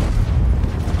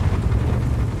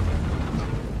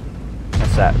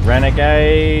 What's that?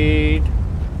 Renegade.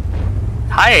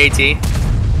 Hi, AT.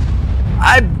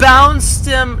 I bounced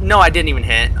him. No, I didn't even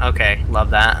hit. Okay,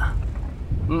 love that.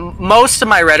 Most of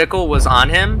my reticle was on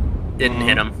him. Didn't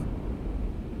hit him.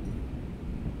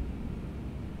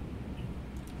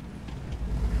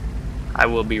 I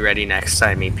will be ready next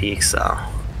time he peeks, though.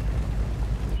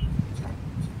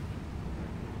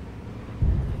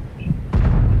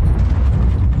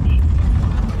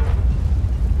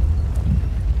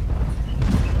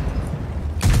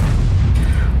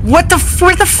 What the f-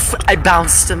 where the f- I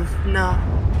bounced him. No.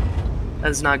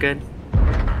 That's not good.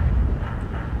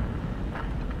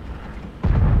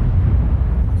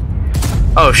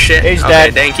 Oh shit. He's okay,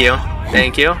 dead. thank you.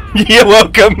 Thank you. You're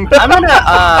welcome. I'm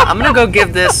gonna go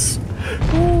give this.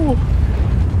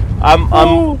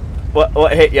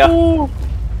 What hit ya? The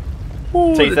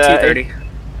T-30.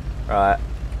 Right.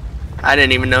 I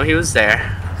didn't even know he was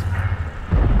there.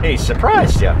 He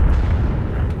surprised ya.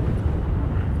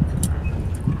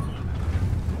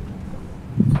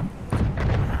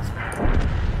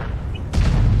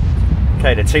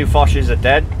 Okay, the 2 Foshes are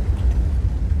dead.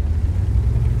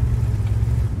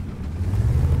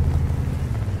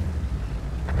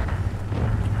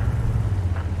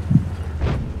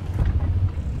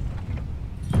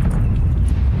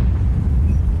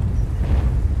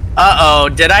 Uh-oh,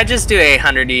 did I just do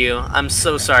 800 to you? I'm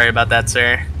so sorry about that,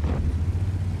 sir.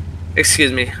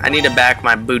 Excuse me, I need to back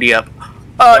my booty up.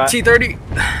 Right. T-30.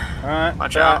 Alright,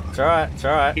 Watch out. It's alright, it's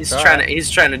alright.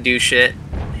 He's trying to do shit.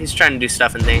 He's trying to do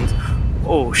stuff and things.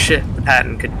 Oh shit, the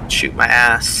Patton could shoot my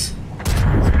ass.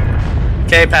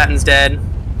 Okay, Patton's dead.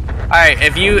 Alright,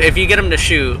 if you get him to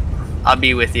shoot, I'll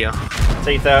be with you.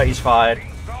 T-30's fired.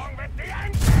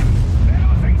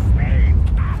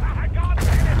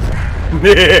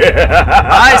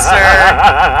 Bye, sir.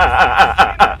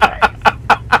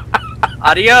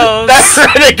 Adios. That's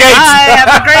Renegade. Bye. Have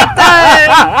a great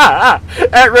time.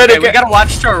 That Renegade. Okay, we gotta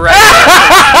watch to our right.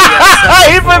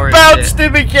 I even bounced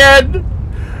him again.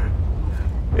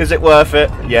 Is it worth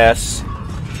it? Yes.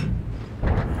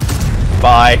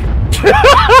 Bye.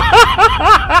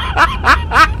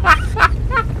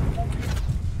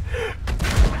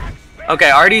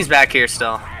 Okay, Artie's back here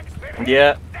still.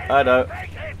 Yeah, I know.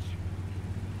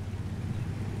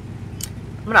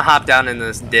 I'm gonna hop down in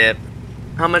this dip.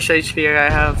 How much HP do I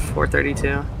have?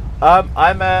 432.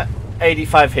 I'm at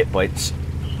 85 hit points.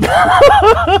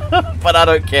 But I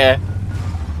don't care.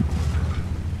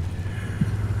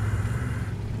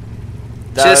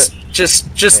 No.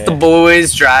 Just the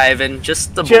boys driving.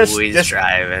 Just the boys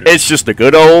driving. It's just the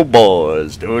good old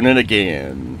boys doing it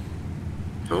again.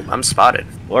 Oh, I'm spotted.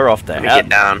 We're off the get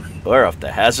down. We're off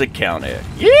the Hazard County.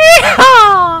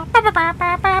 Yeah!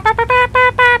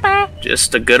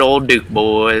 Just the good old Duke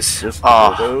boys. Just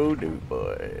the good old Duke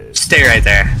boys. Stay right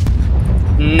there.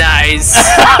 Nice.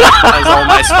 That was all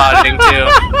my spotting too.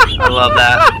 I love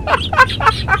that.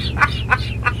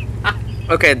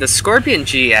 Okay, the Scorpion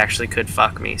G actually could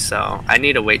fuck me, so I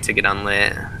need to wait to get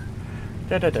unlit.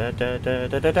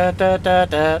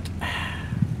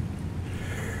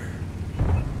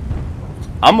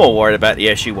 I'm more worried about the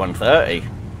SU-130.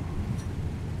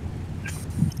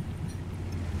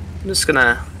 I'm just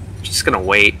gonna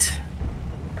wait.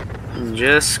 I'm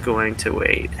just going to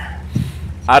wait.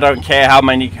 I don't care how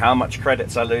much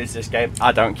credits I lose this game.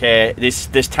 I don't care. This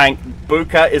tank,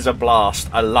 Buka, is a blast.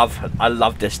 I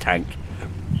love this tank.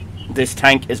 This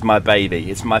tank is my baby.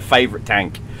 It's my favorite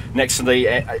tank. Next to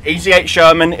the Easy 8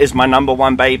 Sherman is my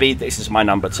 #1 baby. This is my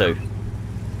 #2.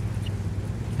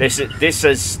 This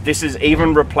has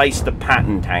even replaced the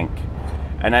Patton tank.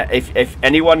 And if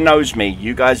anyone knows me,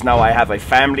 you guys know I have a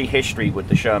family history with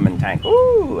the Sherman tank.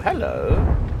 Ooh,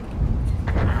 hello.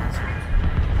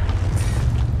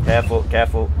 Careful,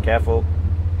 careful, careful.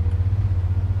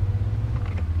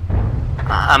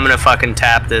 I'm gonna fucking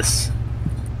tap this.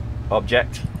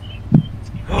 Object.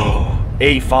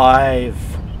 E5.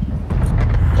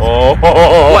 Oh.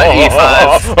 What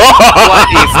E5? What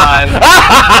E5?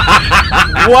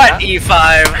 What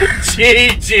E5?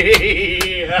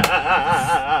 GG.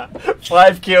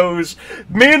 5 kills.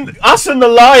 Us and the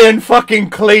Lion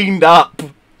fucking cleaned up.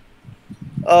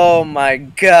 Oh my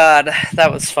god,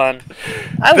 that was fun.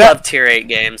 I love tier 8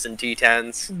 games and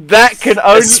T10s. That can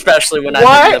only... Especially when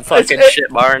I'm in the fucking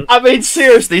shit barn. I mean,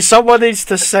 seriously, someone needs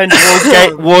to send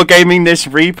Wargaming this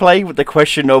replay with the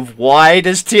question of why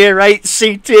does tier 8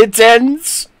 see tier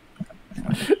 10s?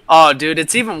 Oh, dude,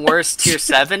 it's even worse. Tier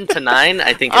 7 to 9,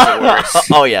 I think, is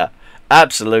worse. Oh, yeah.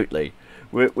 Absolutely.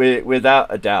 Without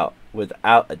a doubt.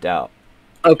 Without a doubt.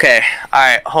 Okay.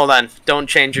 Alright, hold on. Don't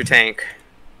change your tank.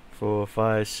 4,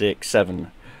 5, 6,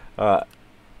 7. Alright.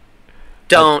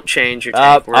 Don't change your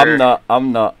tank.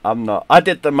 I'm not. I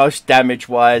did the most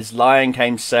damage-wise. Lion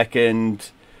came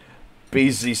second.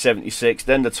 BZ76,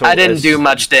 then the Tortoise. I didn't do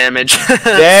much damage.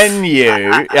 Then you...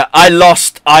 Yeah, I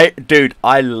lost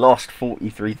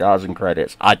 43,000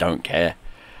 credits. I don't care.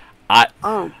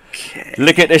 Okay.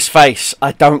 Look at this face.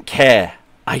 I don't care.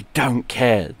 I don't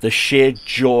care. The sheer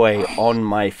joy on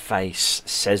my face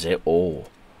says it all.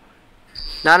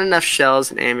 Not enough shells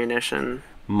and ammunition.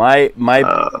 My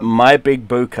big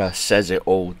buka says it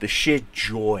all. The sheer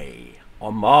joy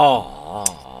on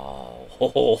my...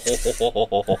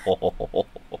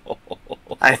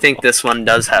 I think this one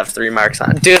does have 3 marks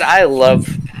on it. Dude, I love...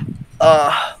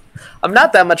 I'm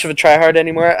not that much of a tryhard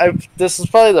anymore. This is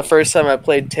probably the first time I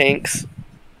played tanks.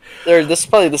 This is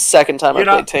probably the second time I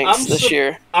played tanks this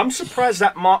year. I'm surprised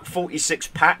that Mark 46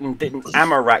 pattern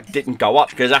ammo rack didn't go up,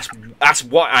 because that's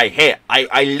what I hit.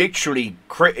 I literally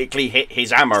critically hit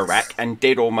his ammo rack and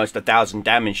did almost 1,000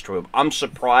 damage to him. I'm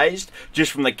surprised,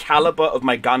 just from the caliber of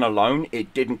my gun alone,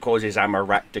 it didn't cause his ammo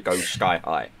rack to go sky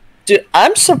high. Dude,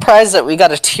 I'm surprised that we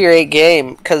got a tier 8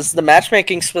 game, because the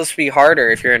matchmaking's supposed to be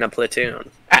harder if you're in a platoon.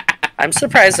 I'm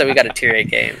surprised that we got a tier 8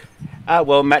 game.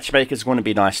 Well, matchmakers want to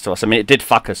be nice to us. I mean, it did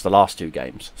fuck us the last 2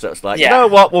 games. So it's like, yeah. You know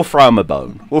what? We'll throw him a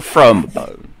bone. We'll throw him a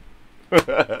bone.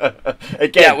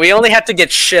 Again, yeah, we only have to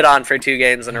get shit on for 2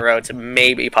 games in a row to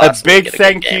maybe possibly a big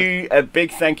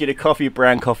thank you to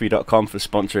coffeebrandcoffee.com for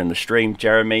sponsoring the stream.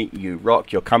 Jeremy, you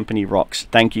rock. Your company rocks.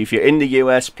 Thank you. If you're in the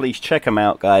US, please check them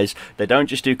out, guys. They don't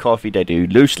just do coffee. They do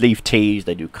loose leaf teas.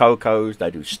 They do cocos.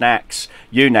 They do snacks.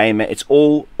 You name it. It's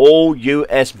all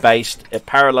US based. A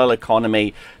parallel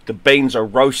economy. The beans are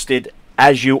roasted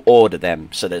as you order them,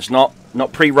 so there's not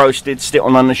pre-roasted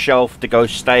sitting on the shelf to go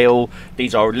stale.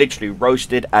 These are literally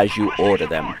roasted as you order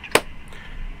them.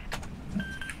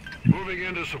 Moving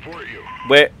in to support you.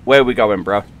 Where are we going,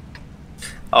 bro?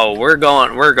 Oh, we're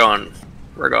going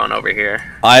over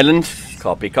here. Island.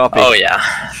 Copy. Oh yeah,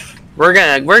 we're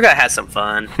gonna have some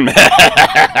fun.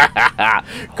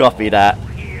 Copy that.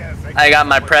 I got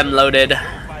my prem loaded.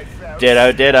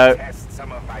 Ditto.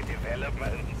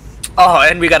 Oh,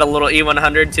 and we got a little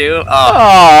E100 too.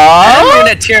 Oh, and we're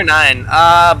in a tier 9.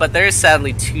 But there's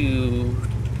sadly 2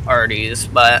 RDs,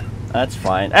 but that's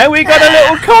fine. And we got a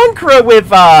little Conqueror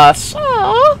with us.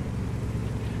 Aww.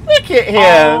 Look at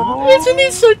him. Aww. Isn't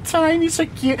he so tiny, so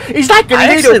cute? He's like a little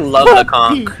I actually love puppy. the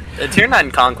Conch. The tier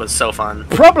 9 Conch was so fun.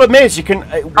 Problem is, you can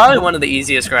probably one of the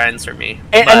easiest grinds for me.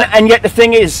 And yet the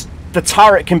thing is, the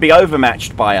turret can be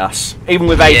overmatched by us, even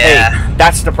with AP. Yeah.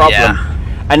 That's the problem. Yeah.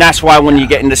 And that's why when you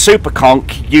get into Super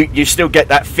Conch, you still get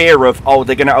that fear of, oh,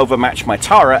 they're going to overmatch my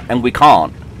turret, and we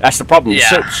can't. That's the problem.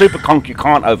 Yeah. Super Conch you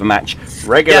can't overmatch.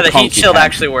 Regular the Conch heat shield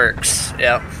actually works.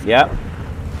 Yep. Yep.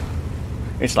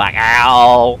 It's like,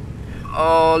 ow.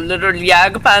 Oh, little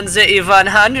Jagdpanzer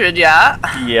E100, yeah?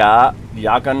 Yeah,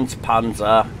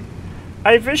 Jagdpanzer.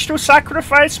 I wish to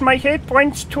sacrifice my hit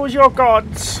points to your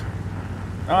gods.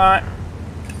 Alright.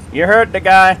 You heard the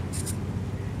guy.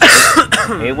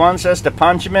 He wants us to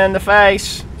punch him in the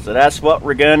face, so that's what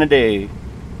we're gonna do.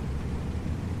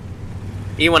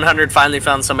 E100 finally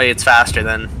found somebody it's faster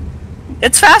than.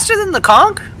 It's faster than the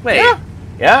Conch? Wait.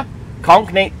 Yeah.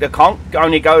 The Conch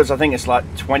only goes, I think it's like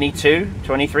 22,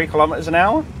 23 kilometers an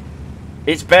hour.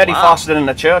 It's barely faster than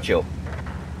the Churchill.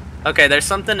 Okay, there's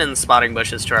something in the spotting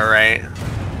bushes to our right.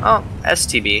 Oh,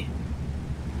 STB.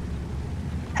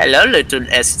 Hello, little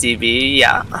STB,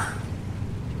 yeah.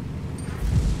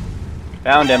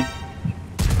 Found him.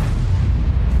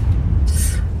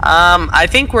 I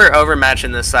think we're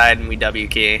overmatching this side and we W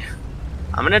key.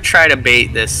 I'm gonna try to bait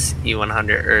this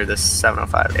E100 or this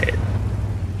 705-8.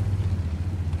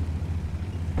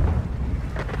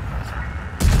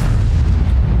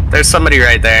 There's somebody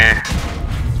right there.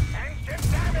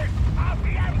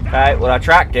 Okay, well I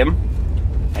tracked him,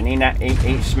 and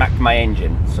he smacked my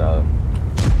engine. So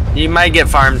you might get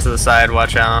farmed to the side.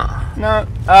 Watch out. No,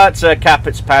 it's a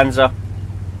Capit's Panzer.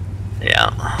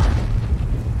 Yeah.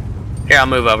 Here, I'll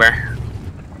move over.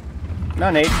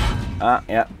 No need. Yeah.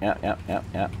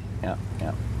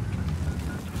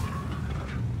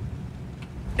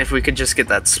 If we could just get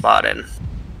that spot in.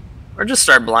 Or just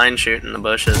start blind shooting the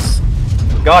bushes.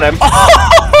 Got him.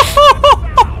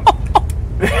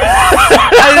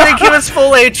 I think he was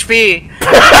full HP.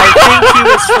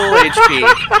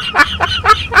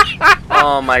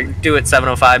 Oh my, do it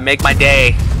 705, make my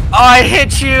day. I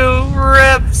hit you,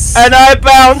 rips. And I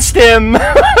bounced him.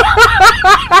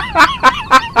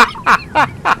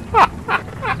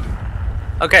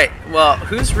 Okay, well,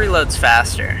 whose reload's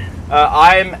faster?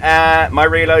 I'm at, my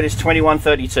reload is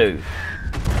 21:32.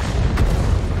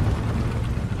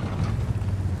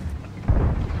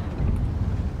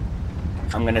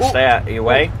 I'm gonna stay out of your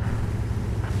way.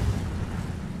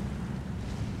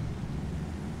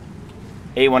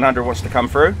 E100 wants to come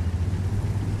through.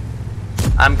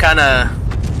 I'm kinda...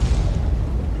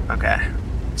 Okay.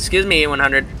 Excuse me,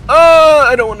 E100. Oh,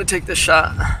 I don't want to take this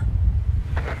shot.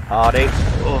 Hardy.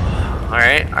 Oh,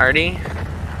 alright, Artie.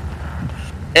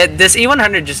 This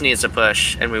E100 just needs to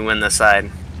push, and we win this side.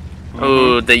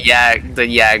 Ooh, the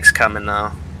Yag's coming,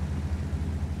 though.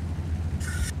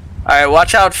 Alright,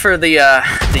 watch out for the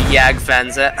Yag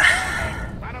Fenzit.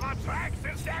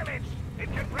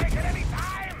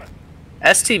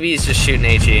 STB's just shooting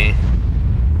HE.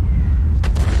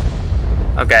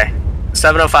 Okay.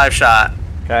 705 shot.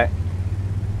 Okay.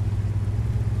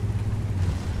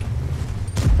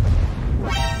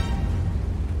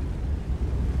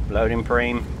 Loading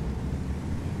preem.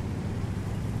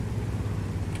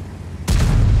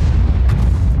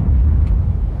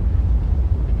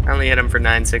 I only hit him for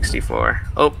 964.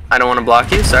 Oh, I don't want to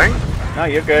block you, sorry. No,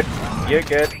 you're good. You're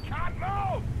good.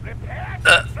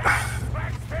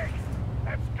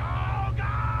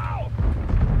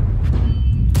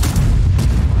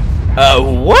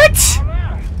 What?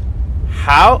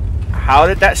 How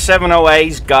did that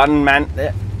 708's gun man?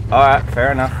 Alright,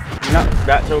 fair enough. No,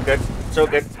 that's all good. It's all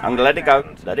good. I'm gonna let it go.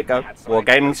 Let it go.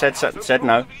 Wargaming said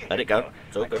no. Let it go.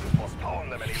 It's all good.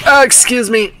 Excuse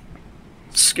me.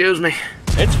 Excuse me.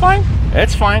 It's fine.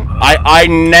 It's fine. I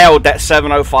nailed that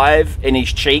 705 in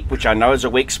his cheek, which I know is a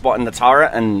weak spot in the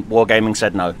turret, and Wargaming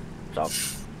said no. So,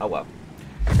 oh well.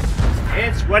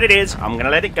 It's what it is. I'm gonna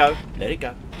let it go. Let it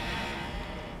go.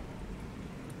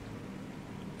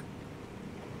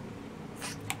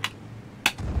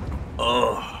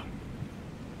 Oh.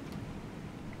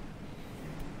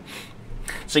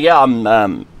 So yeah,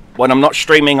 I'm when I'm not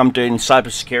streaming, I'm doing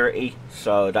cybersecurity.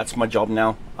 So that's my job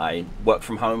now. I work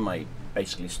from home. I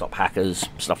basically stop hackers,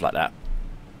 stuff like that.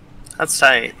 That's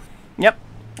tight. Yep.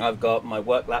 I've got my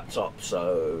work laptop,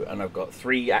 and I've got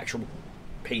 3 actual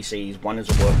PCs. One is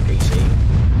a work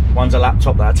PC. One's a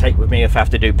laptop that I take with me if I have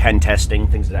to do pen testing,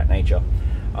 things of that nature.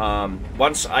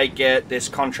 Once I get this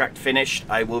contract finished,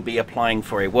 I will be applying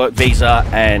for a work visa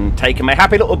and taking my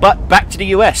happy little butt back to the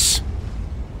US.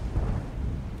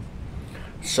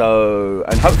 So,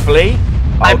 and hopefully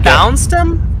I bounced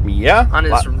him? Yeah. On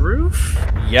his roof?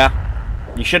 Yeah.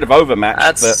 You should have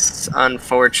overmatched. That's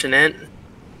unfortunate.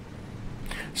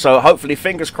 So hopefully,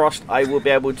 fingers crossed, I will be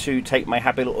able to take my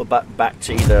happy little butt back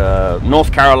to either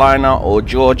North Carolina or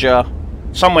Georgia,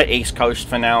 somewhere East Coast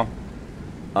for now.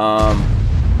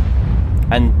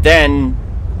 And then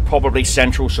probably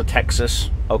Central, so Texas,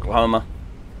 Oklahoma,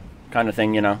 kind of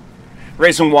thing, you know.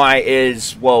 Reason why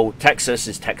is, well, Texas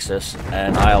is Texas,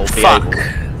 and I'll be able...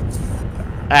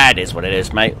 That is what it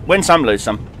is, mate. Win some, lose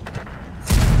some.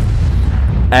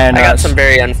 And I got some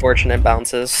very unfortunate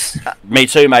bounces. Me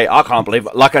too, mate. I can't believe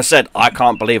it. Like I said, I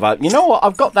can't believe it. You know what?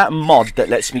 I've got that mod that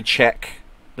lets me check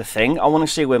the thing. I want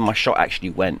to see where my shot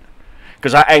actually went.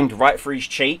 Because I aimed right for his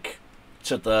cheek,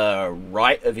 to the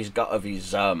right of his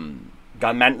gun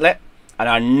mantlet, and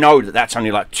I know that that's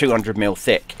only like 200 mil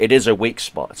thick. It is a weak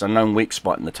spot. It's a known weak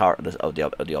spot in the turret of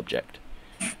the object.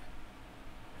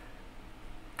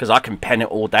 Because I can pen it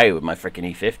all day with my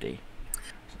freaking E50.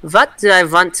 What do I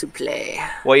want to play?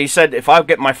 Well, you said if I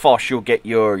get my Foch, you'll get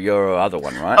your other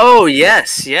one, right? Oh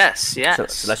yes, yes, yes.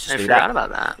 So let's just do that. I forgot about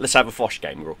that. Let's have a Foch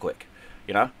game real quick,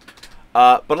 you know.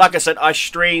 But like I said, I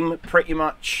stream pretty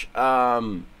much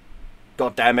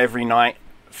goddamn every night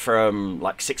from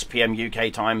like 6 PM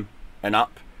UK time and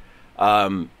up.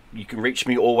 You can reach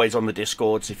me always on the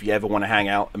Discords if you ever want to hang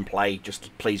out and play.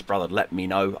 Just please, brother, let me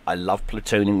know. I love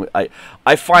platooning.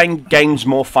 I find games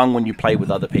more fun when you play with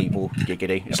other people.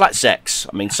 Giggity. It's like sex.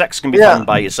 I mean, sex can be fun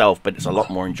by yourself, but it's a lot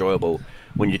more enjoyable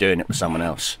when you're doing it with someone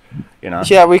else. You know.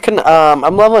 Yeah, we can.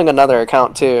 I'm leveling another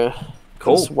account too.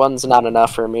 Cool. One's not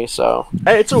enough for me, so...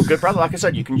 Hey, it's all good, brother. Like I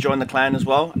said, you can join the clan as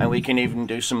well, and we can even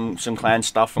do some clan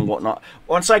stuff and whatnot.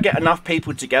 Once I get enough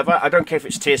people together, I don't care if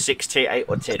it's tier 6, tier 8,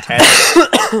 or tier 10,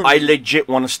 I legit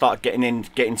want to start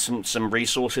getting some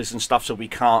resources and stuff, so we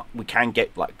can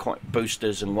get like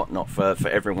boosters and whatnot for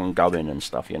everyone going and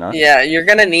stuff, you know? Yeah, you're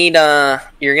gonna need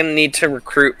to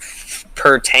recruit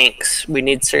per tanks. We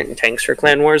need certain tanks for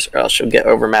Clan Wars, or else you'll get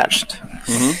overmatched.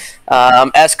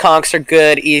 S-Conks are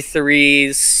good,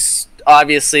 E3s,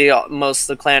 obviously most of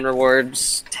the clan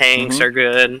rewards, tanks are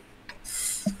good.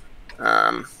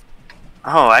 Oh,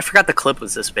 I forgot the clip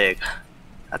was this big.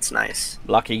 That's nice.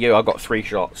 Lucky you, I got 3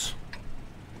 shots.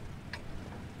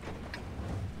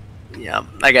 Yeah,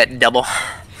 I got double.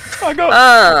 I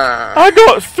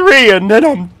got 3 and then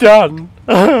I'm done.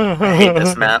 I hate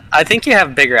this map. I think you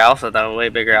have bigger alpha though, way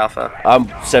bigger alpha. I'm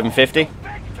 750.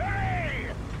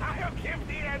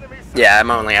 Yeah,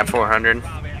 I'm only at 400.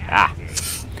 Ah.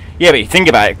 Yeah, but think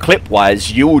about it,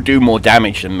 clip-wise, you will do more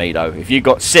damage than me, though. If you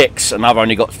got 6 and I've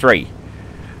only got 3.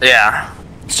 Yeah.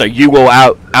 So you will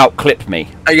out-clip me.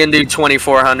 I can do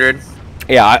 2,400.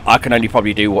 Yeah, I can only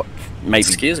probably do, what, maybe...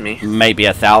 Excuse me. Maybe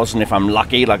 1,000 if I'm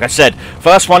lucky. Like I said,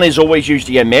 first one is always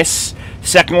usually a miss.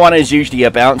 Second one is usually a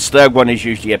bounce. Third one is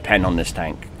usually a pen on this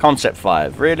tank. Concept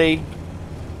 5, really?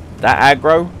 That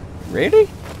aggro? Really?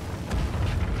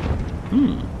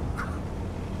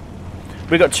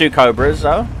 We got 2 Cobras,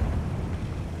 though.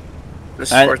 This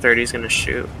 430 is going to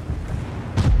shoot.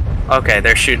 Okay,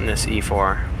 they're shooting this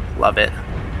E4. Love it.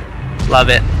 Love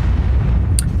it.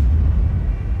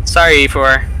 Sorry,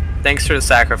 E4. Thanks for the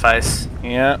sacrifice.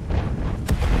 Yeah.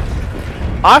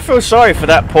 I feel sorry for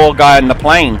that poor guy in the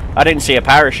plane. I didn't see a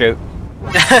parachute.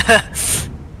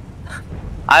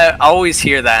 I always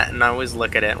hear that, and I always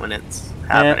look at it when it's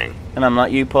happening. Yeah. And I'm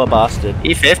like, you poor bastard.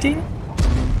 E50?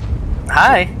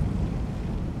 Hi.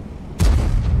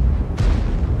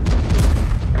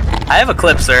 I have a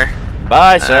clip, sir.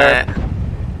 Bye, sir.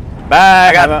 Bye.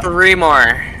 I got 3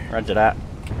 more. Roger that.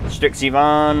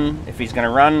 Strixie if he's going to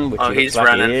run, which he's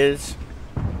running. He is.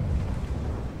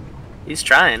 He's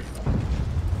trying.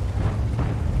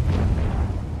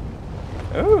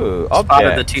 Ooh,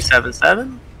 spotted the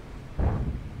 277.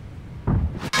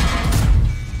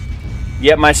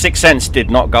 Yep, my 6th sense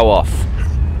did not go off.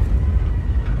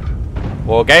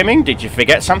 Wargaming, did you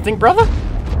forget something, brother?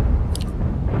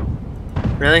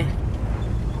 Really?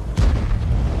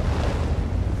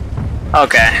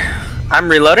 Okay. I'm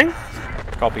reloading.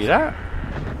 Copy that.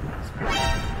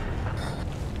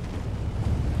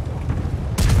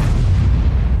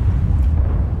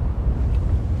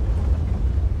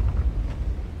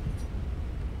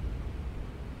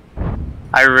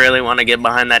 I really want to get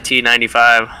behind that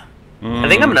T95. I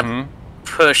think I'm gonna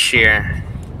push here.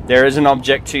 There is an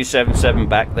Object 277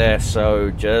 back there, so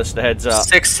just a heads up.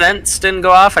 6th sense didn't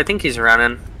go off. I think he's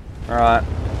running. Alright.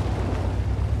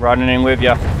 Running in with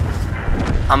you.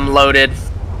 I'm loaded.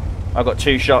 I got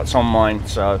 2 shots on mine,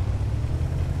 so...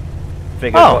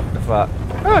 Figured what the fuck.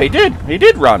 Oh, he did. He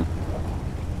did run.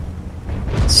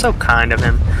 So kind of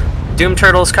him. Doom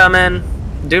Turtle's coming.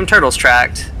 Doom Turtle's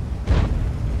tracked.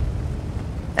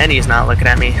 And he's not looking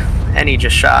at me. And he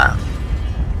just shot.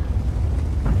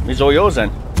 He's all yours then.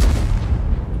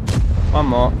 One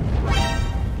more.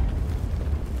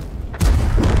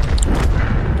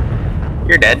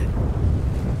 You're dead.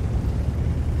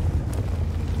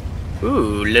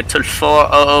 Ooh, little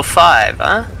 4005,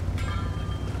 huh?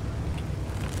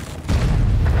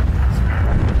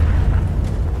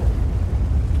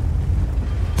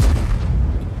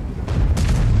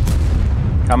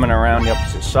 Coming around the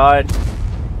opposite side.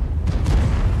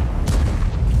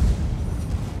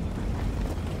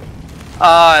 Oh,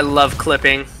 I love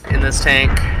clipping in this tank.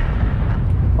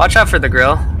 Watch out for the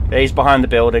grill. Yeah, he's behind the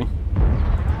building.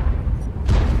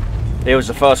 It was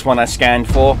the first one I scanned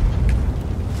for.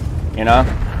 You know?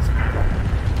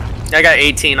 I got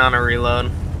 18 on a reload.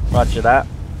 Roger that.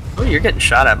 Oh, you're getting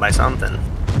shot at by something.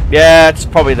 Yeah, it's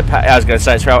probably the I was going to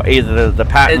say it's either the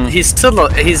pattern. He's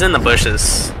in the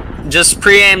bushes. Just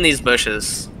pre-aim these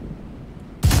bushes.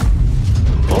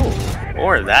 Oh,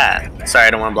 or that. Sorry, I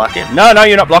don't want to block you. No,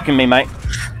 you're not blocking me, mate.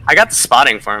 I got the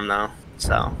spotting for him, though.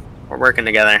 So, we're working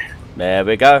together. There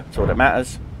we go. That's all that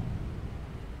matters.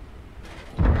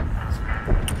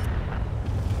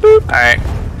 Boop. Alright.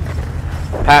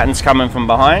 Pattern's coming from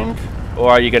behind,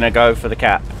 or are you going to go for the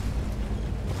cap?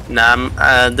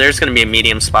 Nah, there's going to be a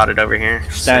medium spotted over here.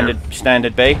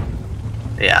 Standard B?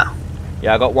 Yeah.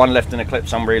 Yeah, I got 1 left in the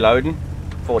clips. I'm reloading.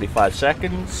 45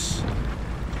 seconds.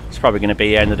 It's probably going to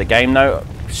be the end of the game, though.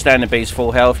 Standard B's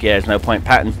full health. Yeah, there's no point.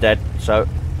 Pattern's dead. So,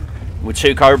 with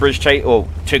 2 Cobras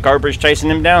chasing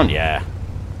him down? Yeah.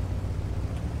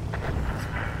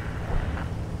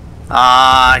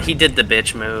 He did the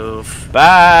bitch move.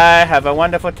 Bye. Have a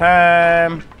wonderful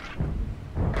time.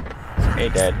 He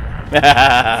dead.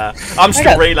 I'm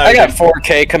still reloading. I got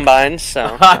 4K combined,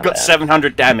 so... I got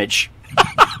 700 damage.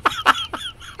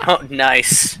 Oh,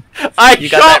 nice. You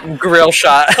got that grill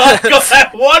shot. I got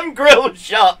that 1 grill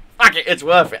shot. Fuck it, it's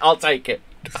worth it. I'll take it.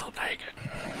 I'll take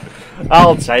it.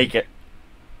 I'll take it.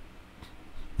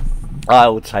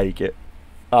 I'll take it.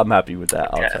 I'm happy with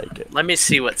that. I'll take it. Let me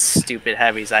see what stupid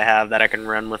heavies I have that I can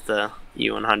run with the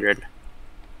E100.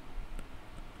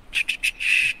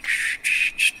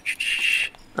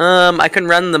 I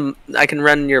can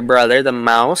run your brother, the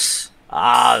mouse.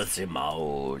 Ah, the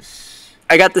mouse.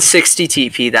 I got the 60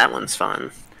 TP. That one's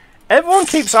fun. Everyone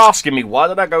keeps asking me why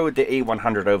did I go with the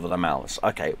E100 over the mouse.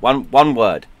 Okay, one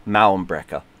word: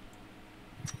 Malmbrecker.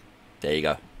 There you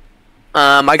go.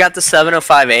 I got the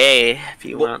 705A. If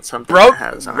you want something bro, that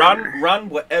has armor. run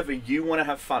whatever you want to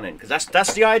have fun in, because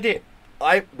that's the idea.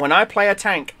 When I play a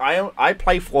tank, I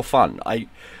play for fun.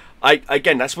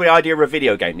 Again, that's the idea of a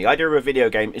video game. The idea of a video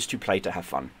game is to play to have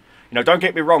fun. You know, don't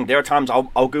get me wrong. There are times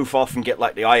I'll goof off and get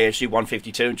like the ISU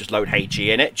 152 and just load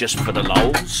HE in it just for the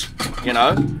lols. You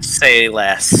know. Say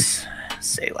less.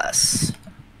 Say less.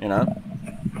 You know.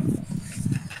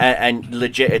 And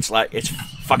legit, it's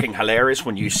fucking hilarious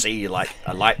when you see like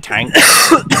a light tank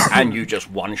and you just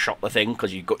one shot the thing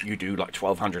because you do like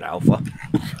 1200 alpha.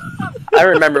 I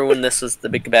remember when this was the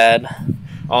big bad.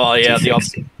 Oh yeah,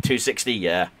 260. The 260.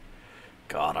 Yeah.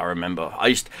 God, I remember.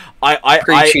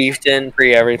 Pre-chieftain,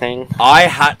 pre-everything. I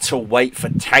had to wait for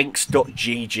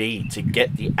tanks.gg to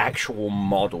get the actual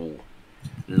model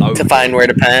loaded. To find where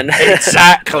to pen.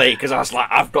 Exactly, because I was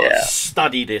like, I've got to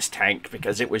study this tank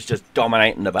because it was just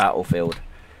dominating the battlefield,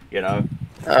 you know?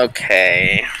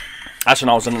 Okay. That's when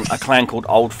I was in a clan called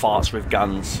Old Farts with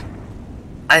Guns.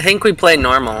 I think we play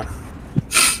normal.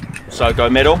 So go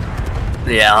middle?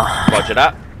 Yeah. Roger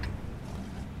that.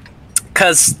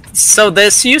 So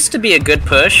this used to be a good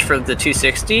push for the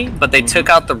 260, but they took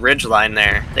out the ridge line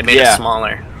there. They made it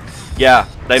smaller. Yeah,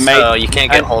 they made. So you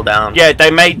can't get hull down. Yeah,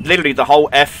 they made literally the whole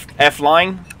F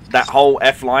line. That whole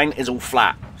F line is all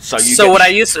flat. So you. So what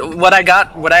I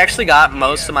actually got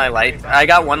most of my light. I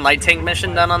got one light tank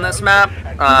mission done on this map.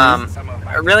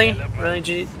 Really,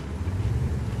 G.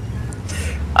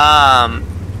 I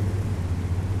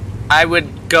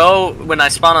would go when I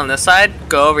spawn on this side.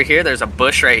 Go over here. There's a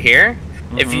bush right here.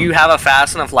 If you have a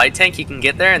fast enough light tank, you can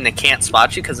get there, and they can't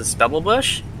spot you because it's stubble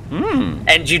bush.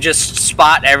 And you just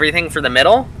spot everything for the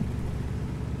middle,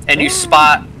 and you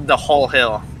spot the whole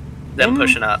hill, then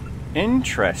pushing up.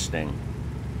 Interesting.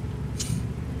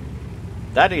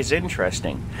 That is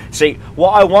interesting. See,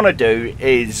 what I want to do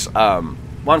is,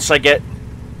 once I get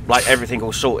like everything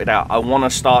all sorted out, I want to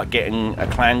start getting a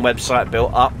clan website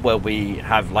built up where we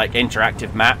have like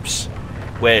interactive maps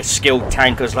where skilled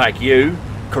tankers like you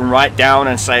can write down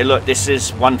and say, look, this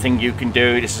is one thing you can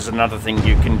do, this is another thing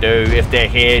you can do, if they're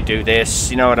here, do this,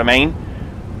 you know what I mean?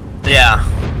 Yeah.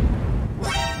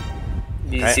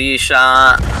 Easy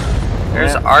shot.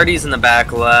 There's Arties in the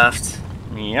back left.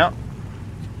 Yep. Do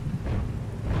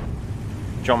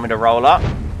you want me to roll up?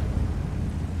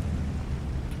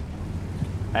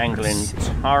 Angling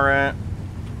turret.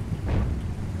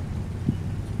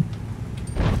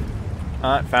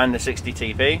 Alright, found the 60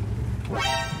 TP.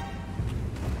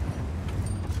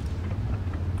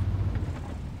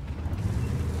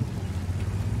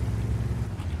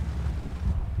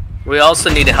 We also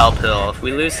need to help Hill. If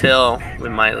we lose Hill, we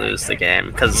might lose the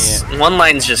game because one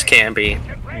line's just campy.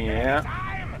 Yeah.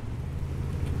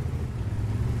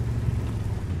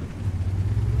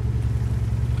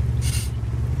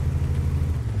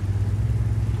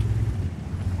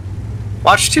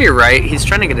 Watch to your right. He's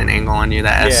trying to get an angle on you.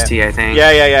 That ST, I think.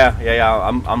 Yeah.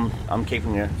 I'm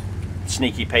keeping a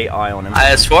sneaky Pete eye on him.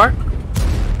 IS4.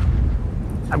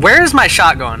 Where is my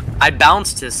shot going? I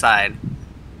bounced his side.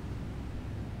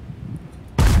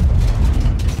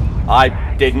 I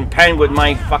didn't pen with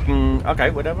my fucking... Okay,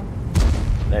 whatever.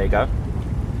 There you go.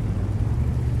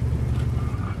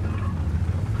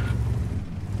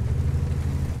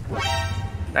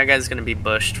 That guy's gonna be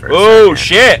bushed for Oh,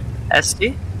 shit!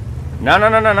 ST? No.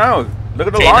 Look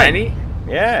at the K90? line.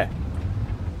 Yeah.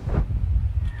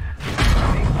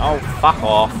 Oh, fuck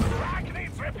off.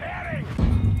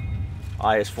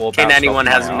 IS4 K91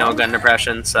 has no gun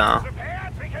depression, so...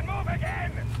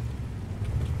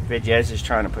 Vidjez is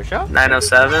trying to push up.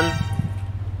 907.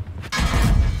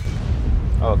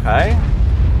 Okay.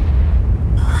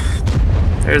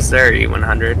 There's their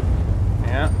E100.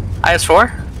 Yeah. IS4?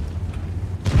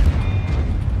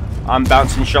 I'm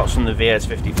bouncing shots from the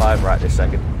VS55 right this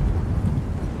second.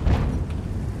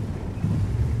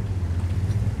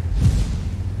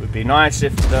 Would be nice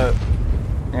if the...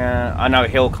 Yeah, I know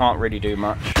Hill can't really do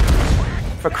much.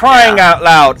 For crying out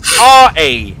loud,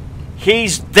 Artie!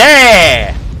 He's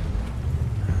there!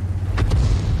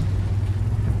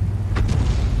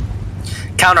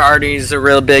 Counter Artie is a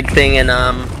real big thing in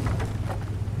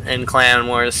Clan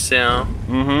Wars too.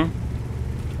 Mm-hmm.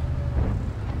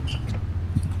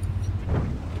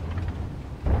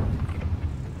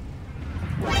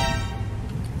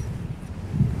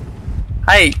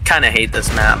 I kind of hate this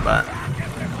map, but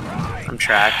I'm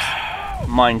tracked.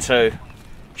 Mine too.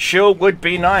 Sure would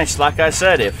be nice, like I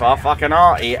said, if our fucking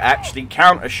Artie actually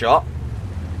counter shot.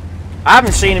 I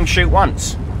haven't seen him shoot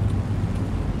once.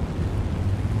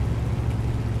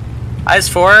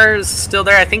 IS-4 is still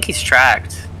there. I think he's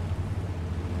tracked.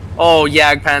 Oh,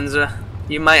 Jagdpanzer.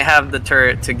 You might have the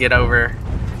turret to get over.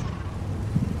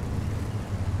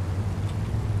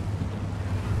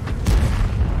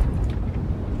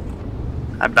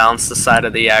 I bounced the side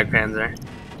of the Jagdpanzer.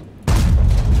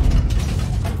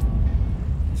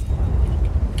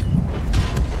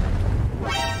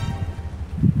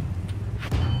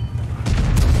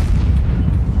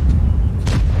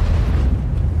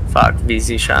 Fuck,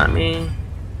 VZ shot me.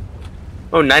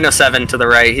 Oh, 907 to the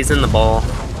right. He's in the bowl.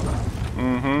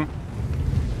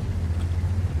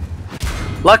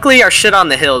 Luckily, our shit on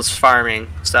the hill is farming.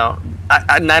 So,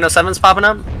 907's popping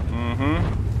up?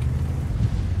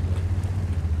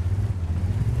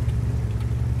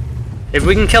 If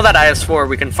we can kill that IS-4,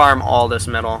 we can farm all this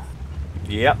middle.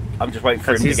 Yep, I'm just waiting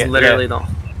for him to get he's literally the...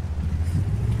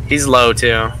 He's low,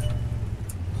 too.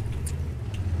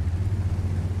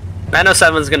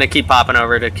 907's gonna keep popping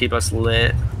over to keep us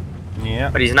lit. Yeah.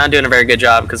 But he's not doing a very good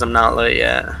job because I'm not lit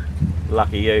yet.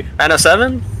 Lucky you.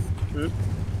 907?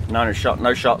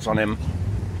 No shots on him.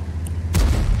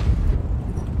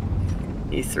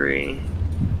 E3.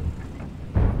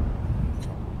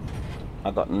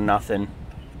 I got nothing.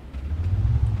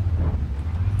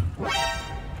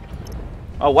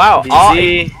 Oh wow,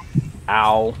 VZ.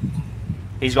 Ow.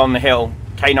 He's gone the hill.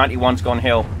 K91's gone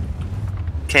hill.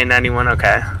 K91,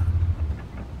 okay.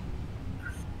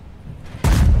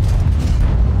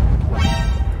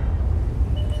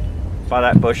 By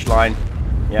that bush line.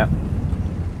 Yep.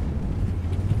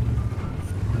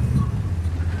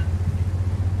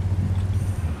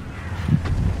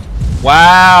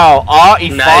 Wow, Artie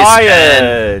nice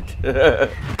fired!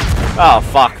 Oh,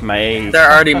 fuck me. They're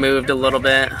already moved a little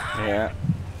bit. Yeah.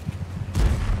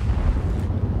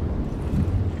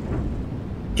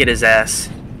 Get his ass.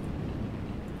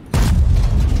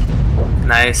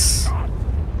 Nice.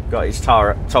 Got his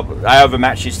top. I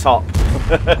overmatched his top.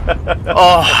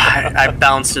 Oh, I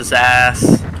bounced his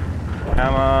ass.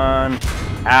 Come on.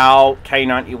 Ow.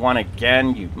 K91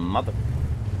 again, you mother...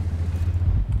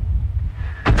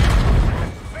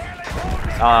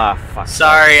 Ah, fuck.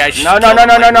 Sorry, I should No.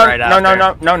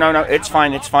 It's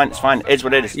fine. It's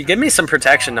what it is. You give me some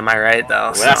protection to my right, though.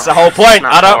 Well, so that's the whole point.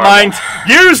 I don't mind.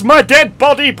 Use my dead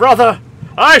body, brother.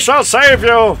 I shall save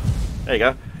you. There you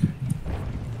go.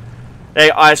 Hey,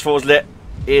 IS-4's lit.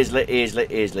 Is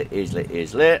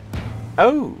lit.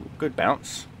 Oh, good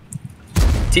bounce.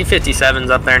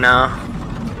 T-57's up there now.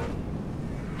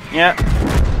 Yeah.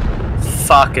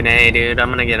 Fucking A, dude. I'm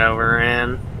gonna get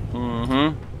overran.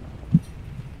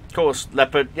 Of course,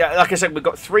 Leopard. Yeah, like I said, we've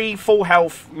got 3 full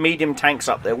health medium tanks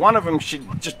up there. One of them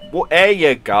should just... Well, there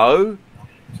you go.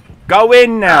 Go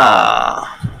in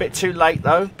now. Bit too late,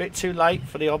 though. Bit too late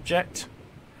for the object.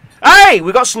 Hey!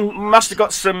 We got some... Must have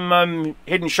got some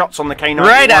hidden shots on the K91.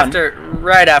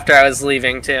 Right after I was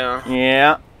leaving, too.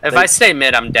 Yeah. If I stay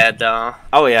mid, I'm dead, though.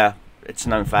 Oh, yeah. It's a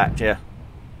known fact, yeah.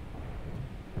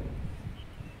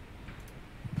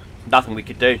 Nothing we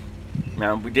could do.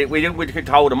 No, we could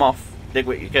hold them off. Did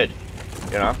what you could,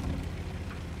 you know.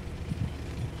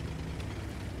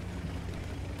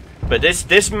 But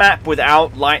this map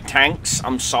without light tanks,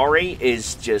 I'm sorry,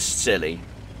 is just silly.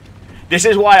 This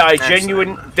is why I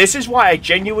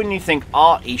genuinely think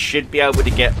Artie should be able to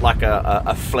get like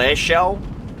a flare shell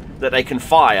that they can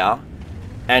fire,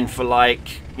 and for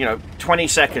like, you know, 20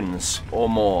 seconds or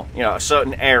more, you know, a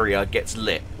certain area gets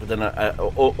lit within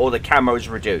or the camo's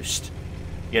reduced,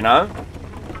 you know.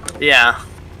 Yeah.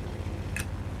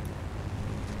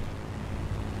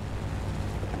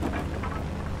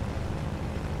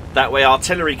 That way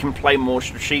artillery can play more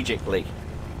strategically.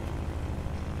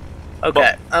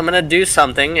 Okay, I'm gonna do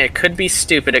something. It could be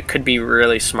stupid, it could be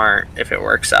really smart if it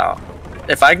works out.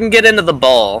 If I can get into the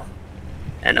bull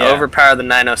and overpower the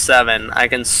 907, I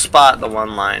can spot the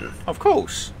one line. Of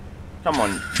course. Come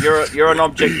on. You're an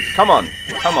object. Come on.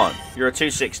 You're a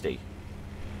 260.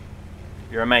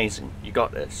 You're amazing. You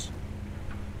got this.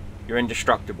 You're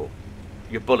indestructible.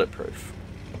 You're bulletproof.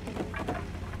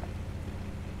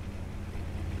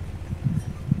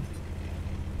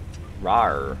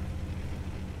 Rawr.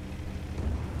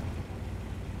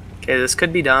 Okay, this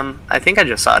could be dumb. I think I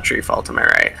just saw a tree fall to my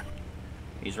right.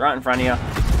 He's right in front of you.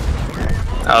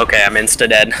 Okay, I'm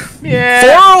insta-dead. Yeah.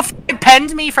 405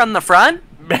 penned me from the front?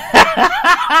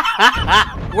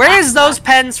 Where's those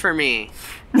pens for me?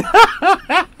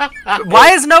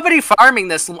 Why is nobody farming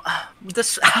this?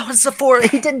 How is the 4?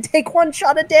 He didn't take 1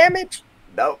 shot of damage.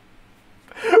 Nope.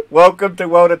 Welcome to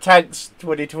World of Tanks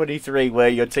 2023, where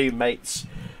your teammates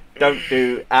don't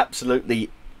do absolutely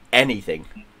anything.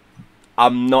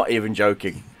 I'm not even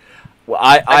joking. Well,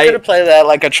 I could have played that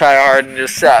like a tryhard and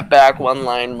just sat back 1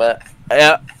 line, but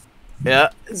yeah,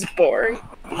 it's boring.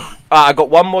 I got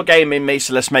 1 more game in me,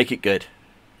 so let's make it good.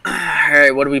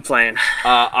 Alright, what are we playing?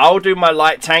 I'll do my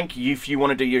light tank, if you want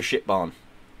to do your shit barn.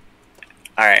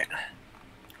 Alright.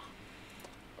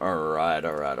 Alright.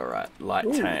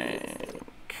 Light tank.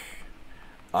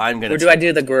 I'm gonna. Or do I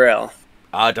do the grill?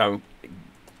 I don't,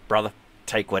 brother.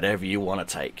 Take whatever you want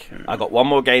to take. I got 1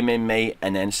 more game in me,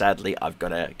 and then sadly I've got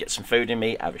to get some food in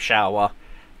me, have a shower,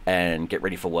 and get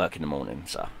ready for work in the morning.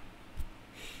 So.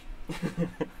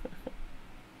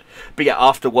 But yeah,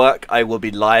 after work I will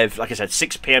be live. Like I said,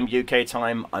 6 PM UK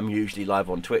time. I'm usually live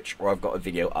on Twitch, or I've got a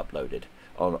video uploaded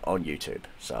on YouTube.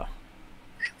 So.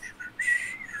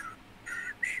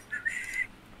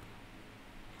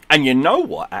 And you know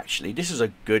what? Actually, this is a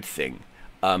good thing,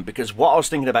 because what I was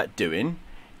thinking about doing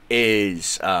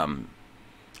is what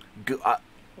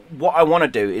I want to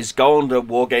do is go on the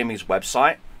Wargaming's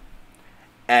website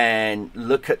and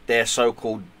look at their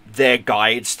their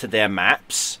guides to their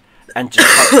maps and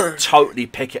just totally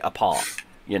pick it apart.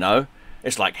 You know,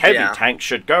 it's like heavy tanks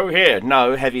should go here.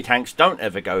 No, heavy tanks don't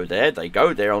ever go there. They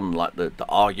go there on like the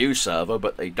RU server,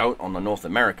 but they don't on the North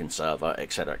American server,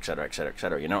 etc., etc., etc.,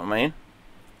 etc. You know what I mean?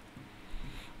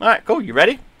 All right, cool. You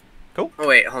ready? Cool. Oh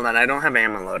wait, hold on. I don't have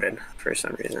ammo loaded for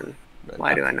some reason.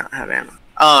 Why do I not have ammo?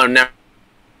 Oh no.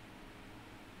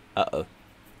 Uh-oh.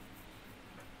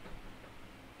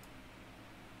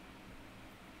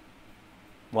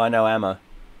 Why no ammo?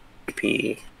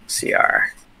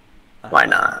 PCR. Why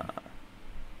not?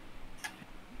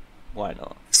 Why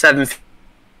not? 7.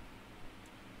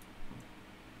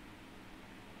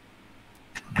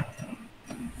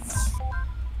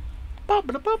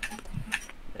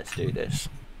 Let's do this.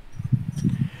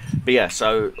 But yeah,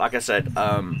 so like I said,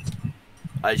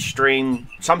 I stream.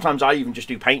 Sometimes I even just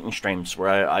do painting streams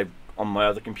where I on my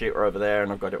other computer over there,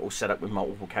 and I've got it all set up with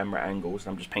multiple camera angles,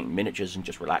 and I'm just painting miniatures and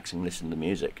just relaxing, listening to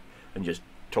music, and just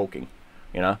talking.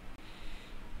 You know,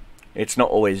 it's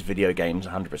not always video games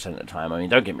 100% of the time. I mean,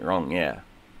 don't get me wrong. Yeah,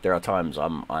 there are times I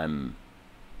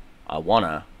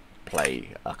wanna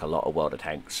play like a lot of World of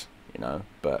Tanks. You know,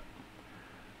 but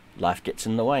life gets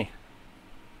in the way.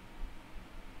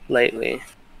 Lately.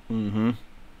 Mm-hmm.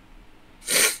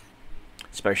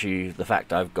 Especially the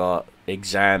fact I've got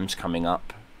exams coming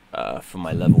up for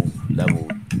my level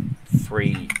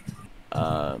 3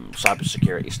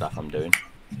 cybersecurity stuff I'm doing.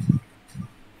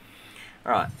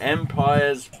 Alright,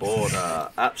 Empire's Border.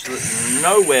 Absolutely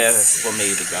nowhere for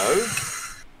me to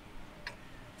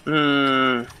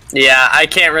go. Yeah, I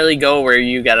can't really go where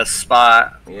you got a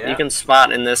spot. Yeah. You can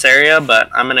spot in this area, but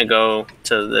I'm gonna go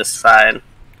to this side.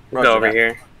 Roger go over that.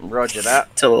 here. Roger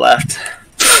that. To the left.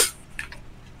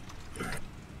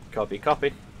 Copy,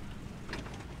 copy.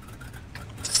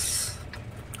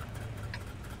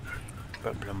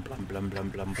 Blum, blum, blum, blum, blum,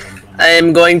 blum, blum. I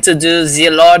am going to do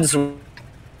the Lord's.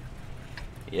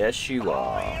 Yes, you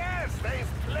are. Oh, yes, there's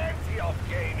plenty of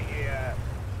game here.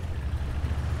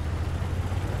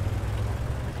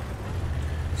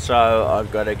 So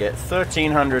I've got to get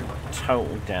 1,300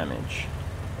 total damage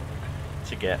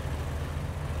to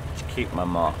keep my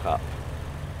mark up.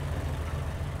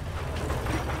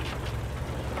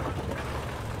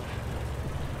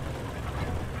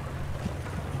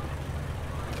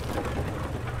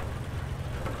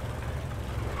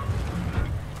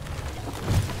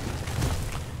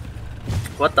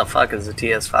 What the fuck is a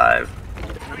TS5?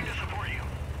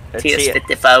 A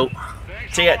TS55.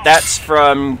 That's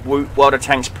from World of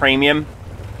Tanks Premium.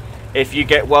 If you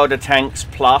get World of Tanks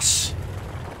Plus,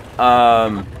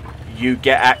 you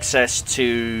get access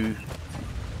to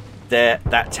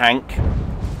that tank,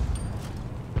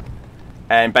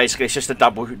 and basically it's just a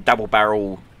double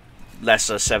barrel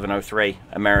lesser 703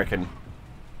 American.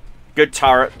 Good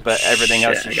turret, but everything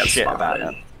else is shit about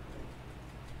it.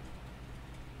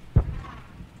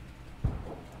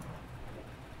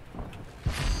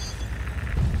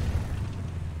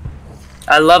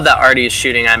 I love that Artie's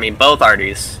shooting at me. Both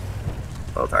Arties.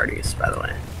 Both Arties, by the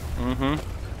way. Mm-hmm.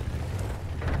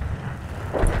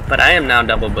 But I am now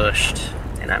double bushed,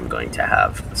 and I'm going to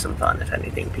have some fun if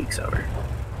anything peeks over.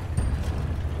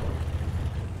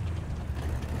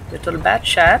 Little bat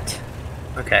shot.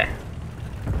 Okay.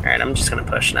 Alright, I'm just gonna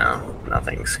push now.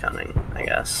 Nothing's coming, I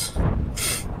guess.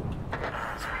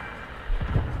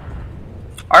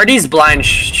 Artie's blind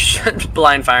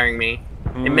firing me.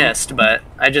 It missed, but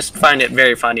I just find it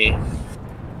very funny.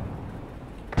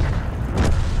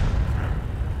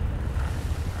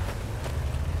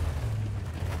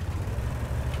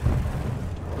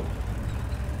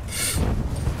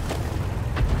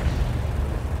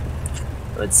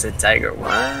 Let's hit Tiger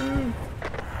 1.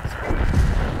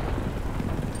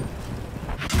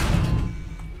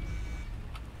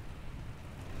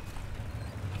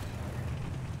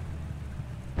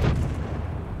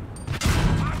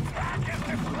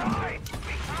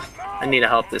 I need to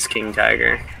help this King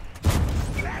Tiger.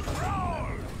 Let's roll!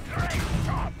 Great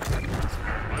shot!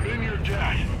 I'm in your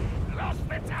jet. Lost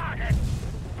the target.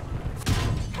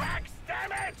 Tracks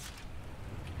damaged!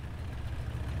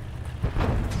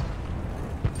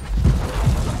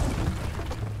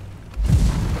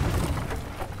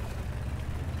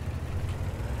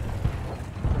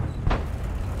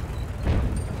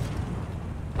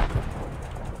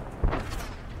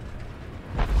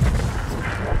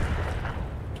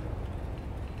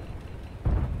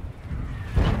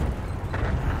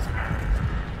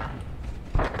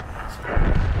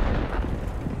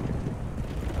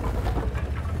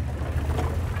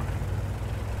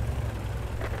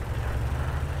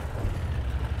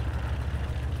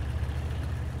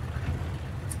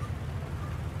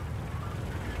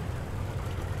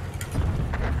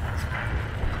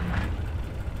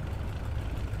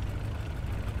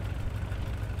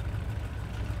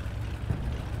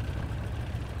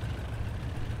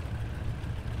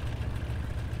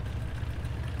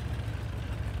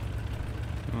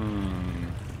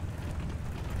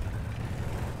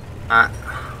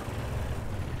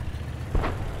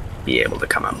 Be able to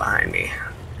come up behind me.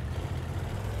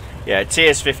 Yeah,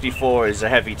 TS-54 is a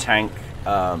heavy tank,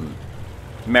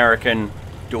 American,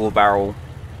 dual barrel.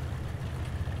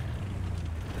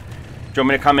 Do you want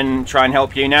me to come in and try and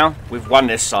help you now? We've won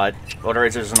this side. Or there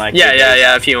is an IQ.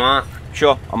 Yeah, if you want.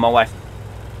 Sure, on my way.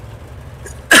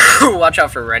 Watch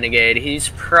out for Renegade. He's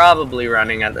probably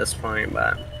running at this point,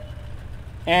 but...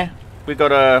 We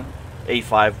got a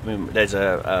E5. There's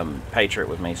a Patriot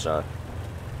with me, so...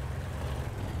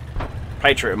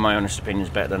 Patriot, in my honest opinion,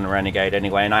 is better than the Renegade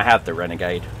anyway, and I have the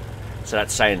Renegade. So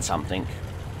that's saying something.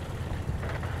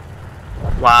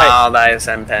 Wow, hey. The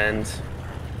ISM penned.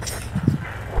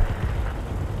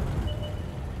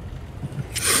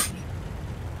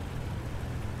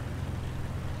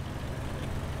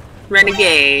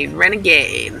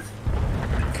 Renegade.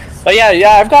 But yeah,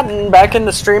 I've gotten back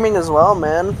into streaming as well,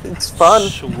 man. It's fun.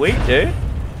 Sweet, dude.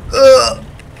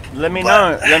 Let me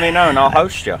know, and I'll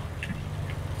host you.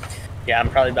 Yeah,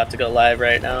 I'm probably about to go live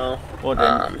right now. Well,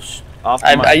 then,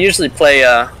 I usually play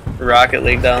Rocket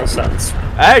League though, so it's...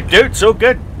 Hey, dude, it's all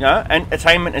good. You know,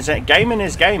 entertainment is gaming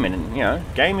is gaming, and you know,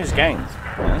 game is game.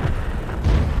 You know?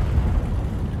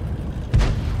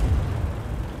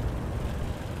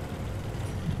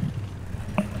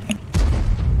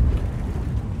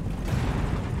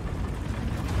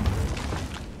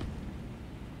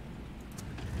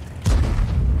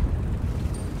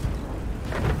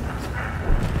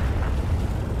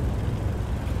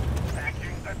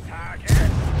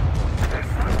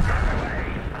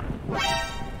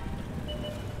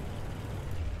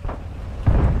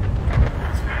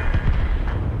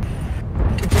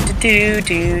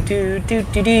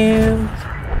 Do.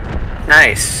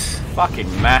 Nice.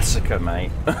 Fucking massacre,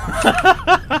 mate.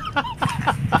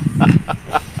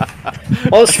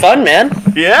 Well, it's fun, man.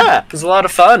 Yeah. It was a lot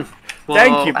of fun.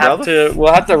 Thank you, brother.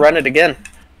 We'll have to run it again.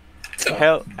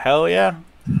 Hell yeah.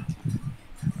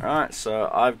 Alright, so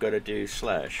I've got to do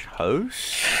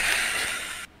 /host.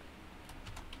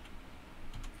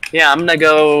 Yeah, I'm gonna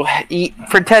go eat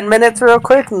for 10 minutes real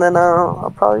quick, and then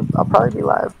I'll probably be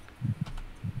live.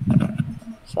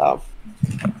 So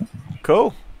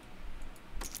cool.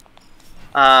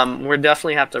 We'll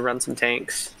definitely have to run some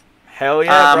tanks. Hell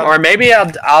yeah. Or maybe I'll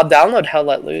download Hell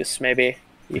Let Loose. Maybe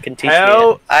you can teach me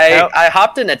it. I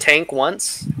hopped in a tank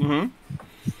once.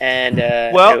 And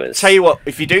well, tell you what,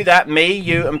 if you do that, me,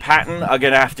 you, and Patton are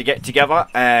gonna have to get together,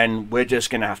 and we're just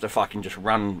gonna have to fucking just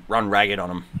run ragged on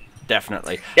them.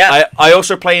 Definitely. Yeah. I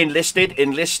also play Enlisted.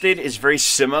 Enlisted is very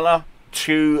similar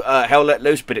to Hell Let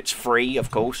Loose, but it's free,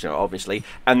 of course, you know, obviously,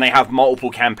 and they have multiple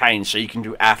campaigns, so you can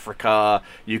do Africa,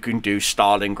 you can do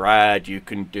Stalingrad, you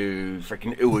can do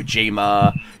freaking Iwo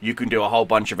Jima, you can do a whole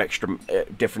bunch of extra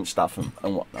different stuff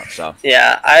and whatnot. So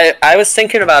yeah, I was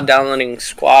thinking about downloading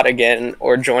Squad again,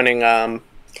 or joining. I'm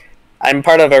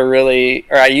part of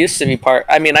I used to be part.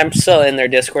 I mean, I'm still in their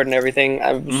Discord and everything.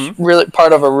 I'm really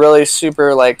part of a really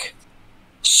super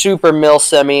mil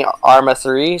semi Arma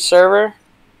 3 server.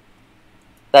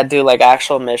 that do like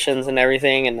actual missions and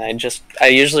everything, and I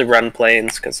usually run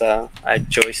planes because I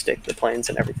joystick the planes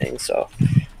and everything. So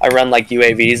I run like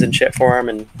UAVs and shit for them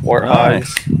and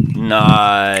warthogs.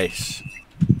 Nice.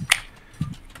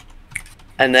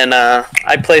 And then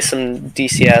I play some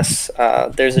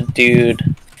DCS. There's a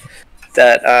dude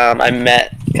that I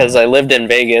met because I lived in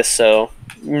Vegas, so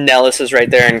Nellis is right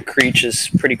there, and Creech is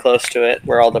pretty close to it,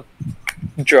 where all the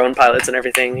drone pilots and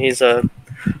everything. He's a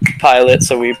pilot,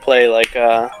 so we play like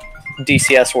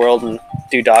DCS World and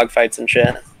do dogfights and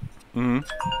shit. Nope.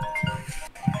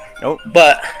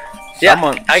 But yeah,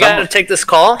 I gotta take this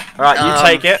call. All right, you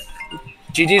take it.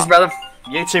 GG's, brother.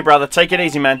 You too, brother. Take it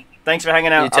easy, man. Thanks for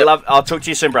hanging out. I'll talk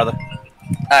to you soon, brother.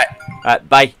 All right,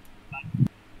 bye.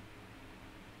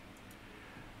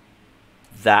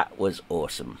 That was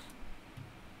awesome.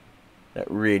 That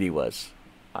really was.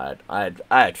 I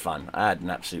had fun. I had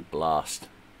an absolute blast.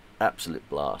 Absolute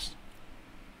blast.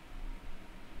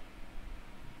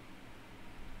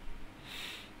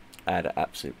 I had an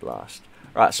absolute blast.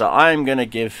 Right, so I'm gonna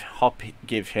give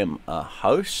him a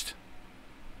host.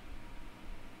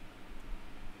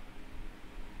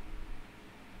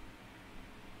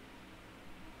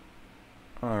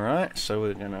 Alright, so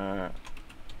we're gonna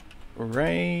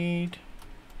raid.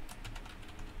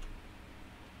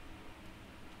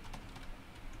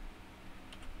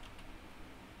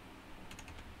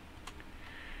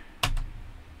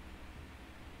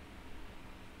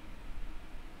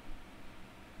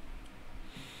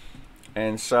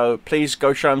 And so please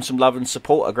go show him some love and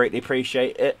support. I greatly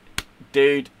appreciate it.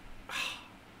 Dude,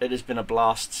 it has been a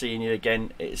blast seeing you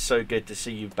again. It's so good to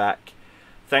see you back.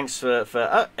 Thanks for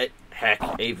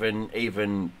heck,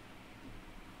 even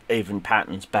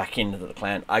Patton's back into the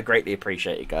clan. I greatly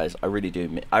appreciate it, guys. I really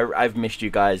do. I've missed you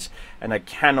guys, and I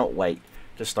cannot wait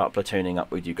to start platooning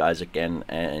up with you guys again.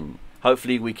 And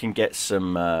hopefully we can get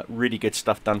some really good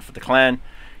stuff done for the clan.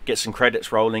 Get some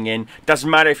credits rolling in. Doesn't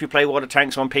matter if you play World of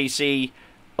Tanks on PC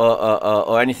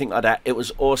or anything like that. It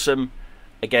was awesome.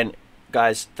 Again,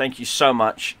 guys, thank you so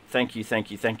much. Thank you.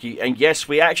 And yes,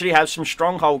 we actually have some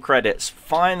Stronghold credits.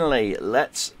 Finally,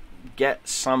 let's get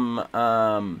some.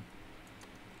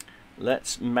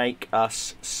 Let's make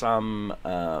us some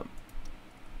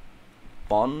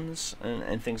bonds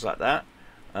and things like that.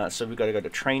 So we've got to go to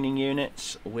training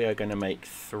units. We are going to make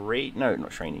 3. No,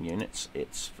 not training units.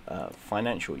 It's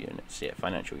financial units. Yeah,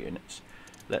 financial units.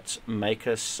 Let's make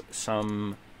us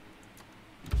some.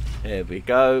 There we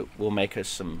go. We'll make us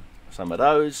some of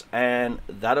those, and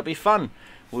that'll be fun.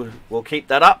 We'll keep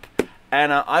that up,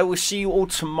 and I will see you all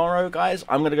tomorrow, guys.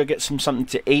 I'm gonna go get something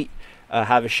to eat,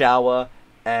 have a shower,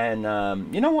 and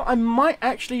you know what? I might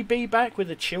actually be back with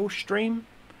a chill stream.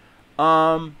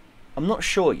 I'm not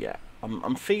sure yet.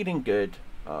 I'm feeling good.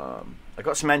 I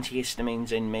got some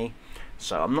antihistamines in me,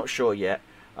 so I'm not sure yet.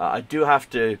 I do have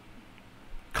to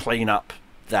clean up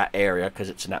that area because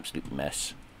it's an absolute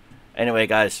mess. Anyway,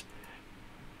 guys,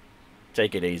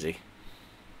 take it easy.